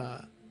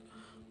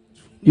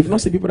 You've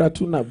not seen people that are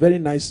too nice, very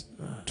nice,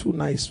 too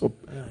nice for.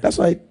 That's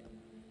why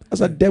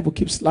the devil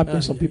keeps slapping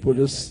some people,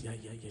 just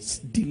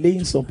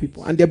delaying some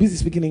people, and they're busy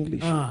speaking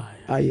English.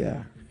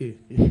 Yeah.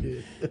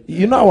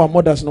 Our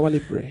mothers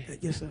normally pray.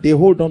 They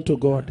hold on to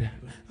God,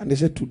 and they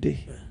say,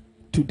 today.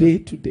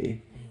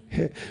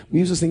 We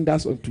used to sing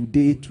that song,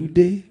 today.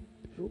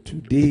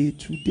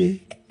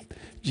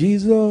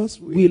 Jesus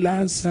will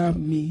answer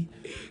me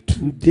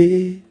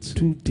today.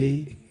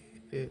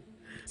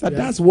 So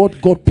that's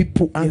what God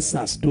people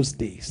answers those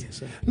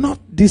days. Not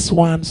this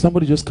one.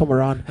 Somebody just come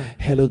around.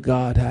 Hello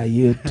God, how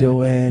you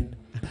doing?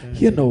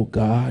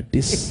 God,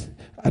 this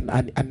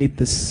I need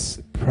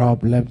this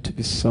problem to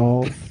be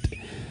solved.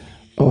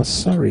 Oh,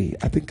 sorry.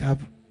 I think I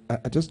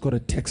just got a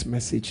text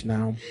message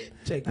now.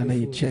 And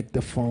then you check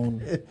the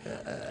phone.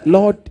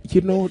 Lord,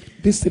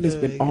 this thing has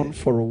been on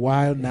for a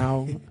while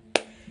now.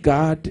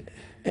 God,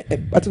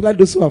 particularly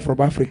those who are from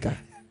Africa,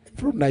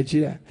 from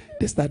Nigeria,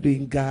 they start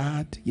doing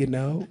God,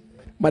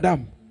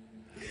 Madam,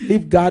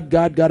 leave God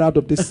out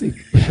of this thing.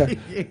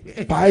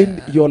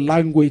 Find your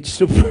language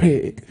to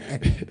pray.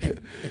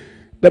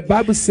 The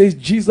Bible says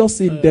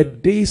Jesus in the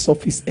days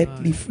of his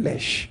earthly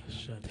flesh,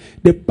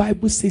 the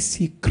Bible says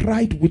he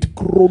cried with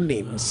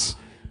groanings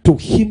to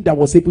him that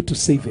was able to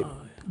save him.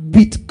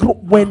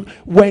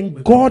 When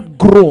God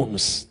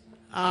groans,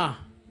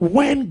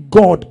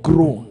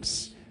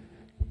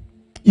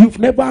 you've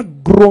never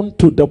grown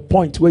to the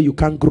point where you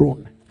can't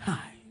groan.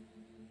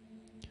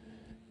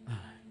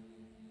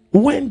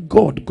 When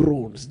God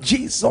groans,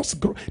 Jesus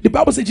groans. The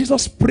Bible says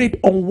Jesus prayed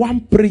on one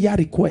prayer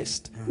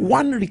request,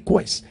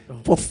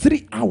 for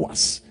 3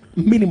 hours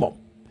minimum,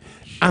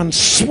 and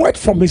sweat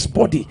from his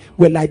body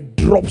were like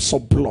drops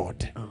of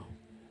blood.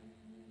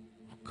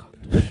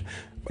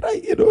 But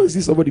I see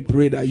somebody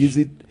pray that use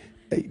it,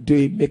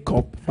 doing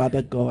makeup.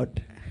 Father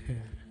God,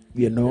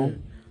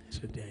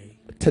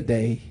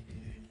 today,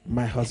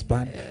 my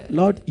husband,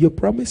 Lord, you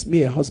promised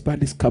me a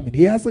husband is coming.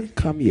 He hasn't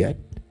come yet.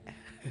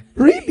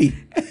 Really?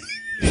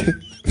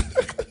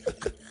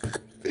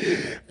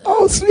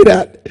 Oh,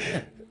 sweetheart,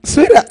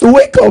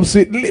 wake up,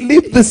 sweet.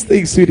 Leave this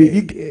thing, sweetie.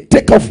 You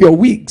take off your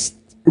wigs,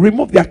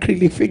 remove the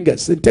acrylic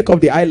fingers, and take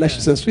off the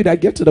eyelashes, and sweetheart,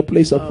 get to the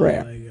place of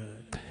prayer.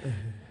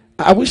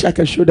 I wish I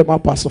can show them how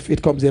Pastor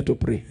Faith comes here to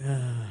pray.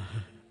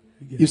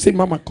 You see,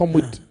 Mama come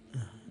with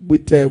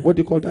what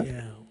do you call that?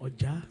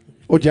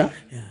 Oja.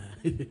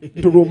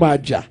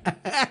 Turumaja.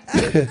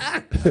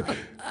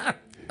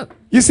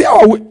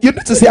 You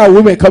need to see how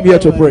women come here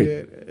to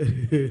pray.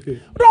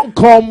 Don't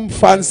come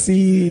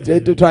fancy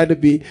to try to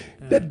be.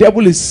 The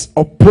devil is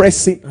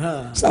oppressing.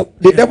 So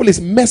the devil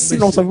is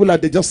messing on some people like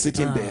they're just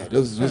sitting there,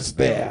 just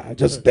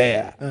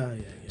there.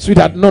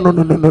 Sweetheart, no.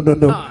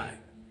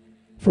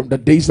 From the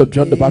days of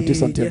John the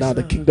Baptist until now,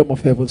 the kingdom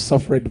of heaven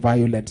suffered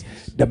violence.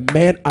 The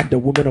men and the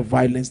women of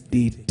violence,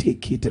 they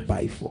take it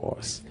by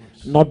force,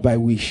 not by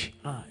wish,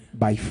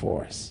 by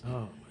force.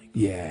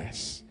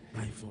 Yes.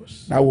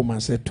 That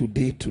woman said,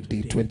 today,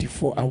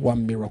 24-hour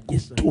miracle.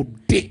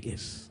 Today.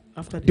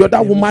 The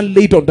other woman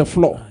laid on the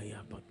floor.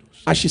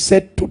 And she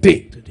said,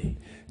 today.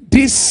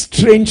 This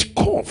strange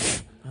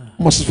cough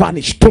must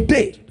vanish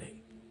today.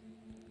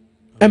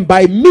 And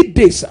by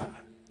midday, sir,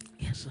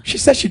 she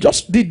said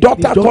the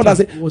daughter called and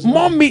said,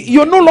 Mommy,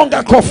 you're no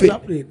longer coughing.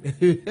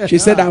 She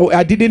said,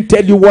 I didn't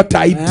tell you what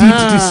I did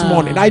this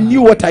morning. I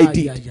knew what I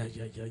did.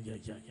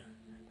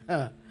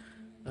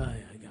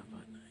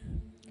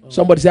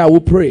 Somebody say, I will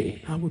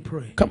pray. I will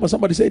pray. Come on,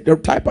 somebody say,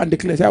 type and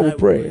declare. Say, I will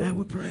pray. I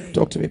will pray.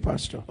 Talk to me,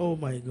 Pastor. Oh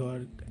my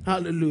God.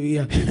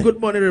 Hallelujah. Good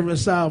morning, Rev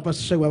Sam,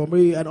 Pastor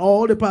Shegwa, and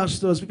all the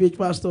pastors, PPH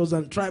pastors,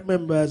 and tribe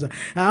members. I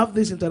have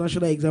this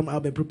international exam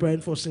I've been preparing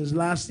for since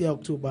last year,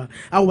 October.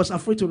 I was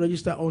afraid to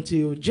register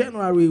until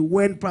January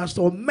when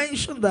Pastor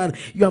mentioned that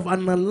you have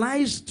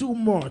analyzed too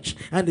much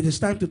and it is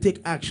time to take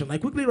action. I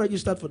quickly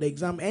registered for the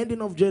exam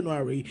ending of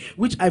January,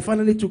 which I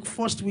finally took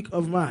first week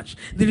of March.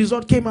 The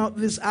result came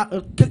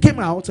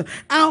out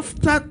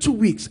after 2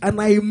 weeks,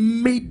 and I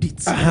made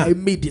it. I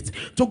made it.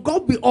 To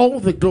God be all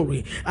the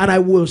glory, and I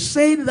will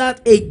say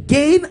that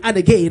again and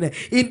again.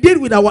 Indeed,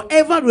 with our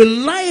ever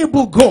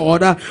reliable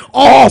God,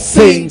 all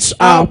things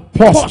are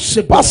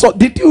possible. Pastor,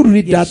 did you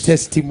read that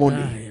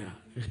testimony?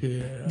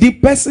 The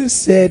person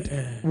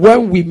said,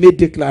 when we made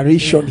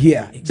declaration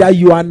here, that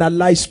you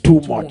analyze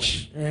too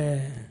much.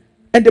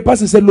 And the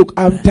person said, look,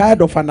 I'm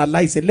tired of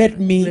analyzing. Let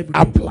me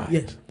apply.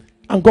 Yes.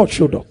 And God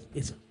showed up.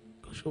 Yes,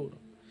 God showed up.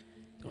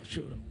 God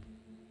showed up.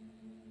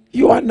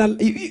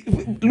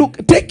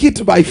 Look, take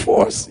it by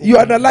force. You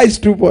analyze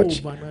too much.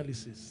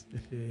 Analysis.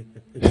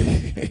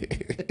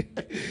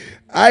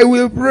 I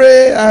will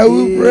pray. I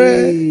will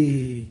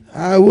pray.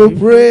 I will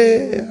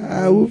pray.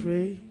 I will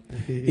pray.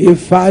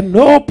 If I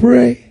no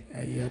pray,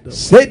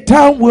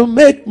 Satan will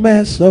make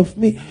mess of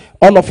me.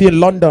 All of you in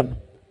London,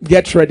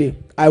 get ready.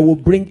 I will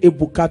bring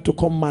Ebuka to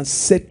come and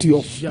set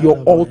your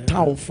altar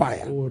on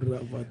fire.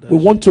 We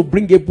want to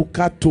bring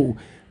Ebuka to.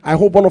 I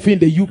hope all of you in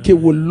the UK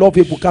will love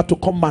Ebuka to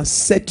come and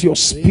set your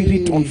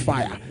spirit on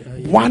fire.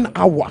 1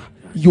 hour,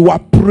 you are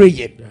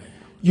praying.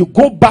 You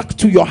go back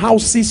to your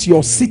houses,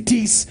 your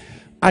cities,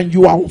 and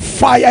you are on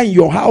fire in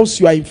your house.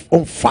 You are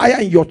on fire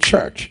in your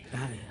church.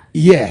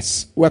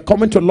 Yes, we're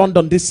coming to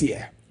London this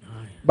year.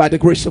 By the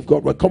grace of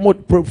God, we're coming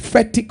with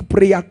prophetic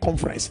prayer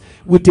conference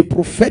with a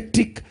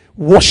prophetic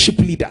worship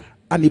leader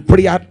and a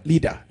prayer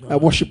leader, a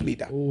worship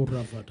leader.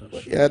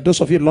 Those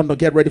of you in London,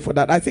 get ready for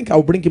that. I think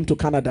I'll bring him to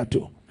Canada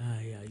too.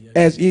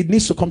 As he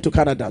needs to come to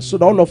Canada, so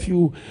that all of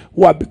you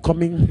who are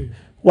becoming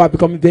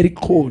very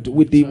cold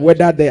with the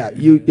weather there,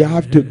 you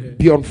have to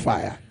be on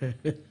fire.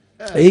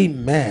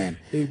 Amen.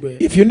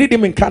 If you need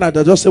him in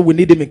Canada, just say we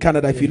need him in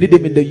Canada. If you need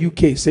him in the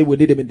UK, say we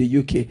need him in the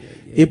UK.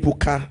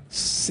 Ebuka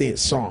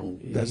song.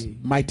 That's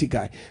mighty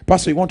guy.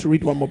 Pastor, you want to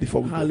read one more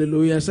before we go?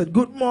 Hallelujah. I said,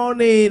 good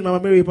morning, Mama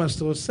Mary,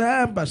 Pastor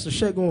Sam, Pastor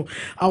Shegun.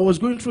 I was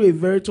going through a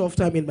very tough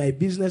time in my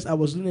business. I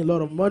was losing a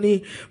lot of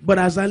money. But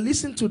as I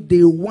listened to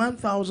day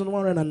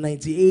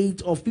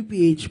 1198 of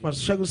PPH,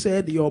 Pastor Shegun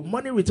said, your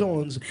money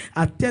returns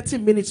at 30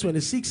 minutes,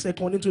 26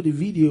 seconds into the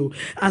video.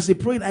 As he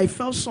prayed, I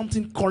felt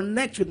something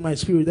connect with my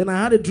spirit. Then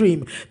I had a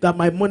dream that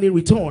my money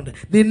returned.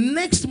 The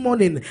next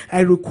morning,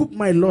 I recouped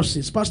my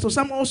losses. Pastor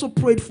Sam also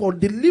prayed for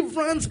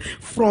deliverance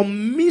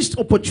from missed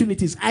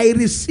opportunities. I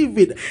received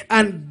it,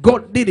 and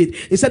God did it.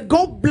 He said,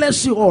 God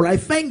bless you all. I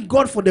thank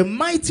God for the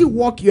mighty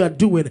work you are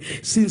doing.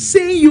 Since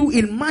seeing you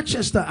in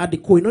Manchester at the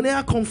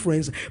Koinonia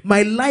conference,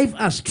 my life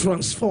has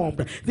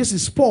transformed. This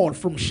is Paul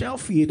from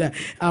Sheffield,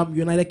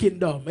 United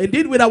Kingdom.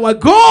 Indeed, with our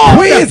God,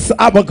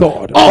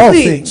 all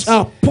things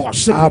are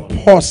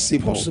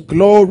possible.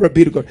 Glory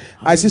be to God.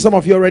 I see some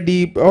of you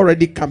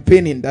already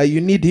campaigning that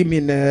you need him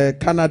in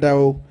Canada,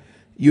 or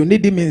you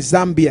need him in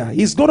Zambia.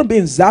 He's going to be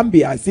in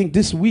Zambia, I think,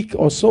 this week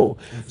or so.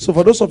 So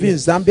for those of you in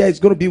Zambia, it's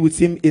going to be with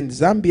him in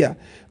Zambia.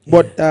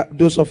 But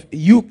those of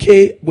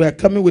UK, we're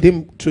coming with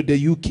him to the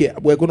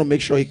UK. We're going to make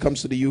sure he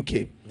comes to the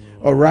UK.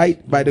 All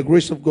right? By the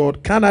grace of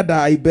God. Canada,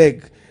 I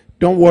beg.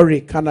 Don't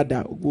worry,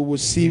 Canada. We will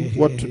see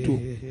what to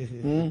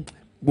do.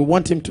 We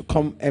want him to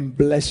come and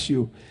bless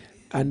you.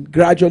 And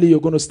gradually, you're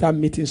going to start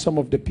meeting some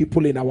of the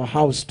people in our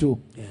house too.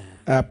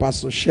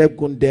 Pastor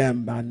Shegun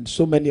Dem and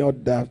so many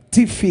other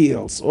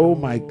T-Fields. Oh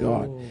my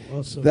God.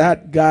 Awesome.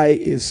 That guy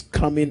is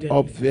coming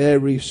up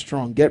very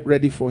strong. Get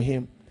ready for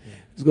him.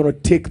 He's going to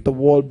take the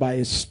world by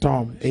a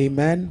storm.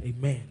 Amen.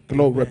 Amen.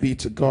 Glory be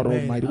to God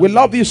Almighty. We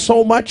love you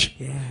so much.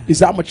 This is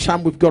how much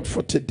time we've got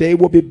for today.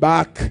 We'll be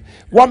back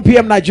 1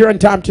 p.m. Nigerian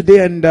time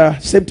today, and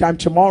same time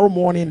tomorrow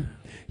morning.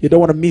 You don't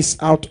want to miss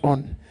out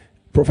on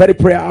Prophetic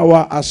Prayer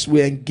Hour as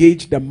we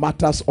engage the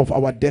matters of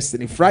our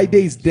destiny.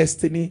 Friday is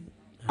Destiny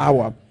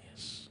Hour.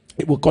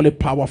 We call it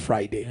Power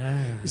Friday.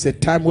 It's a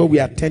time where we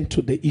attend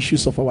to the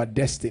issues of our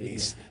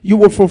destinies. You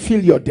will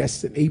fulfill your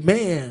destiny.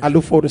 Amen. I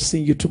look forward to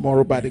seeing you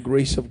tomorrow by the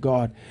grace of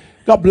God.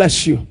 God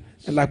bless you.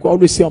 And like we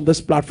always say on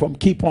this platform,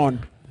 keep on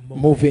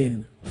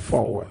moving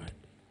forward.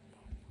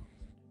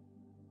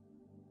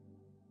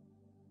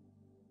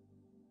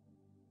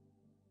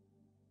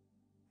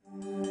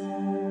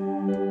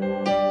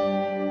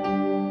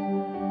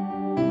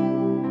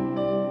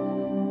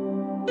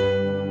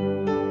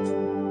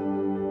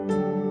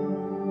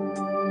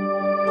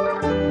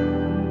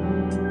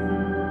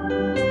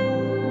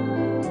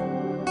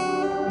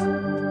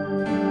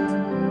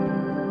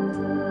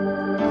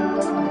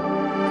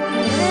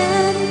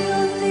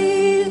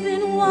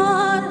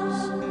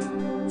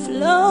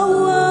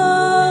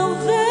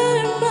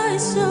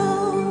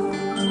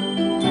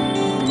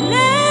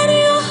 Let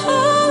your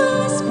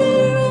Holy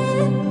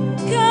Spirit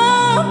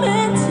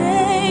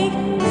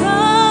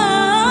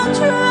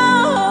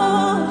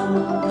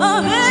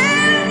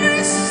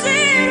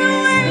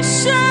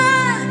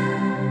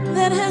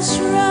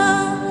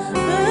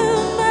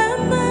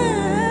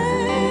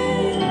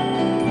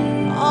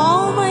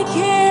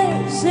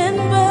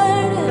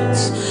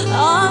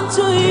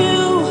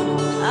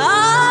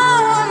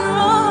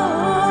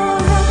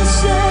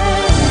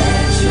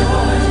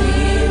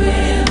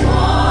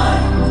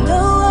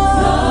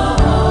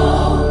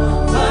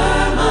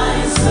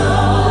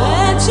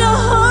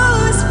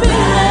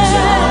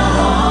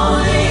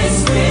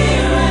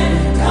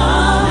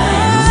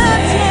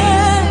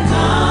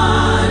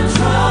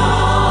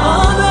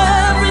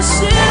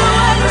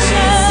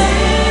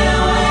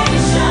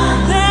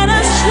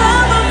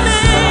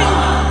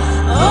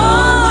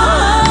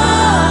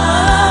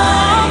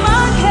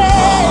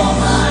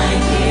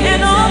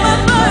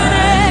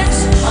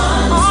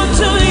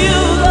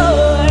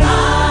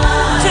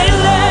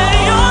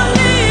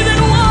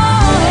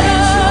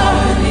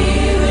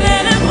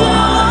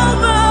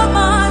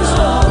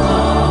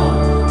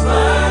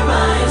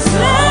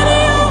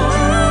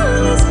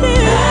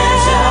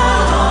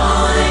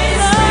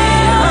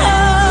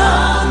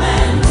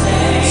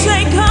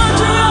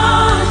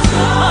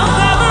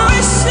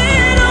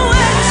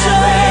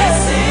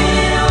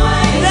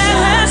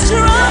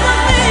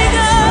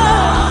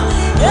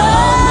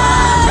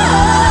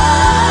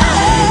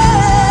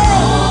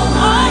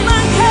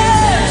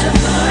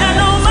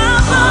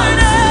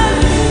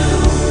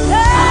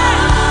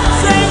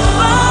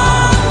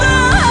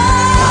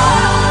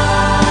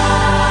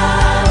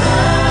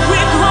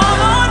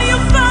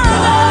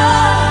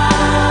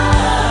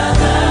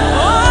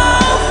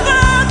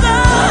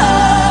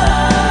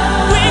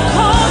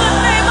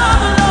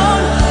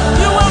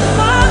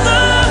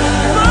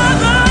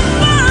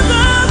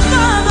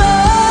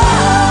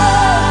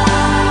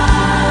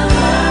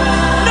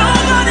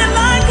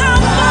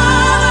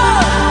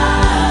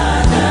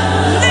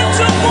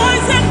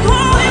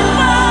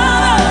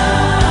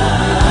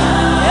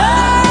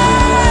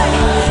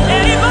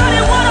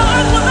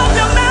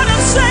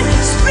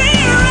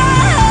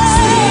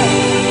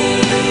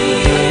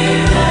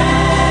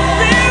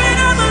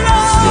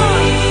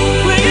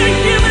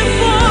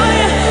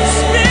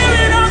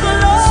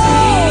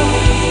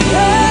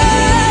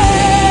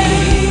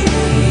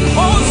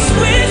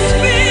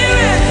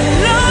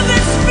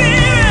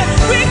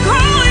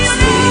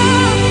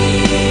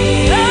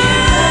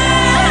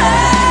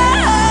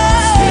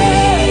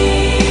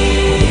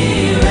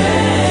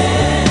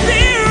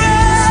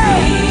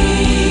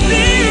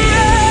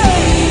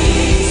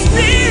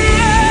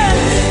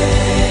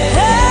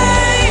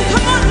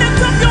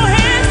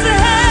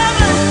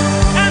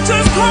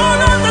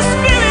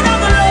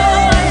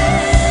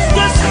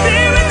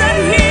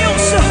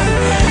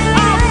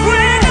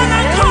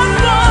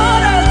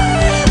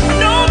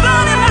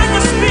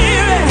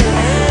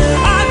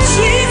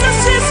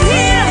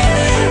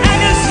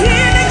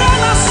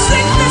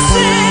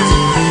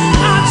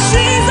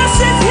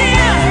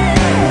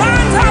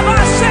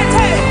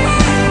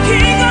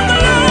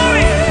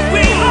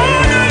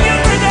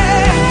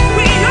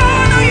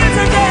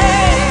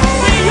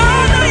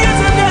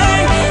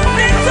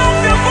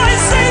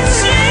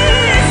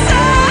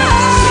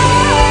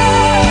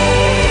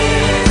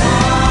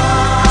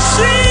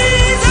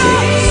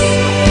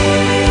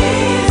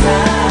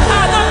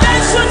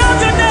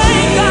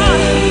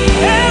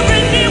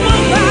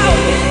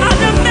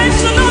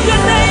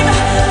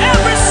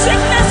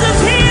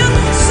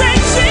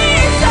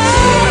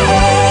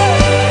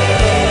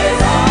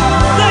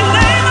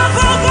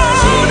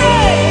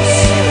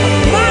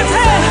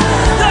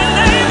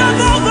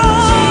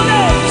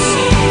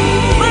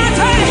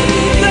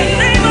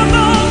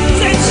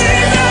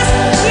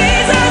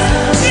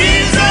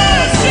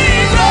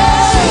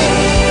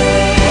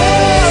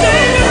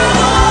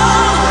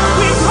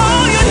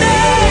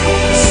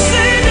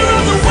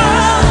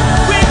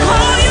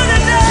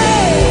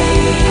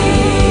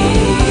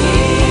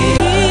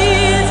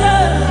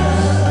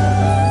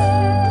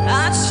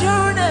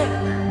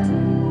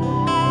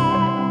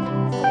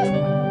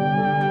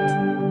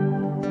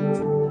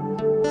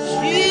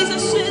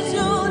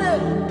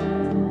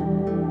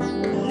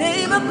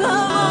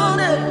come on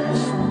it.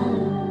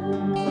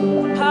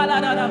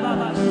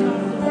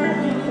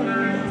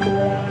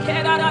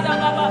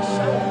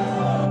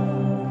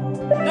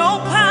 No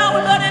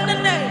power but in the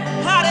name.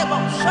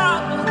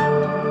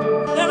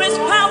 There is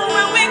power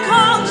when we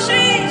call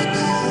Jesus.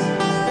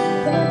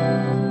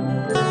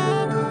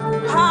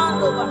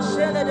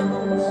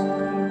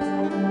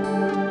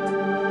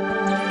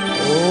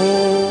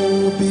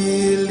 Oh,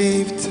 be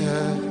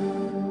lifted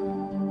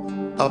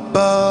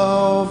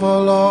above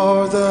all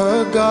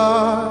other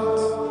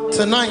gods.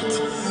 Tonight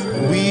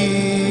we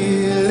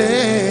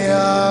lay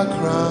our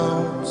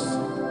crowns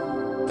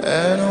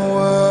and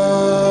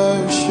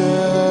worship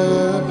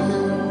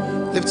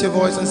Him. Lift your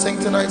voice and sing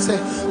tonight. Say,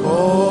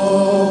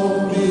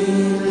 oh, be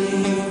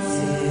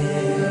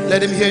lifted.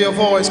 Let Him hear your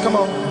voice. Come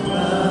on.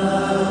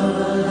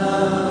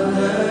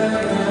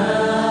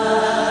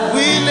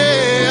 We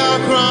lay our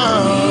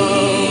crowns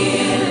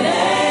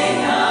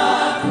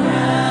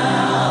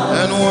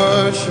and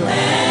worship.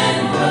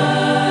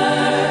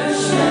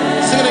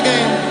 Sing it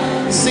again.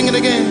 Sing it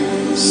again.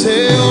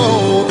 Say, oh.